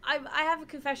 Well, I have a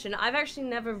confession. I've actually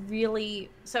never really.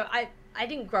 So I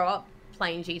didn't grow up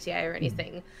playing GTA or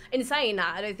anything. In saying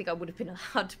that, I don't think I would have been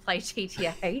allowed to play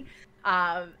GTA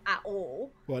at all.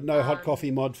 Well, no hot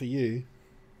coffee mod for you.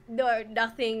 No,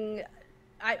 nothing.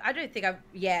 I don't think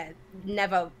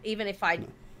never. Even if I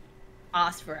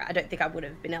asked for it, I don't think I would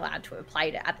have been allowed to have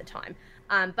played it at the time.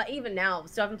 But even now,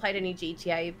 so I haven't played any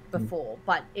GTA before.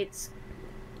 But it's,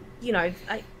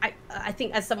 I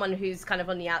think as someone who's kind of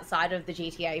on the outside of the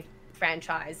GTA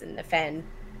franchise and the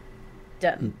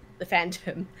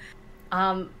fandom,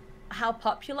 how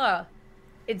popular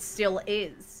it still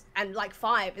is, and like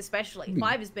 5 especially.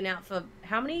 5 has been out for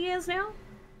how many years now?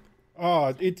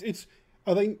 Oh, it's.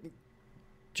 I think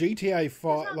GTA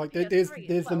 5. Like there's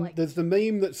the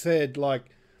meme that said, like,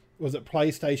 was it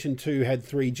PlayStation 2 had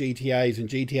 3 GTAs and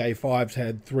GTA 5's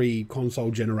had 3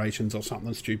 console generations or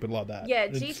something stupid like that. Yeah,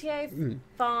 GTA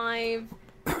 5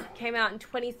 came out in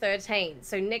 2013,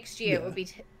 so next year it will be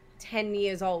 10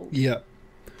 years old. Yeah.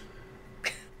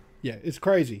 Yeah, it's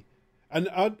crazy. And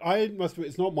I must admit,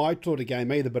 it's not my sort of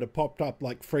game either, but it popped up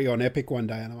like free on Epic one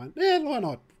day, and I went, why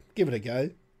not? Give it a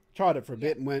go. Tried it for a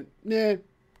bit and went,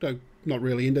 not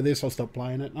really into this. I'll stop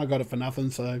playing it. I got it for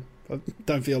nothing, so I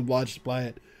don't feel obliged to play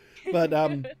it. But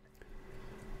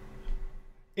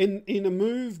in a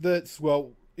move that's,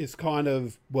 is kind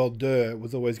of,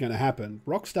 was always going to happen,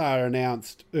 Rockstar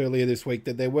announced earlier this week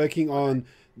that they're working on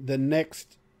the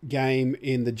next game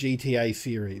in the GTA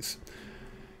series.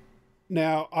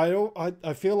 Now,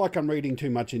 I feel like I'm reading too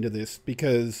much into this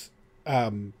because,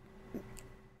 and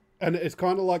it's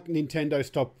kind of like Nintendo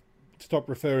stopped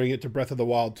referring it to Breath of the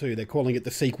Wild 2. They're calling it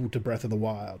the sequel to Breath of the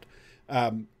Wild.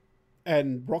 And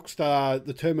Rockstar,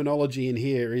 the terminology in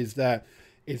here is that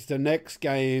it's the next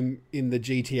game in the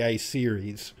GTA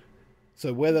series.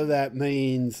 So whether that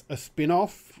means a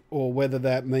spin-off or whether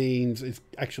that means it's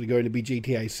actually going to be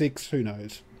GTA 6, who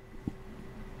knows?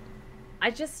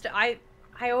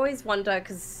 I always wonder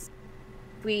because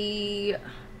my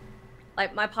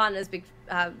partner's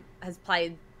has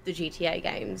played the GTA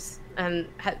games and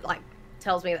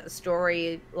tells me that the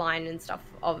storyline and stuff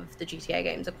of the GTA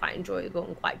games are quite enjoyable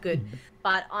and quite good.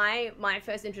 But my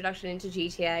first introduction into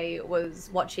GTA was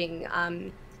watching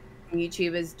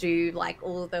YouTubers do like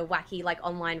all the wacky like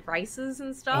online races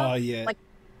and stuff. Oh yeah. Like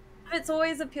it's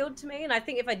always appealed to me, and I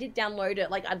think if I did download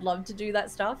it, like I'd love to do that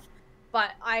stuff.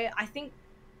 But I think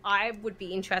I would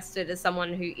be interested as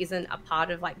someone who isn't a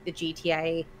part of like the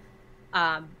GTA,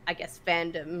 I guess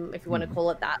fandom, if you want to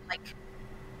call it that. Like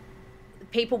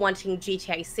people wanting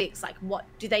GTA 6, like what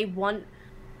do they want?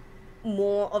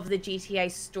 More of the GTA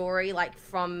story, like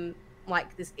from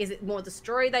like this? Is it more the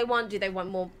story they want? Do they want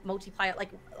more multiplayer?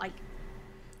 Like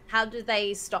how do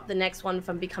they stop the next one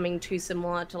from becoming too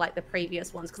similar to like the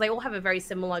previous ones? Because they all have a very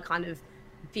similar kind of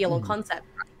feel and concept.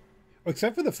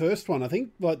 Except for the first one. I think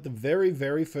like the very,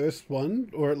 very first one,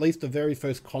 or at least the very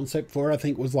first concept for it, I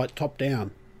think was like top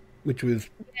down, which was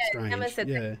strange. Emma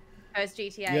said first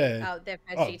GTA. Yeah. Their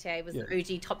first Oh, GTA was yeah. the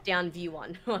OG top-down view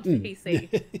one on PC.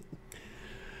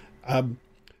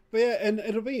 But yeah, and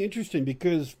it'll be interesting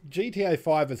because GTA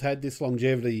 5 has had this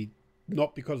longevity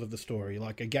not because of the story.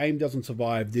 Like, a game doesn't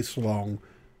survive this long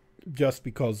just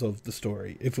because of the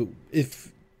story.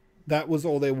 If that was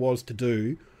all there was to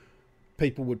do,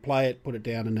 people would play it, put it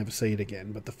down, and never see it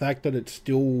again. But the fact that it's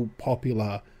still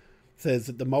popular says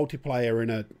that the multiplayer in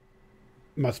it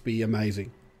must be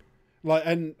amazing. Like,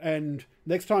 and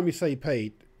next time you see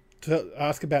Pete, to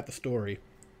ask about the story,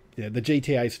 the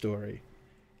GTA story.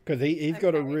 Because he's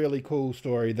got a really cool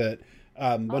story that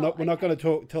we're not going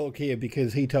to talk here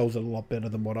because he tells it a lot better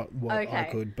than what I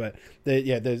could. But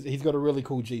he's got a really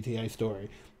cool GTA story.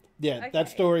 Yeah, that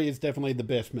story is definitely the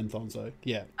best Menthonzo.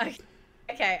 Yeah.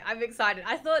 Okay, I'm excited.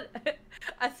 I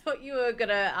thought you were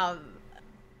gonna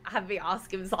have me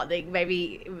ask him something.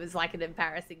 Maybe it was like an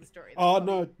embarrassing story. Oh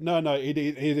no! It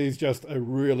is just a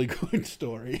really good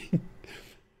story.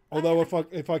 Although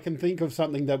if I can think of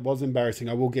something that was embarrassing,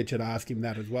 I will get you to ask him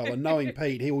that as well. And knowing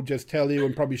Pete, he will just tell you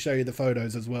and probably show you the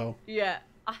photos as well. Yeah,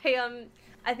 I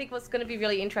think what's going to be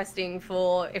really interesting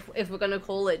for if we're going to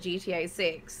call it GTA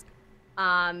 6,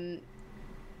 I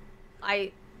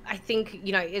think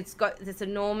it's got this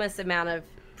enormous amount of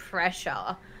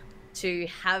pressure to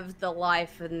have the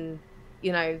life and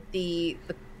the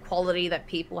quality that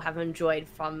people have enjoyed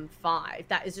from 5.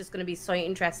 That is just going to be so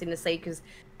interesting to see because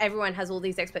everyone has all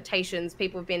these expectations.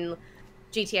 People have been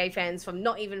GTA fans from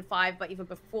not even 5, but even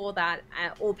before that,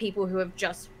 or people who have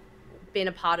just been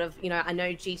a part of, I know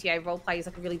GTA roleplay is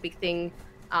like a really big thing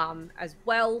as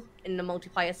well in the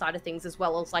multiplayer side of things, as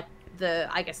well as like the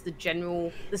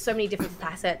general, there's so many different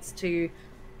facets to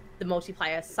the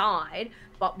multiplayer side,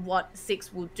 but what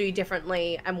 6 will do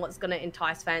differently and what's going to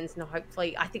entice fans, and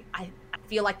hopefully I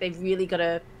feel like they've really got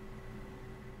to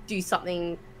do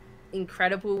something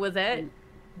incredible with it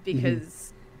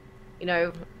because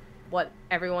what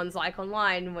everyone's like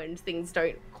online when things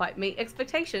don't quite meet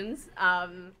expectations.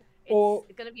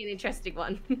 It's going to be an interesting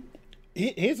one.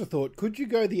 Here's a thought. Could you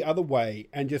go the other way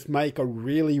and just make a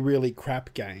really, really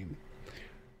crap game?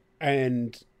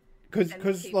 And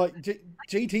because like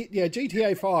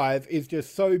GTA 5 is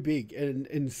just so big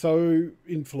and so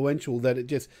influential that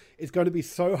it's going to be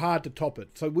so hard to top it.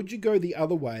 So would you go the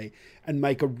other way and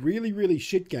make a really, really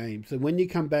shit game, so when you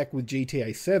come back with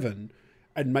GTA 7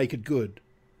 and make it good,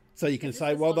 so you can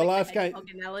say, well, the last game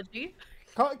analogy?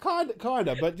 kind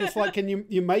of, but just like, can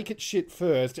you make it shit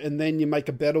first and then you make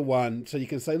a better one so you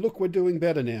can say, look, we're doing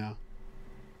better now?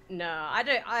 No, I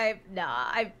don't.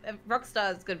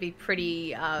 Rockstar's going to be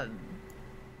pretty. Or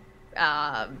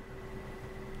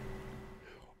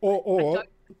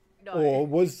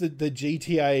was the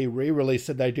GTA re-release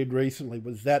that they did recently,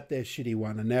 was that their shitty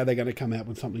one, and now they're going to come out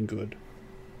with something good?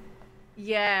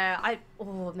 Yeah, I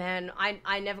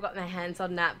never got my hands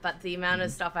on that, but the amount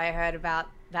of stuff I heard about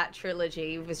that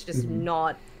trilogy was just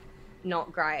not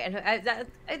great, and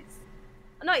it's.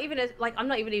 I'm not even a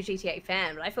GTA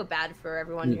fan, but I feel bad for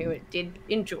everyone who did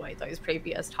enjoy those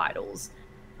previous titles,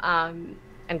 and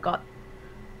got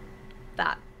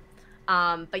that.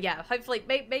 But yeah, hopefully,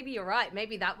 maybe you're right.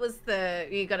 Maybe that was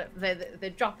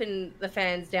the dropping the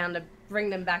fans down to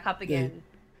bring them back up again.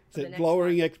 So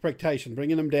lowering expectation,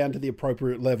 bringing them down to the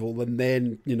appropriate level, and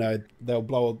then they'll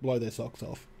blow their socks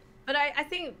off. But I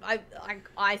think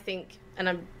I think,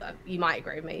 and you might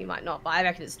agree with me, you might not, but I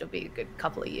reckon it'd still be a good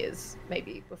couple of years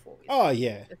maybe before we. Oh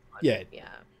yeah.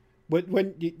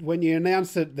 When you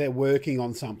announce that they're working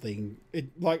on something,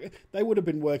 they would have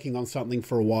been working on something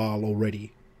for a while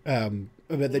already. But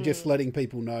they're just letting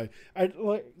people know.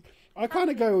 I kind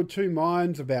of go with two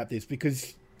minds about this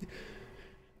because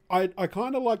I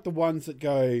kind of like the ones that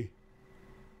go,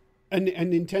 and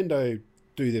Nintendo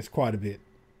do this quite a bit.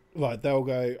 Like, they'll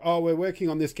go, oh, we're working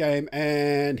on this game,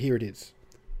 and here it is.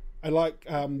 I like,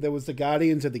 there was the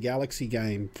Guardians of the Galaxy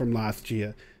game from last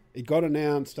year. It got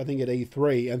announced, I think, at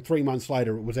E3, and 3 months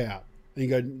later it was out. And you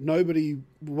go,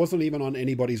 wasn't even on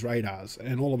anybody's radars,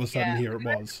 and all of a sudden here it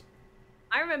was.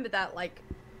 I remember that,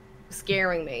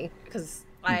 scaring me, because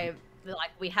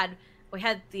we had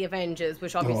the Avengers,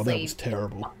 which obviously... Oh, that was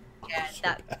terrible.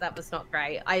 Yeah, that was not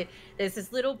great. There's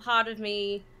this little part of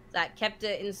me that kept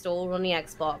it installed on the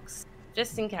Xbox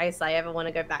just in case I ever want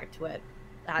to go back to it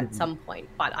at some point,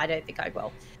 but I don't think I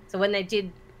will. So when they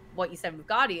did what you said with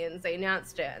Guardians, they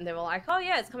announced it and they were like, oh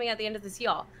yeah, it's coming out the end of this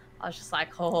year. I was just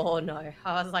like, oh no.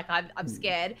 I was like, I'm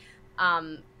scared.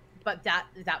 But that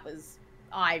was,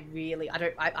 I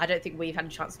don't think we've had a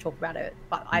chance to talk about it,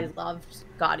 but I loved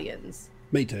Guardians.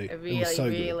 Me too. I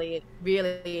really,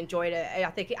 really enjoyed it.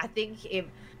 I think it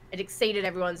exceeded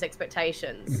everyone's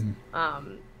expectations.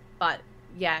 But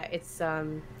yeah, it's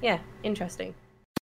yeah, interesting.